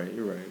restaurant.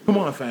 You're right. Come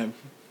on, fam.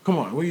 Come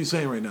on. What are you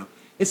saying right now?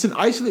 It's an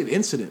isolated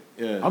incident.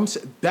 Yeah. I'm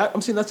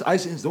saying that's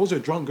isolated. Those are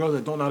drunk girls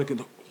that don't know how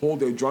to hold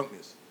their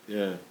drunkenness.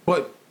 Yeah.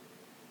 But,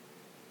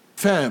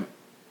 fam,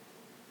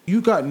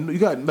 you got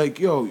like,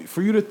 yo,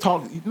 for you to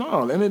talk.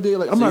 No, at the end of the day,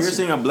 like, I'm so not. You're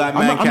saying a black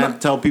man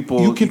can't tell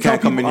people you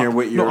can't come in here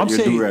with your. No, I'm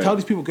saying do-rag. tell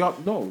these people go.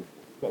 No,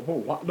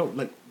 no,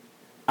 like,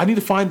 I need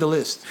to find the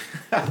list.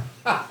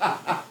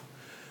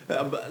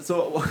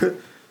 So,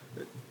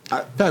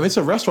 Fam, it's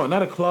a restaurant,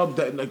 not a club.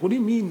 That, like, what do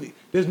you mean?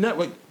 There's not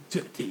like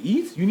to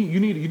eat. You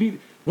need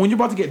when you're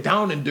about to get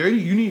down and dirty.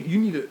 You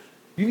need to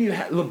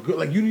look good.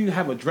 Like, you need to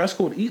have a dress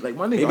code to eat. Like,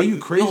 my nigga, are you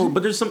crazy? No,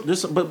 but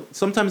but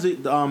sometimes you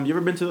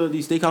ever been to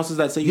these steakhouses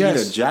that say you need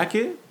a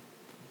jacket?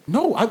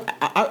 No,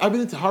 I've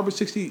been into Harbor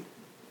 60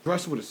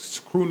 dressed with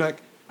a crew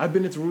neck. I've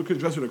been into Ruka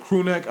dressed with a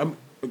crew neck.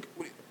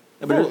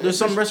 But there's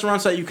some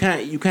restaurants that you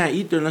can't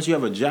eat there unless you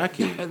have a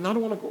jacket. And I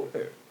don't want to go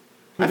there.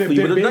 But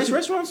they're nice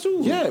restaurants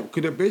too. Yeah,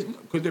 because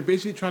they're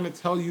basically trying to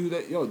tell you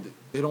that, yo,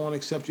 they don't want to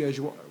accept you as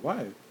you are.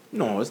 Why?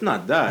 No, it's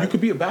not that. You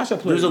could be a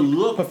basketball player. There's a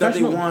look that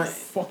they want.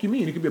 Fuck you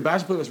mean? You could be a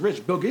basketball player that's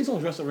rich. Bill Gates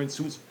don't dress up in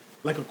suits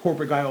like a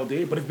corporate guy all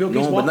day. But if Bill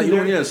Gates walked in there, you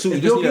don't need a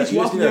suit. You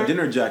just need a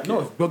dinner jacket. No,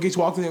 if Bill Gates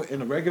walked in there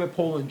in a regular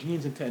polo and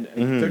jeans and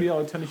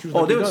 $30 tennis shoes.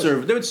 Oh, they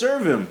would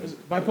serve him.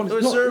 My point is,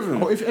 they would serve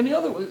him. Or if any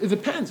other, it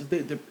depends.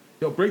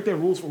 They'll break their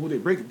rules for who they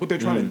break. What they're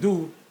trying to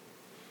do.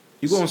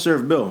 You go and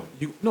serve Bill.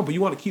 But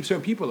you want to keep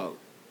certain people out.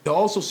 They'll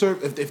also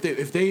serve if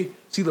they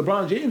see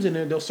LeBron James in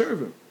there, they'll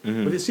serve him.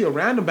 But they see a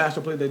random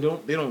basketball player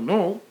they don't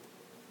know.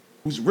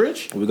 who's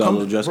rich. We got a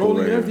little dress code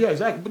rolling right in. here. Yeah,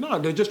 exactly. But no,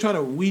 they're just trying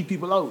to weed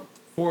people out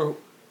for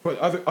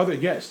other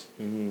guests.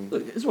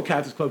 Look, this is what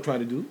Cactus Club tried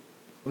to do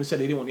when they said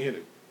they didn't want to hear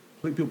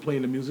people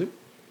playing the music.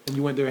 And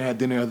you went there and had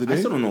dinner the other day. I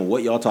still don't know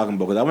what y'all talking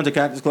about because I went to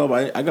Cactus Club.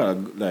 I got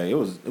it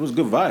was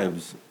good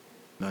vibes.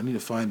 No, I need to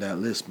find that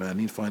list, man. I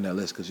need to find that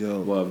list because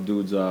What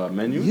dude's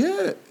menu?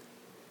 Yeah.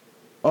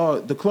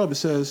 The club, it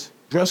says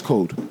dress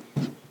code.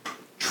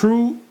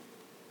 True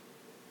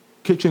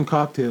kitchen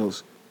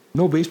cocktails.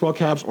 No baseball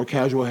caps or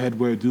casual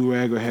headwear,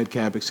 do-rag or head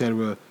cap,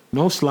 etc.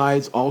 No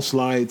slides, all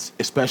slides,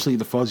 especially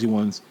the fuzzy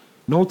ones.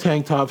 No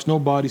tank tops, no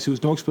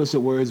bodysuits, no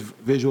explicit words,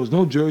 visuals,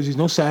 no jerseys,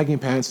 no sagging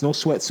pants, no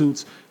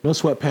sweatsuits, no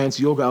sweatpants,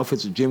 yoga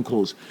outfits, or gym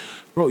clothes.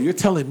 Bro, you're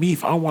telling me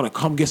if I want to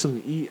come get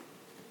something to eat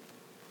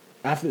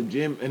after the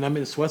gym and I'm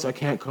in sweats, I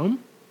can't come?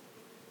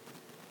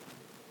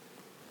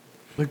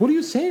 Like, what are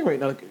you saying right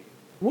now? Like,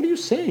 what are you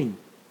saying?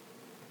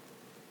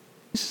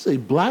 This is a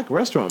black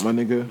restaurant, my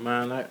nigga.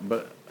 Man,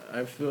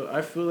 I feel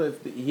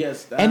like he has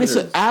standards. And it's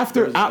an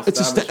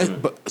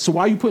establishment. but so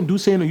why are you putting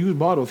Douce in a used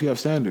bottle if you have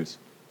standards?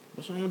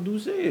 What's wrong with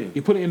Douce?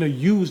 You put it in a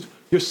used.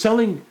 You're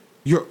selling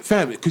your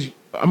fam because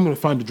I'm gonna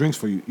find the drinks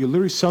for you. You're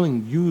literally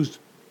selling used.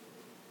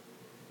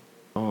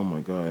 Oh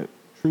my god!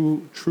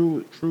 True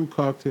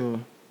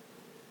cocktail,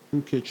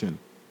 true kitchen.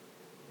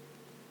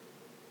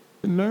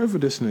 The nerve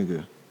of this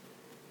nigga.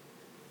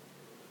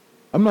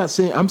 I'm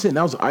saying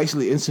that was an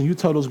isolated incident. You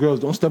tell those girls,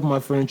 don't step on my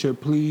furniture,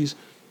 please.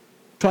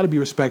 Try to be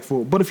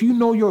respectful. But if you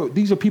know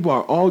these people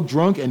are all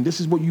drunk and this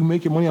is what you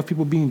make your money off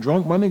people being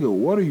drunk, my nigga,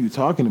 what are you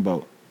talking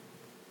about?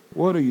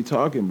 What are you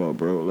talking about,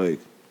 bro? Like,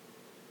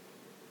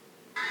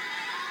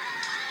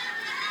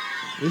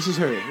 this is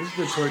her. This is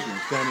the twerking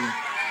standing.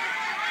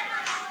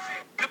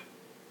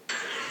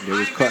 They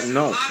was cutting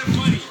up. A lot of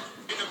money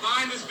into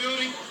buying this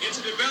building,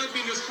 into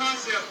developing this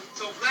concept,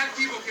 so black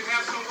people can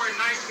have somewhere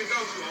nice to go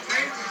to,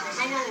 okay?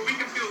 Somewhere where we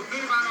can feel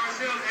good about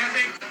ourselves as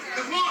a.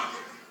 Cause one,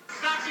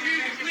 stop the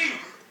music, please.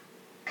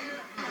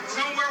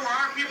 Somewhere where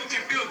our people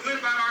can feel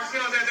good about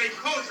ourselves as a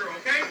culture,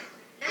 okay?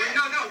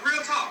 No, real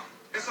talk.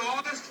 And so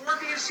all this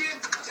twerking and shit,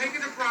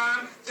 taking the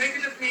prime, taking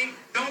the pink,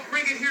 don't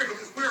bring it here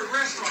because we're a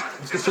restaurant.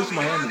 And so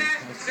beyond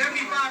that,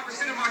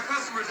 75% of my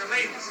customers are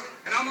ladies.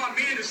 And I want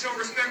men to show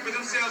respect for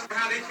themselves for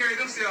how they carry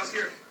themselves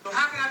here. So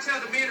how can I tell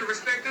the men to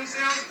respect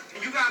themselves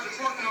and you guys are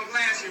talking on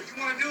glass here? If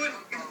you want to do it,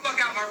 get the fuck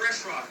out my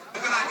restaurant.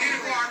 Because I did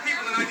it for our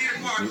people and I did it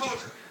for our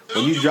culture.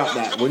 When you drop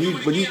that, when you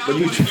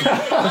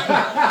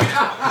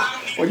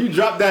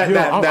drop that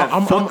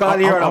fuck out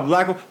here on a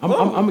black, I'm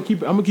gonna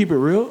keep it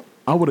real.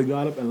 I would have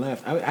got up and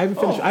left. I haven't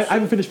finished. I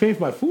haven't finished paying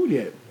for my food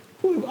yet.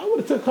 I would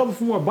have took a couple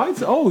for more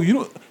bites. Oh, you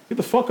don't get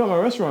the fuck out of my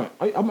restaurant.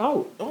 I'm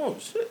out. oh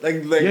shit,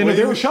 like Yeah, no,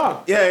 they were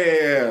shocked.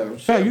 Yeah.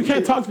 Fam, you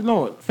can't talk to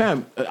no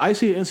fam. I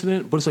see an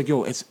incident, but it's like,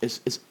 yo,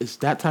 it's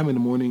that time in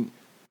the morning.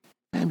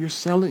 Fam, you're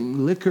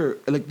selling liquor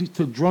like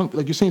to drunk.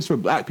 Like you're saying, it's for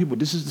black people.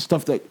 This is the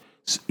stuff that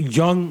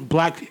young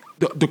black.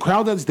 The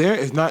crowd that's there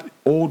is not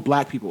old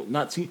black people.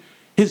 Not see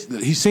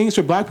he's saying it's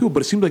for black people,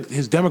 but it seems like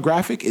his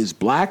demographic is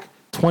black,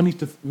 20s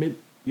to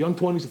young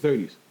 20s to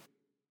 30s.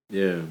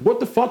 Yeah.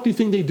 What the fuck do you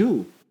think they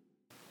do?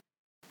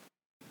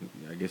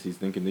 I guess he's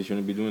thinking they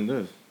shouldn't be doing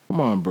this. Come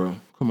on, bro.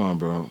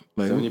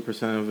 Like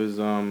 70% of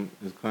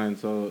his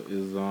clientele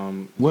is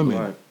women.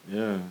 black.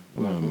 Yeah. Come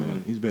Black on, women.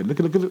 man. He's bad. Look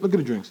at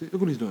the drinks. Look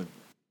what he's doing.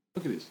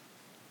 Look at this.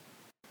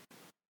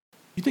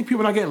 You think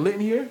people are not getting lit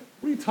in here?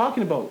 What are you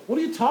talking about?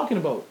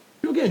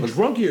 People getting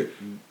drunk here.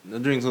 The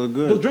drinks look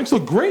good. Those drinks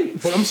look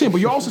great, but I'm saying, but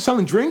you're also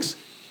selling drinks.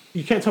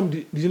 You can't tell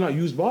me these are not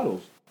used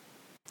bottles.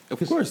 Of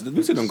course, the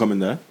drinks don't come in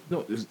there.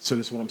 No, so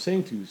this is what I'm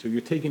saying to you. So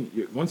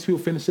once people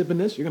finish sipping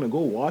this, you're gonna go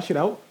wash it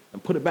out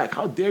and put it back.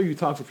 How dare you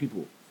talk to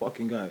people,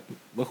 fucking guy?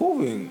 But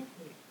who?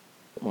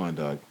 Come on,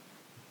 dog.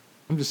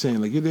 I'm just saying,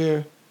 like you're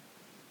there.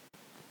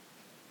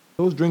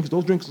 Those drinks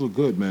look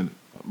good, man.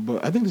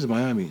 But I think this is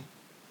Miami.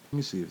 Let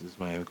me see if this is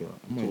Miami.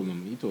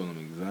 He told them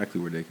exactly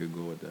where they could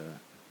go with that.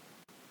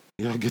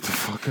 Yeah, get the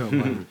fuck out,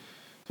 man.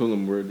 Told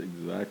them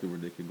exactly where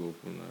they could go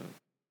from that.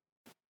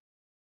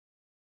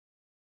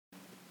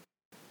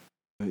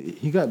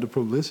 He got the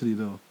publicity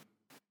though.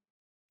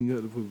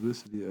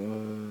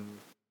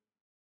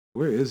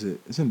 Where is it?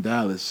 It's in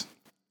Dallas.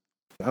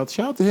 Shout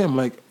out to him,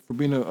 like for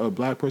being a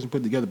black person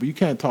put together. But you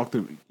can't talk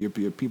to your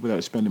people that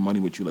are spending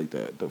money with you like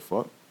that. The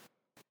fuck?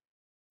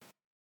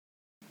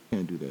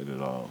 Can't do that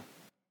at all.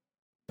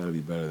 Gotta be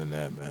better than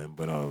that, man.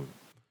 But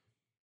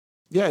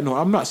yeah, no,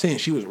 I'm not saying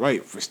she was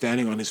right for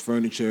standing on his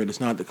furniture. It's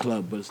not the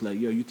club, but it's like,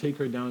 yo, you take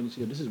her down and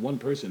see, this is one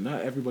person.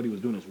 Not everybody was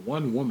doing this.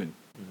 One woman.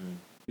 Mm-hmm.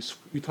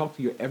 You talk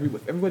to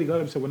everybody got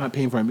up and said, we're not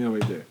paying for our meal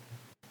right there.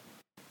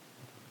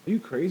 Are you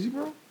crazy,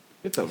 bro?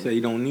 Say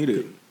you don't need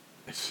it.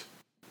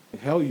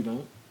 Like hell you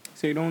don't.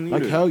 Say you don't need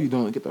like it. Hell you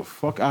don't. Get the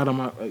fuck out of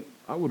my... Like,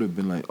 I would have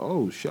been like,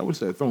 oh shit, I would have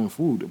started throwing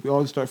food. We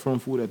always start throwing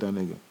food at that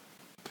nigga.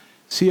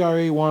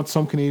 CRA wants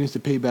some Canadians to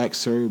pay back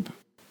CERB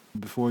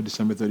before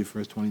December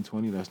 31st,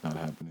 2020. That's not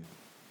happening.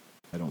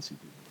 I don't see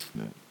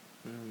people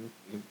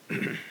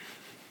doing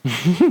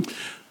that.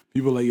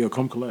 People like, yo,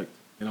 come collect.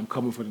 And I'm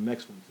coming for the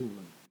next one too.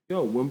 Like,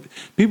 Yo, when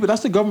people,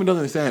 that's the government doesn't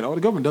understand. Oh, the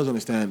government does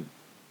understand,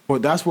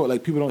 but that's what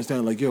like people don't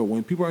understand. Like, yo,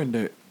 when people are in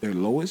their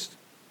lowest,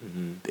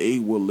 they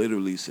will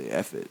literally say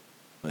 "F it,"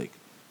 like,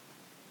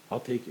 I'll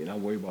take it and I'll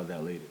worry about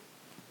that later.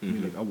 I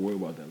mean, like, I'll worry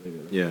about that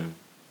later. Like, Yeah.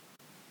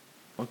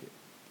 fuck it.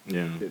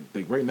 Yeah.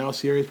 Like right now,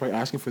 Sierra is probably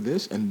asking for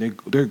this, and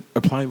they're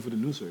applying for the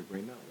new cert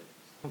right now.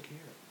 Like, I don't care.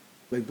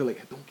 Like they're like,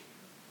 I don't care.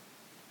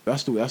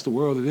 That's the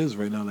world it is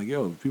right now. Like,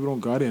 yo, if people don't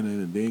got in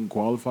and they ain't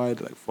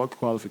qualified, like, fuck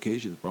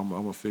qualifications, bro. I'm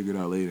gonna figure it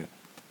out later.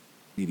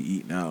 Need to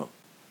eat now.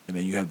 And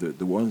then you have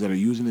the ones that are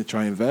using it,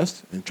 try to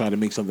invest and try to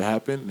make something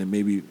happen, and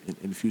maybe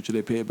in the future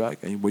they pay it back.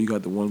 And you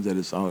got the ones that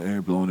is out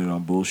there blowing it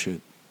on bullshit.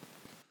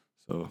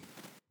 So,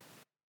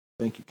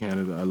 thank you,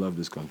 Canada. I love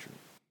this country.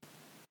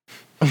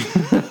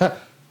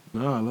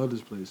 No, I love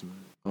this place,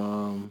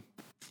 man.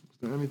 Is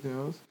there anything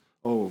else?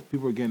 Oh,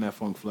 people are getting that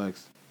funk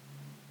flex.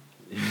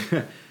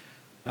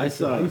 I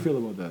saw. How you feel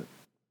about that?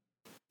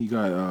 You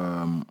got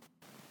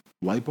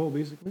lipo,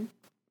 basically.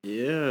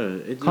 Yeah.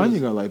 It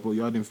Kanye got lipo.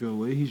 Y'all didn't feel the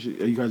way.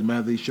 Are you guys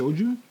mad they showed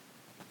you?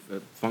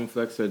 Funk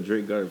Flex said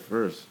Drake got it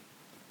first.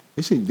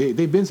 They say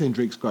they've been saying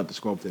Drake's got the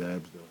sculpted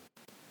abs though.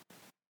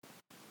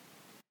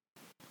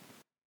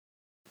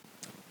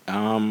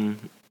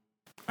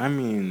 I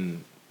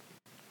mean,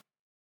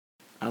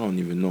 I don't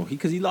even know.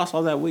 Because he lost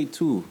all that weight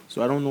too.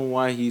 So I don't know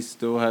why he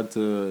still had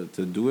to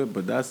do it,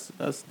 but that's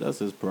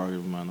his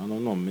prerogative, man. I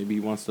don't know. Maybe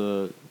he wants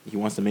to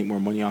make more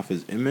money off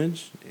his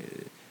image.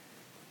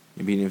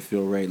 Maybe he didn't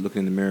feel right looking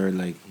in the mirror,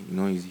 like, you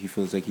know, he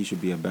feels like he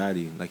should be a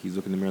baddie. Like, he's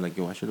looking in the mirror like,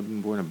 yo, I should have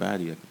been born a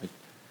baddie.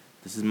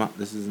 This is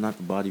not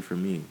the body for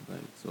me.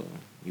 Like, so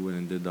he went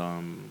and did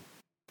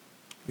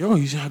Yo, I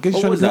guess he's what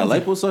trying was to that, do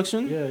it.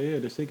 liposuction? Yeah,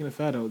 they're taking the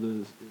fat out.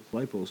 The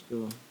lipo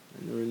still.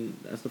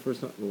 That's the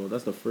first time. Well,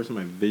 that's the first time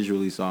I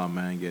visually saw a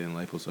man getting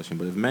liposuction.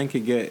 But if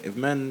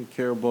men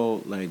care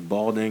about like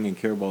balding and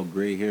care about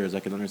gray hairs, I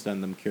can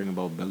understand them caring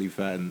about belly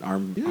fat and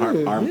armpit fat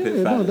as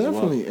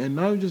definitely. well. And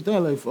not just that,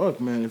 like, fuck,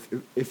 man.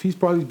 If he's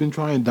probably been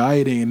trying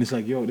dieting and it's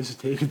like, yo, this is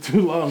taking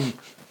too long.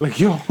 Like,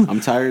 yo, I'm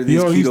tired of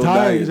these he's keto tired.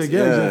 diets. He's like,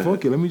 yeah, he's like,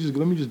 fuck it. Let me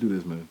just do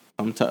this, man.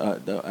 I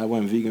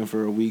went vegan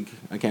for a week.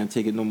 I can't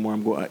take it no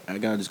more. I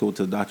gotta just go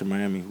to Dr.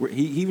 Miami.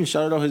 He even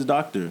shouted out his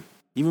doctor.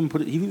 He even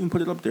put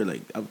it up there.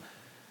 Like,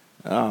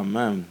 oh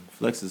man,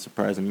 Flex is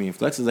surprising me.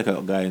 Flex is like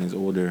a guy in his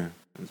older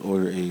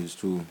age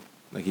too.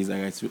 Like, he's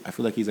like, I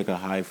feel like he's like a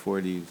high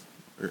 40s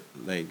or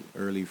like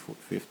early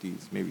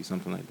 50s, maybe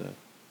something like that.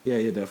 Yeah,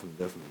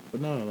 definitely.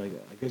 But no, like,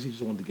 I guess he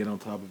just wanted to get on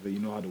top of it. You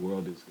know how the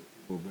world is.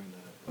 People bring that.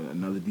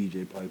 Another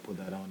DJ probably put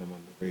that on them on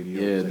the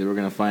radio. Yeah, Like, they were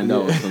gonna find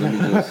out. So let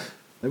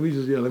me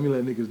just. let me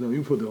let niggas know.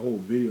 You put the whole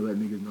video, let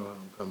niggas know how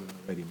I'm coming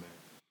already, man.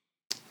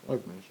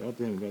 Fuck, man. Shout out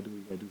to him. Gotta do what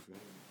you gotta do for him.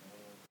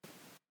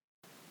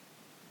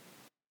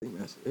 I think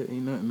that's it.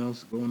 Ain't nothing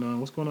else going on.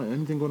 What's going on?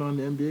 Anything going on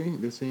in the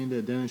NBA? They're saying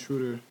that Dennis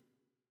Schroeder.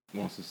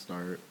 Wants to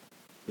start.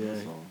 Yeah,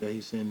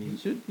 he's saying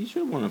He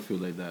should want to feel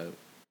like that.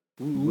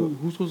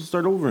 Who's supposed to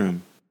start over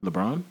him?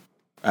 LeBron.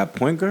 At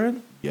point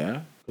guard?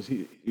 Yeah, because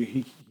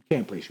he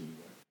can't play shooting guard.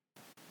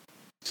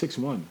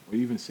 6'1" or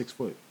even 6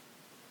 foot.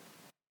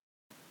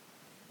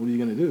 What are you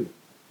gonna do?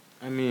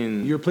 I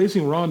mean, You're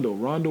replacing Rondo.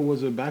 Rondo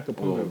was a backup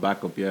point guard.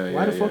 backup. Yeah.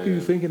 Why the fuck are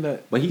you thinking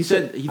that? But he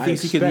said he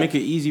thinks he could make it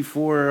easy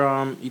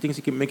for. He thinks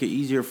he can make it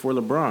easier for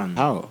LeBron.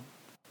 How?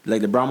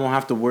 Like, LeBron won't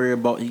have to worry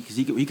about because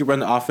he could run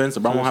the offense.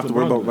 LeBron won't have to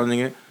worry about running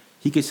it.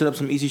 He could set up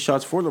some easy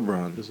shots for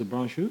LeBron. Does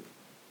LeBron shoot?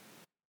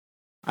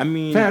 I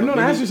mean, Fam, no,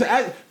 ask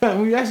yourself. Fam,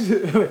 when you ask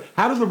yourself,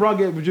 how does LeBron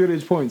get majority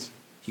of his points?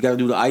 He got to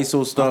do the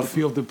ISO stuff. The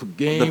field, the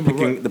game,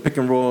 the pick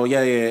and roll.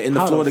 Yeah. In the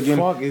how floor of the game.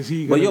 Fuck is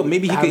he? But yo,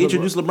 maybe he could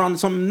introduce LeBron to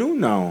something new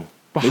now.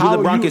 But maybe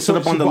LeBron can set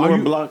up on the lower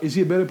block. Is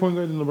he a better point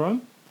guard than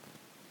LeBron?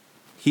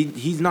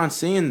 He's not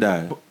saying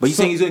that, but he's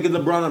saying he's gonna give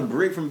LeBron a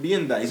break from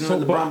being that. He's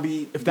gonna let LeBron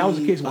be. If that was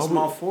the case, a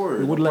small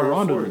forward, we would let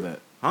Rondo do that.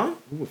 Huh?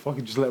 We would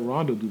fucking just let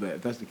Rondo do that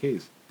if that's the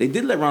case. They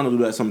did let Rondo do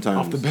that sometimes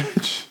Off the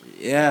bench.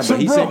 Yeah, So,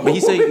 but he bro.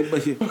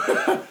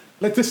 said,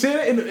 Like, to say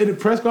that in a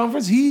press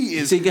conference,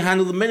 he said he can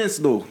handle the minutes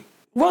though.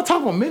 We're not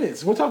talking about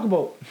minutes. We're talking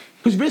about,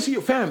 because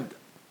basically, fam,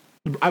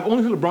 I've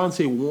only heard LeBron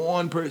say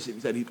one person. He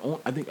said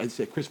I think I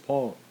said Chris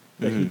Paul.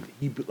 That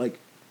he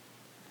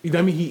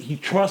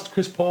trusts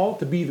Chris Paul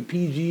to be the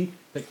PG.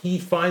 That he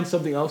finds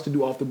something else to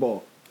do off the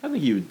ball.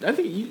 He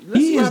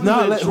is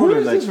not. Who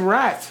is this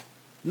rat?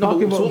 No,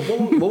 so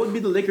what would be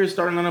the Lakers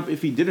starting lineup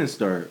if he didn't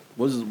start?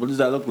 What does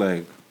that look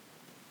like?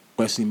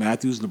 Wesley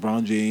Matthews,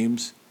 LeBron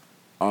James,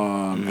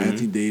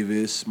 Anthony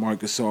Davis, Marc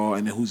Gasol,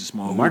 and then who's the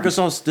small? Marc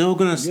Gasol's still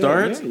gonna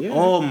start? Yeah.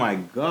 Oh my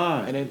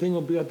god! And then thing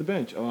will be at the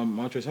bench.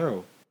 Montrezl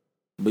Harrell.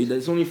 But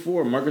it's only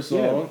 4: Marc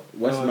Gasol,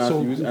 Wes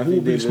Matthews, who Anthony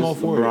will be Davis, small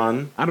forward?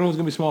 LeBron. I don't know who's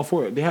gonna be small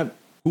forward. They have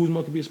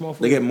Kuzma could be a small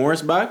forward. They get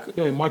Morris back.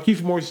 Yeah,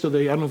 Markieff Morris is still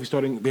there. I don't know if he's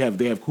starting. They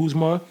have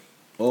Kuzma.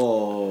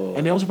 Oh,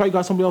 And they also probably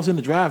got somebody else in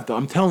the draft. Though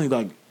I'm telling you,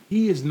 like,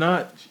 he is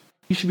not.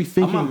 He should be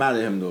thinking. I'm not mad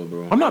at him though,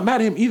 bro. I'm not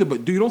mad at him either.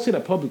 But dude, you don't say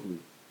that publicly.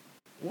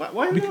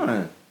 Why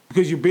not?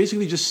 Because you're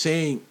basically just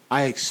saying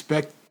I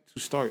expect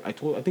to start. I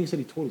think he said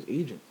he told his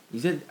agent. He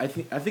said I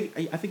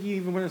think he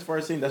even went as far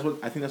as saying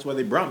that's why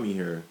they brought me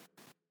here.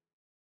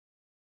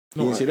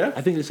 You didn't see that?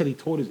 I think they said he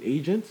told his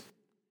agent.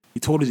 He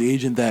told his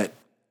agent that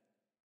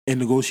in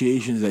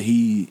negotiations that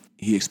he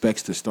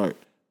expects to start.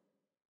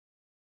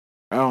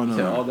 I don't know.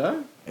 Said all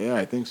that? Yeah,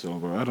 I think so,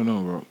 bro. I don't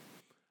know, bro.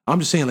 I'm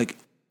just saying, like,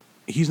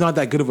 he's not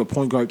that good of a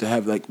point guard to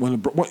have. Like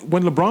when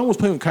LeBron was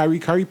playing with Kyrie,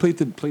 Kyrie played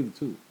the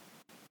two.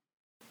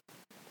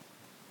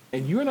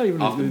 And you're not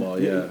even Off the ball,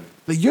 yeah.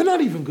 Like you're not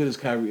even good as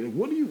Kyrie. Like,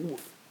 what do you?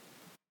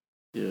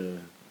 Yeah.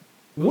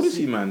 What is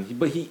he, man?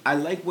 I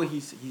like what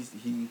he's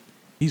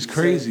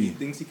crazy. He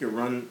thinks he can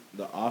run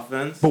the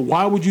offense. But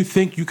why would you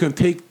think you can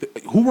take?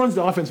 Who runs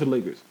the offense for the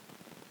Lakers?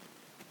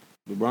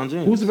 LeBron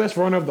James. Who's the best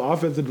runner of the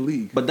offense in the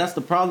league? But that's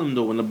the problem,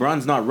 though. When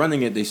LeBron's not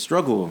running it, they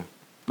struggle.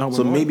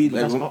 So maybe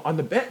that's on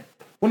the bench.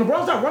 When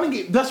LeBron's not running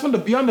it, that's when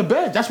you're on the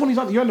bench. That's when he's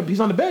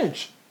on the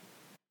bench.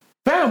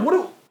 Fam, what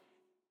do?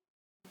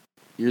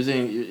 You're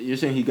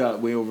saying he got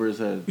way over his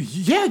head.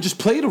 Yeah, just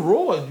play the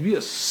role. Be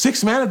a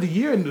sixth man of the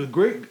year and the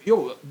great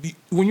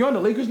when you're on the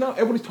Lakers now,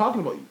 everybody's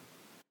talking about you.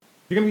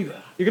 You're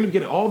gonna be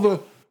getting all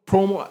the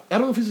promo. I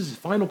don't know if this is his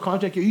final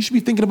contract year. You should be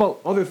thinking about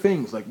other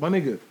things, like my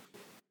nigga.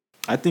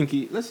 I think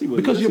let's see what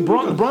because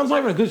LeBron's not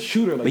even a good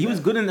shooter. Like but he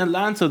was good in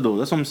Atlanta though.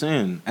 That's what I'm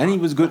saying, and he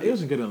was good. He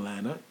wasn't good in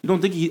Atlanta. You don't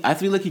think I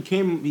feel like he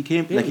came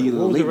yeah, like he a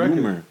late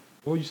bloomer.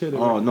 What would you say?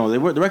 No, the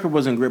record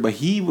wasn't great, but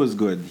he was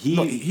good.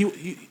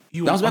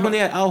 That was back when they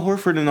had Al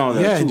Horford and all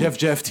that. Yeah, too.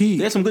 Jeff T.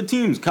 They had some good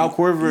teams. Cal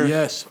Korver.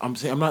 Yes, I'm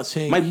not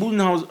saying Mike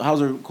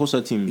Budenhauser coached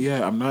that team.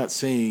 Yeah, I'm not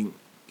saying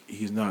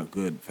he's not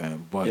good,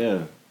 fam. But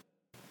yeah,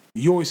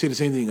 you always say the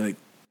same thing. Like,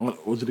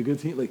 was it a good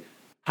team? Like,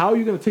 how are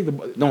you gonna take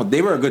the? No,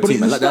 they were a good team.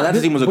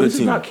 That team was a good this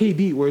team. This is not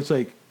KD, where it's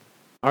like,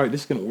 all right,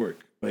 this is gonna work.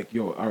 Like,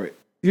 yo, all right,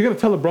 you're gonna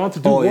tell LeBron to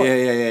do what?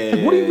 Yeah.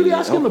 Like, what are you really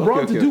asking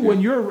LeBron to do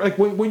when you're like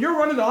when you're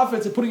running the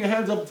offense and putting your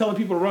hands up and telling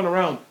people to run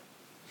around?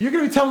 You're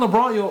gonna be telling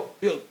LeBron,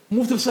 yo,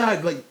 move to the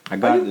side. Like, I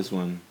got this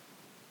one.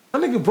 I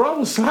think LeBron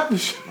will slap the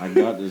shit. I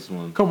got this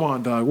one. Come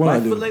on, dog. I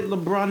feel like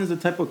LeBron is the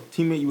type of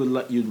teammate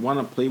you'd want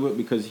to play with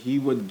because he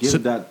would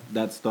give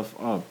that stuff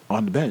up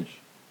on the bench.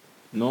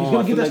 No, he's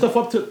gonna give that stuff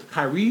up to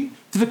Kyrie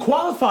to the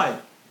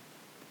qualified.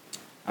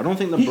 I don't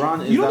think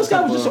LeBron is.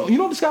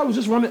 This guy was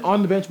just running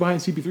on the bench behind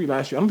CP3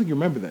 last year. I don't think you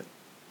remember that.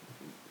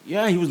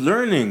 Yeah, he was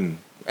learning,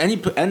 and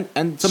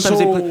sometimes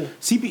they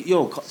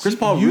put Chris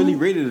Paul really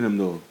rated him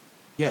though.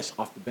 Yes,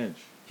 off the bench.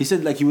 He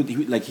said like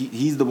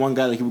he's the one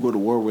guy like he would go to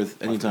war with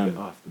anytime.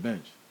 Off the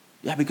bench.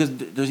 Yeah, because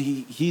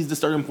he's the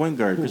starting point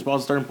guard. Chris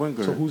Paul's the starting point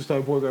guard. So who's the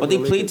starting point guard? But they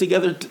played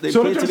together. They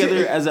played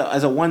together as a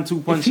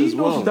 1-2 punch as well. If he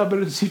knows he's not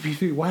better than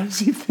CP3, why does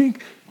he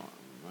think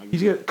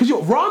he's gonna? Because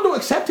Rondo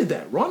accepted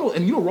that.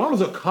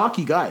 Rondo's a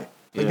cocky guy.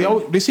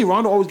 Like they say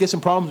Rondo always gets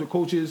some problems with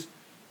coaches.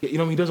 He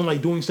doesn't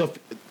like doing stuff.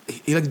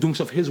 He likes doing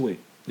stuff his way.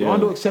 Yeah.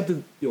 Rondo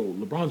accepted.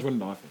 LeBron's running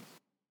the offense.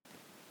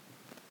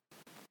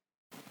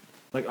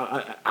 Like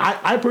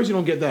I personally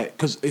don't get that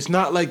because it's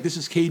not like this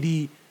is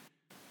KD.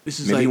 This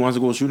is maybe he wants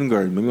to go shooting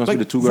guard. Maybe he wants to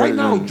be the two guard. Right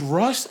now,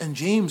 Russ and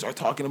James are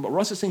talking about.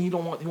 Russ is saying he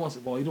wants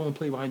the ball. He don't want to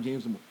play behind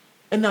James anymore.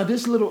 And now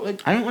this little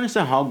I don't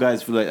understand how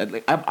guys feel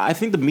like I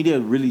think the media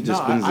really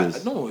just spins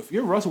this. No, if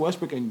you're Russell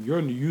Westbrook and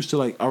you're used to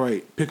like, all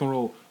right, pick and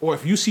roll, or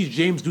if you see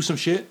James do some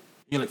shit,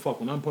 you're like,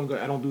 fuck, when I'm point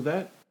guard, I don't do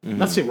that. Mm-hmm.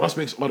 Not saying Russ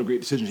makes a lot of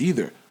great decisions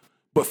either,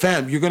 but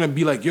fam, you're gonna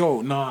be like, yo,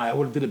 nah, I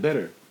would have did it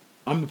better.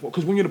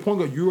 Because when you're the point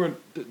guard, you're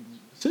the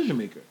decision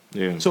maker.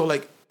 Yeah. So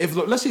like, if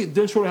let's say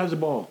Dennis Schroeder has the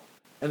ball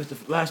and it's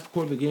the last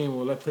quarter of the game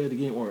or last play of the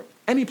game or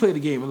any play of the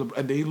game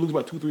and they lose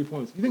by 2-3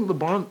 points, you think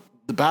LeBron,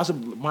 the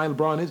basketball mind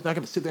LeBron is not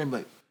gonna sit there and be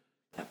like,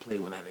 that play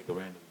when that nigga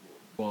ran the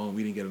ball and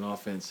we didn't get an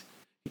offense,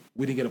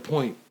 we didn't get a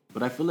point.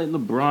 But I feel like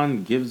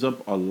LeBron gives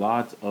up a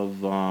lot of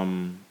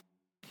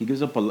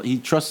he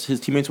trusts his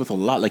teammates with a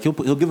lot. Like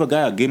he'll give a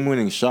guy a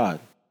game-winning shot.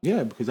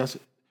 Yeah, because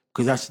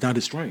that's not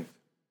his strength.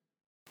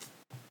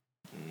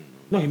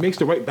 No, he makes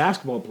the right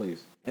basketball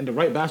plays, and the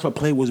right basketball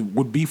play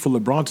would be for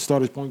LeBron to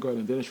start as point guard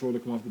and Dennis Schroeder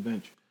come off the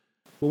bench.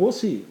 But we'll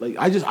see. Like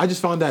I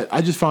just found out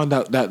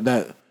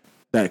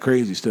that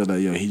crazy still that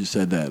he just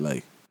said that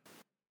like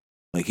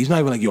he's not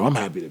even like I'm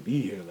happy to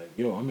be here. Like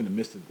I'm in the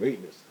midst of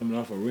greatness, coming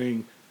off a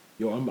ring.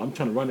 I'm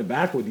trying to run it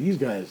back with these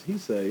guys. He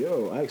said,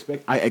 I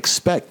expect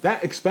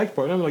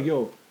part. And I'm like,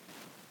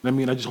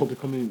 I just hope to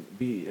come in and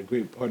be a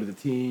great part of the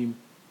team.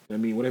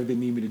 Whatever they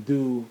need me to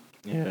do.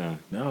 Yeah.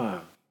 Nah.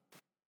 I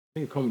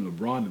think coming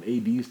LeBron and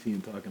AD's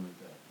team talking like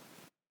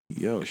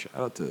that. Yo, shout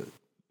out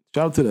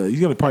to the.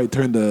 He's gonna probably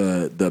turn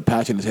the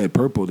patch in his head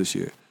purple this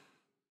year.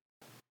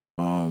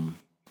 What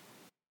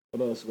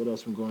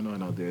else been going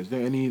on out there? Is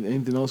there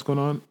anything else going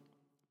on?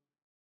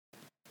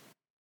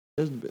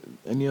 There's been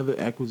any other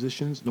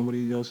acquisitions?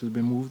 Nobody else has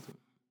been moved.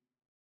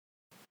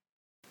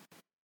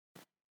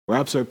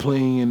 Raps are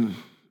playing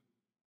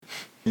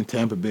in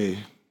Tampa Bay.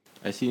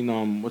 I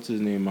seen what's his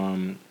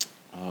name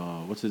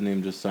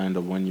just signed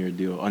a 1-year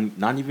deal,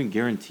 not even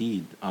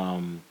guaranteed.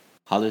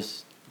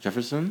 Hollis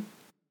Jefferson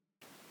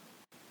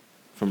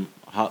from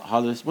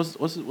Hollis. What's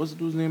the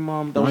dude's name?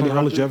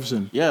 Hollis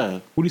Jefferson.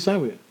 Yeah. Who did he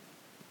sign with?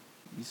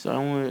 He's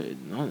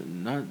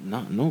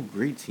with no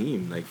great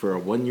team. Like for a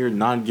 1 year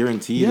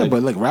non-guarantee. Yeah,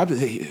 but like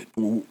Raptors,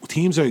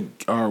 teams are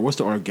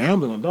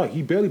gambling on dog.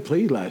 He barely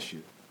played last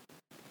year.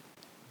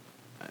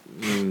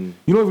 You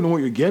don't even know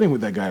what you're getting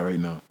with that guy right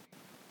now.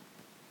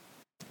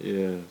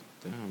 Yeah,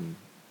 damn.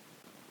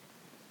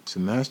 It's a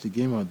nasty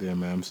game out there,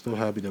 man. I'm still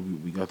happy that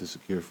we got to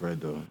secure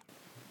Fred though.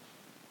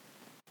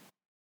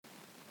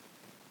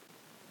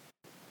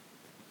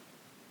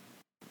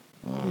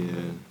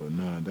 But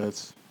nah,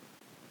 that's.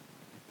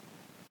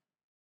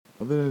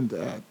 Other than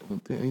that, I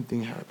don't think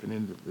anything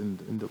happened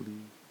in the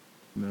league.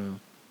 No,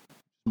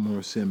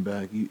 more sitting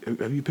back.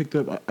 Have you picked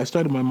up? I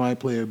started my My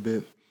Player a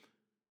bit.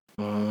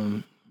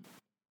 I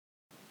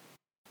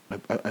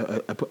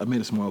made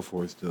a small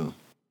forward still.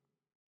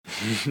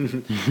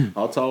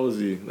 How tall was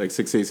he? Like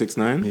 6'8",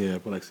 6'9"? Yeah, I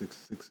put like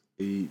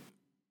 6'8".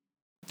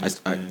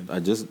 I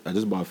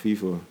just bought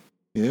FIFA.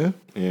 Yeah.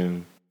 Yeah.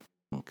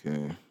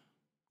 Okay.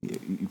 Yeah,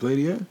 you played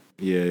it yet?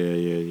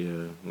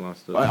 Yeah.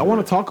 Lost it. I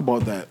want to talk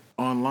about that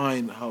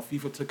online. How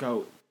FIFA took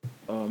out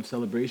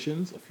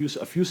celebrations. A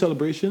few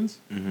celebrations.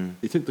 Mm-hmm.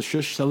 They took the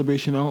shush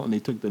celebration out, and they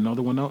took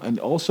another one out. And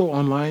also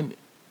online,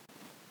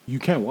 you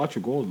can't watch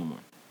your goals no more.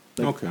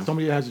 Like, okay.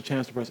 Somebody has a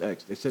chance to press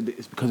X. They said that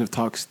it's because of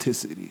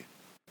toxicity.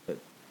 That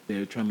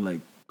they're trying to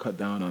like cut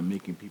down on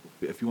making people.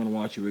 If you want to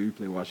watch your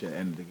replay, watch it at the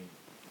end of the game.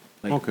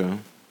 Like, okay.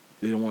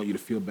 They don't want you to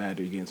feel bad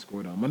that you're getting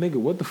scored on. My nigga,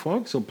 what the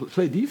fuck? So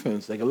play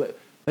defense.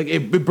 Like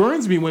it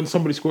burns me when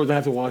somebody scores. I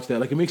have to watch that.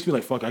 Like it makes me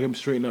like fuck. I can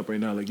straighten up right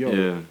now. Like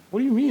yo, What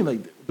do you mean?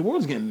 Like the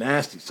world's getting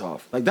nasty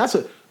soft. Like that's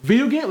a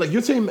video game. Like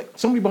you're saying like,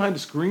 somebody behind the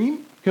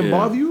screen can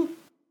bother you.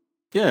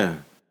 Yeah.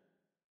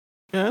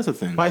 Yeah, that's a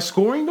thing. By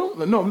scoring though?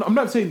 No, I'm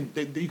not saying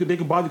they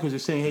can bother you because they're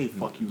saying, hey,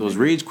 fuck you. Those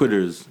rage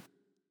quitters.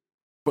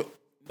 But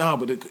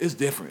it's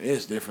different.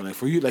 It's different. Like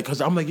for you, like because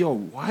I'm like, yo,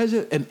 why is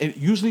it? And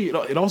usually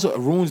it also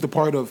ruins the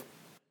part of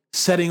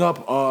setting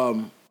up.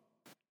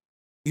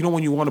 You know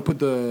when you want to put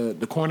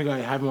the corner guy,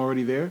 have him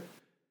already there.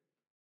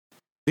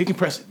 They can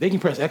press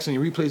X on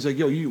your replays. Like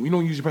yo, you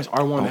don't usually press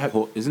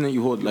R1. Isn't it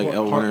you hold like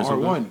L1 or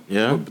something? R1.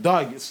 Yeah. But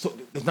dog,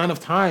 there's not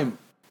enough time.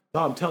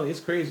 Dog, I'm telling you,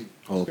 it's crazy.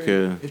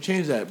 Okay. They've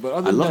changed that.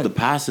 But I love the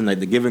passing, like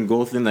the give and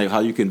go thing, like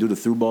how you can do the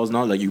through balls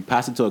now. Like you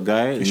pass it to a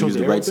guy and you use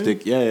the right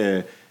stick.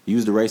 Yeah. You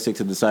use the right stick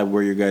to decide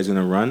where your guy's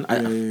gonna run.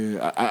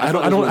 I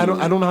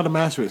don't know how to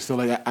master it. So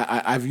like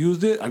I've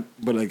used it,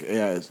 but like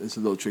it's a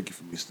little tricky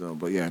for me still.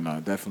 But yeah,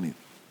 no, definitely.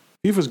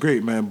 FIFA's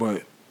great, man,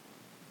 but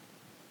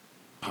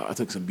I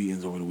took some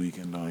beatings over the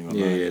weekend.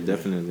 Yeah,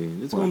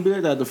 definitely. It's gonna be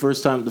like that the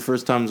first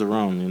time's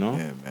around, you know. Yeah,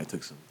 man, I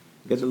took some.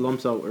 Get the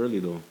lumps out early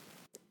though.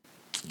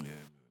 Yeah.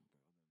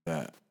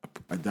 That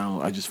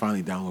I just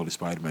finally downloaded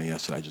Spider-Man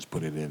yesterday. I just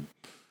put it in.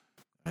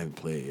 I haven't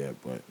played it yet,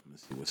 but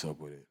let's see what's up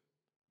with it.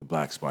 The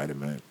Black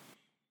Spider-Man.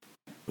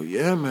 But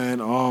yeah, man.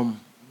 We'll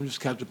just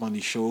catch up on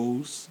these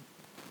shows.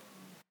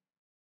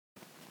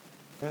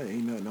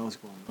 Ain't nothing else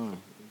going on.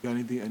 You got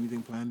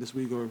anything planned this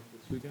week or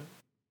this weekend?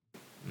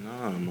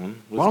 Nah,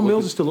 man. Wild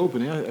Mills is still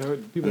open. Yeah, I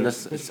heard people. I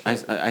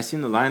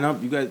seen the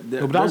lineup. You guys,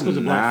 no, but that was because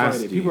of Black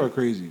Friday. People are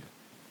crazy.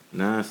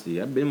 Nasty.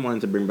 I've been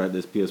wanting to bring back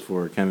this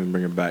PS4. Can't even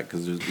bring it back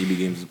because there's EB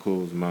Games is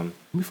closed, man.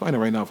 Let me find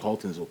out right now if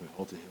Halton's open.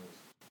 Halton Hills.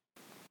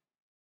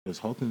 Is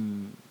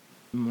Halton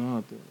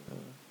not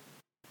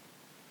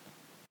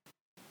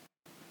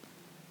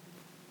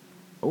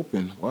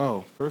open?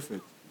 Wow,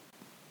 perfect.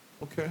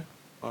 Okay,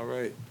 all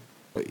right.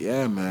 But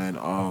yeah, man.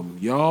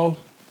 Y'all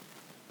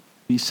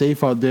be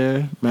safe out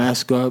there.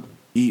 Mask up.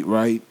 Eat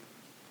right.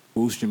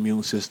 Boost your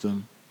immune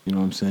system. You know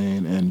what I'm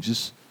saying? And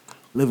just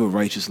live a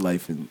righteous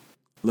life and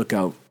look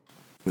out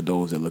for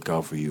those that look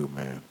out for you,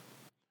 man.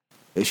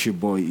 It's your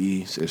boy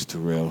E. It's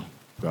Terrell.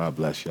 God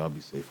bless y'all. Be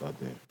safe out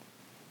there.